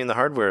again, I mean, the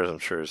hardware, I'm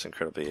sure, is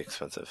incredibly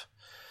expensive.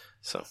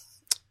 So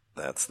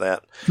that's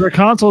that. For a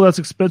console, that's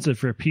expensive.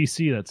 For a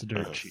PC, that's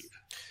dirt cheap.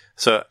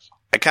 So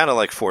I kind of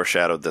like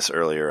foreshadowed this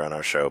earlier on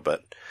our show,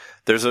 but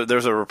there's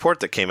a report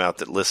that came out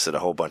that listed a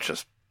whole bunch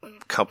of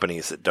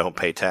companies that don't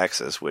pay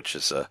taxes, which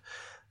is a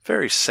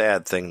very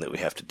sad thing that we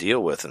have to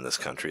deal with in this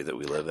country that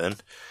we live in.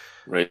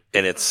 Right.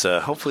 And it's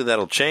hopefully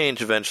that'll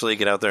change eventually.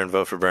 Get out there and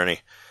vote for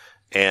Bernie.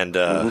 And,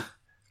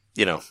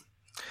 you know,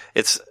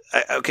 it's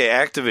okay.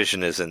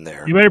 Activision is in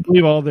there. You better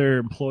believe all their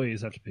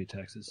employees have to pay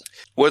taxes.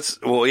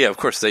 Well, yeah, of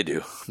course they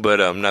do,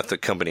 but not the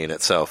company in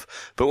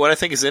itself. But what I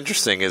think is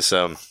interesting is,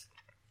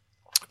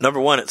 number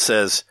one, it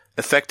says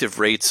effective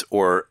rates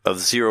of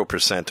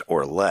 0%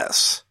 or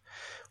less,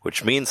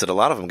 which means that a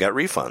lot of them got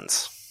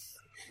refunds.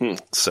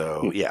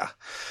 So, yeah.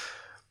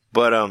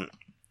 But,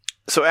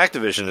 so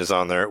Activision is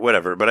on there,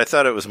 whatever. But I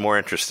thought it was more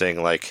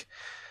interesting, like,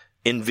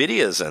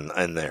 NVIDIA's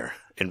in there.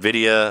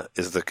 NVIDIA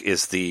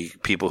is the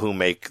people who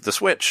make the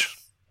Switch.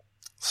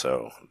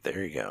 So,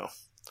 there you go.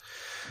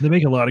 They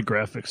make a lot of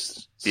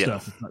graphics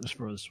stuff, it's not just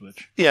for the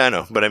Switch. Yeah, I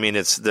know. But, I mean,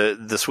 it's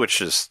the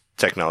Switch's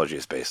technology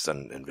is based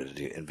on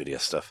NVIDIA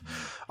stuff.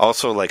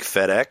 Also, like,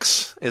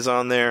 FedEx is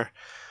on there.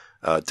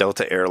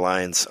 Delta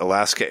Airlines,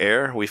 Alaska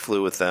Air, we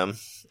flew with them.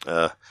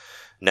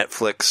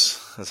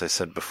 Netflix, as I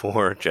said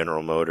before,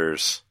 General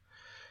Motors,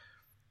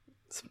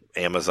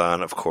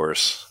 Amazon, of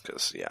course,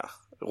 because,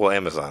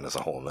 Amazon is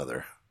a whole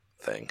nother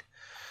thing.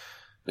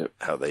 Yep.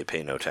 How they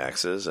pay no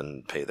taxes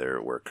and pay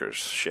their workers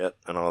shit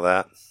and all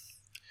that.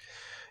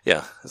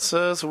 Yeah, it's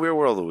a weird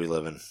world that we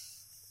live in.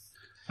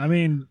 I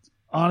mean,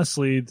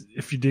 honestly,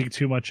 if you dig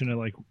too much into,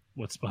 like,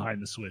 what's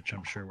behind the Switch,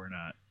 I'm sure we're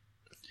not.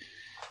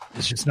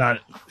 It's just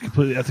not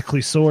completely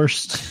ethically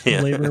sourced,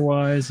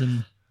 labor-wise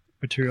and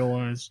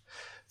material-wise.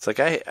 It's like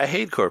I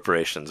hate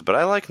corporations, but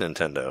I like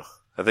Nintendo.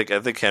 I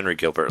think Henry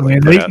Gilbert.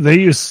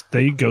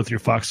 They go through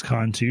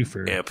Foxconn too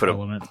for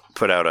Element.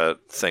 Put out a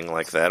thing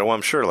like that. Well,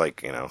 I'm sure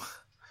like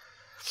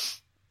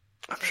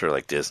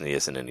Disney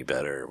isn't any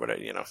better. But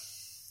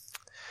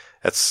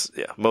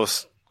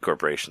most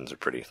corporations are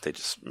pretty. They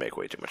just make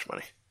way too much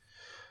money.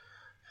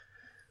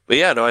 But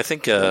yeah, no, I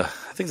think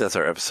that's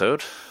our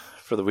episode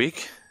for the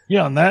week.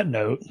 Yeah, on that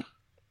note.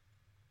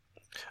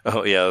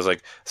 Oh, yeah, I was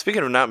like,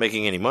 speaking of not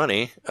making any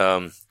money, we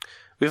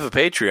have a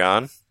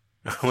Patreon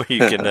where you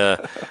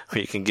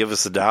can give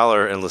us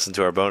 $1 and listen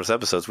to our bonus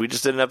episodes. We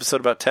just did an episode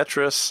about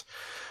Tetris,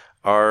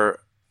 our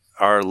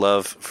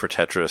love for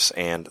Tetris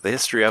and the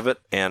history of it,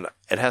 and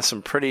it has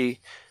some pretty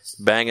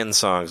banging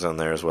songs on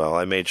there as well.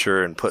 I made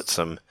sure and put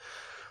some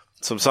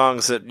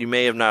songs that you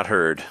may have not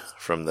heard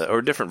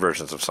or different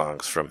versions of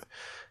songs from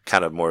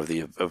kind of more of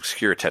the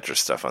obscure Tetris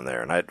stuff on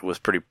there, and I was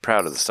pretty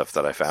proud of the stuff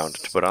that I found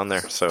to put on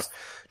there, so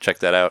check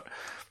that out.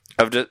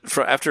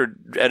 After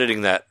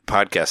editing that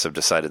podcast, I've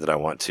decided that at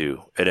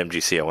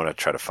MGC, I want to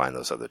try to find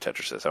those other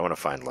Tetrises. I want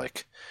to find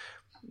like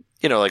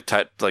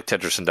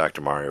Tetris and Dr.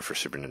 Mario for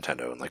Super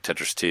Nintendo, and like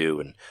Tetris 2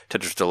 and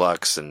Tetris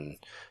Deluxe and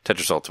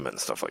Tetris Ultimate and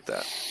stuff like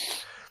that.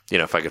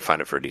 If I could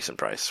find it for a decent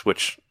price,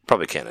 which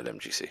probably can at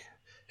MGC.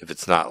 If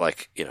it's not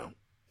like,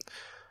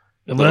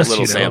 Unless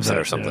Little Samson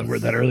or something, where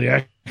that early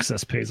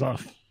access pays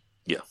off.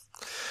 Yeah,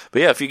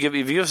 but yeah, if you give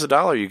us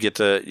 $1, you get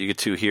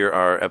to hear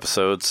our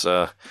episodes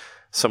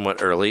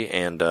somewhat early,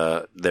 and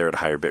they're at a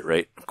higher bit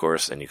rate, of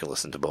course, and you can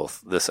listen to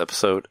both this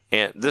episode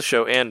and this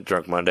show and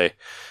Drunk Monday,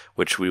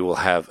 which we will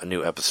have a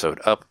new episode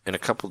up in a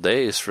couple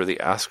days for the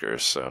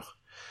Oscars. So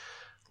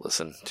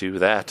listen to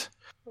that.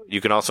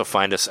 You can also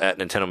find us at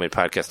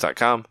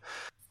NintendoMadePodcast.com.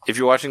 If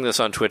you're watching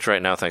this on Twitch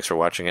right now, thanks for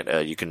watching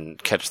it. You can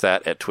catch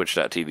that at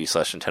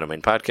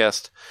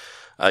twitch.tv/NintendoMainPodcast.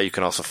 You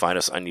can also find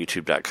us on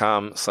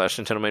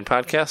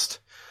youtube.com/NintendoMainPodcast.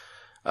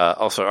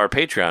 Also, our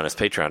Patreon is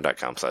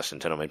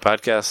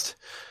patreon.com/NintendoMainPodcast.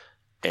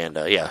 And,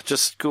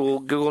 just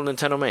Google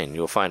Nintendo Main.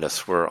 You'll find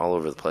us. We're all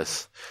over the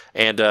place.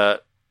 And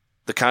the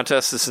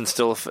contest is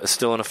still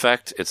in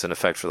effect. It's in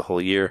effect for the whole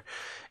year.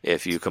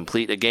 If you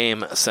complete a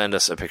game, send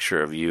us a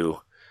picture of you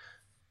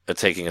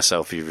taking a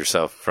selfie of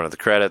yourself in front of the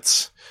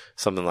credits,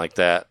 something like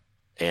that,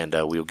 and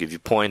we'll give you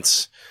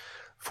points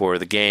for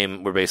the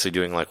game. We're basically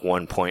doing like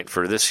 1 point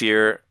for this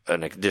year,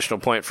 an additional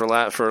point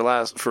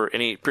for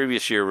any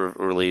previous year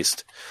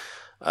released,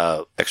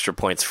 extra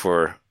points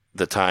for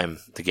the time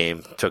the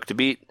game took to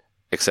beat,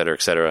 et cetera,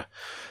 et cetera.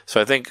 So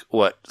I think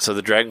so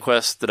the Dragon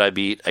Quest that I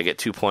beat, I get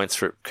 2 points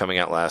for coming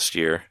out last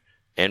year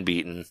and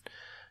beaten,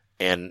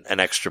 and an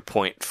extra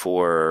point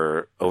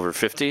for over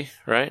 50,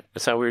 right?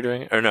 That's how we were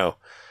doing it? Or no?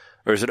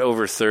 Or is it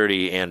over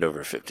 30 and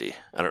over 50?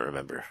 I don't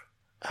remember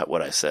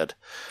what I said.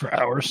 For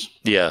hours?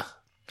 Yeah.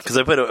 Because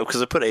I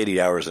put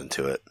 80 hours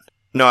into it.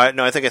 No,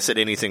 I think I said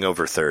anything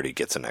over 30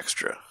 gets an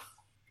extra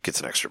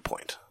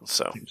point.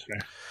 So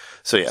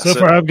yeah. So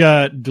far I've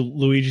got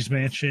Luigi's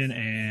Mansion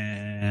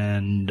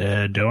and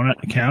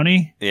Donut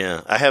County.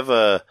 Yeah. I have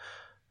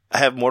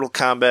Mortal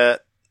Kombat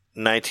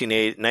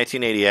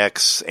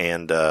 1980X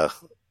and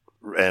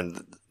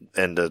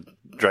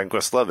Dragon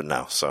Quest 11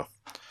 now, so.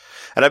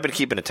 And I've been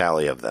keeping a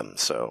tally of them,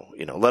 so,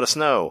 let us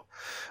know.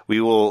 We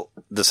will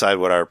decide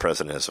what our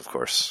present is, of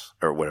course,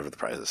 or whatever the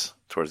prize is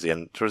towards the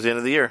end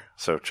of the year.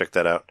 So check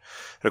that out.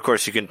 And of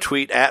course, you can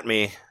tweet at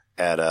me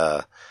at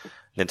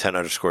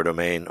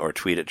Nintendo_domain or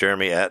tweet at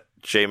Jeremy at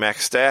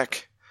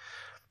JMaxStack.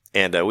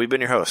 And we've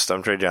been your host.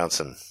 I'm Trey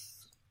Johnson.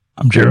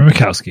 I'm Jeremy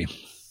Mikowski.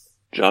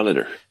 John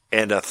Itter.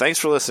 And thanks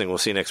for listening. We'll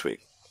see you next week.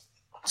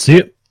 See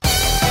you.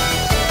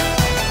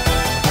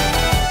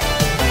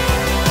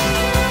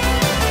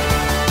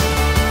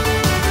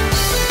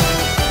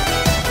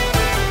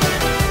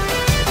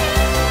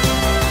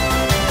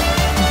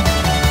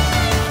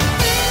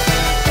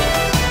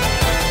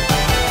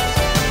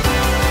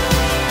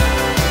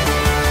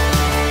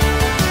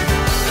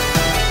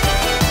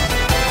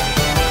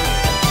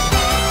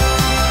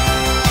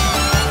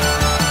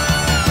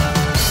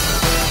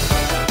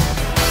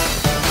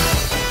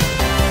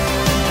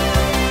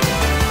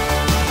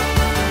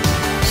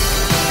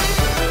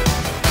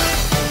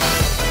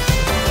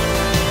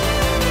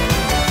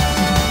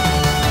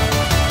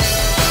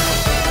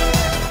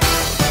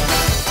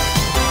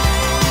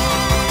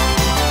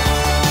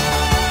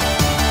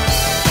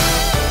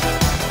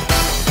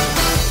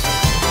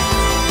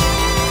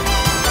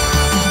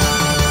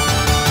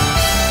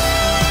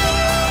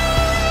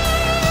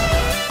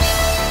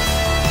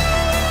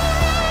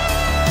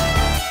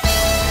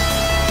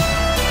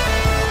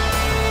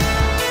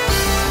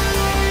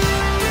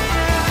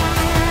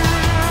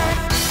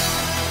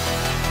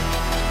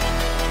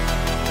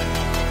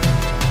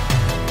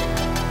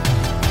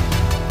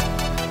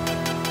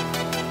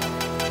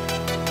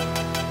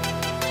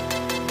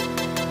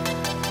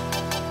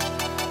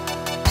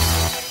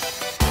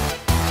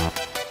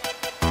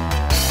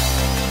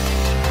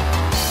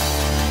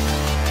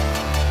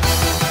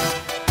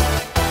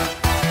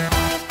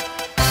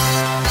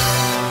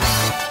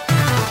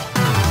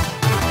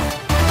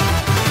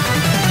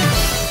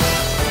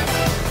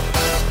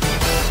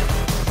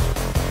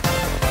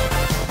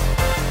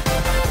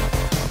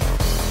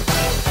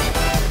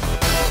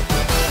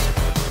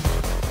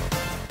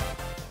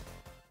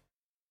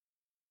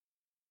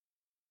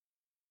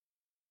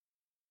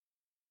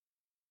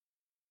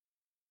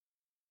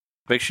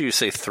 Make sure you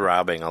say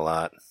throbbing a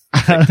lot.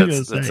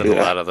 That's in a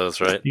lot of those,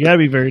 right? You gotta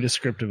be very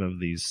descriptive of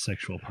these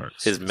sexual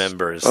parts. His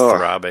member is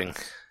throbbing.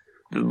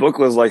 The book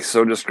was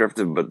so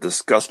descriptive, but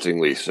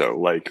disgustingly so.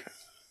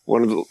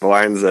 One of the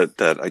lines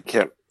that I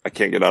can't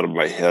get out of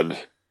my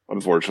head,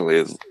 unfortunately,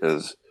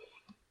 is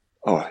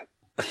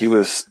he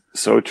was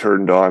so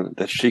turned on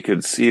that she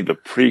could see the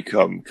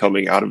pre-cum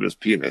coming out of his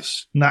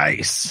penis.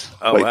 Nice.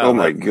 Oh, wow. Oh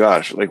my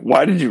gosh.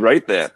 Why did you write that?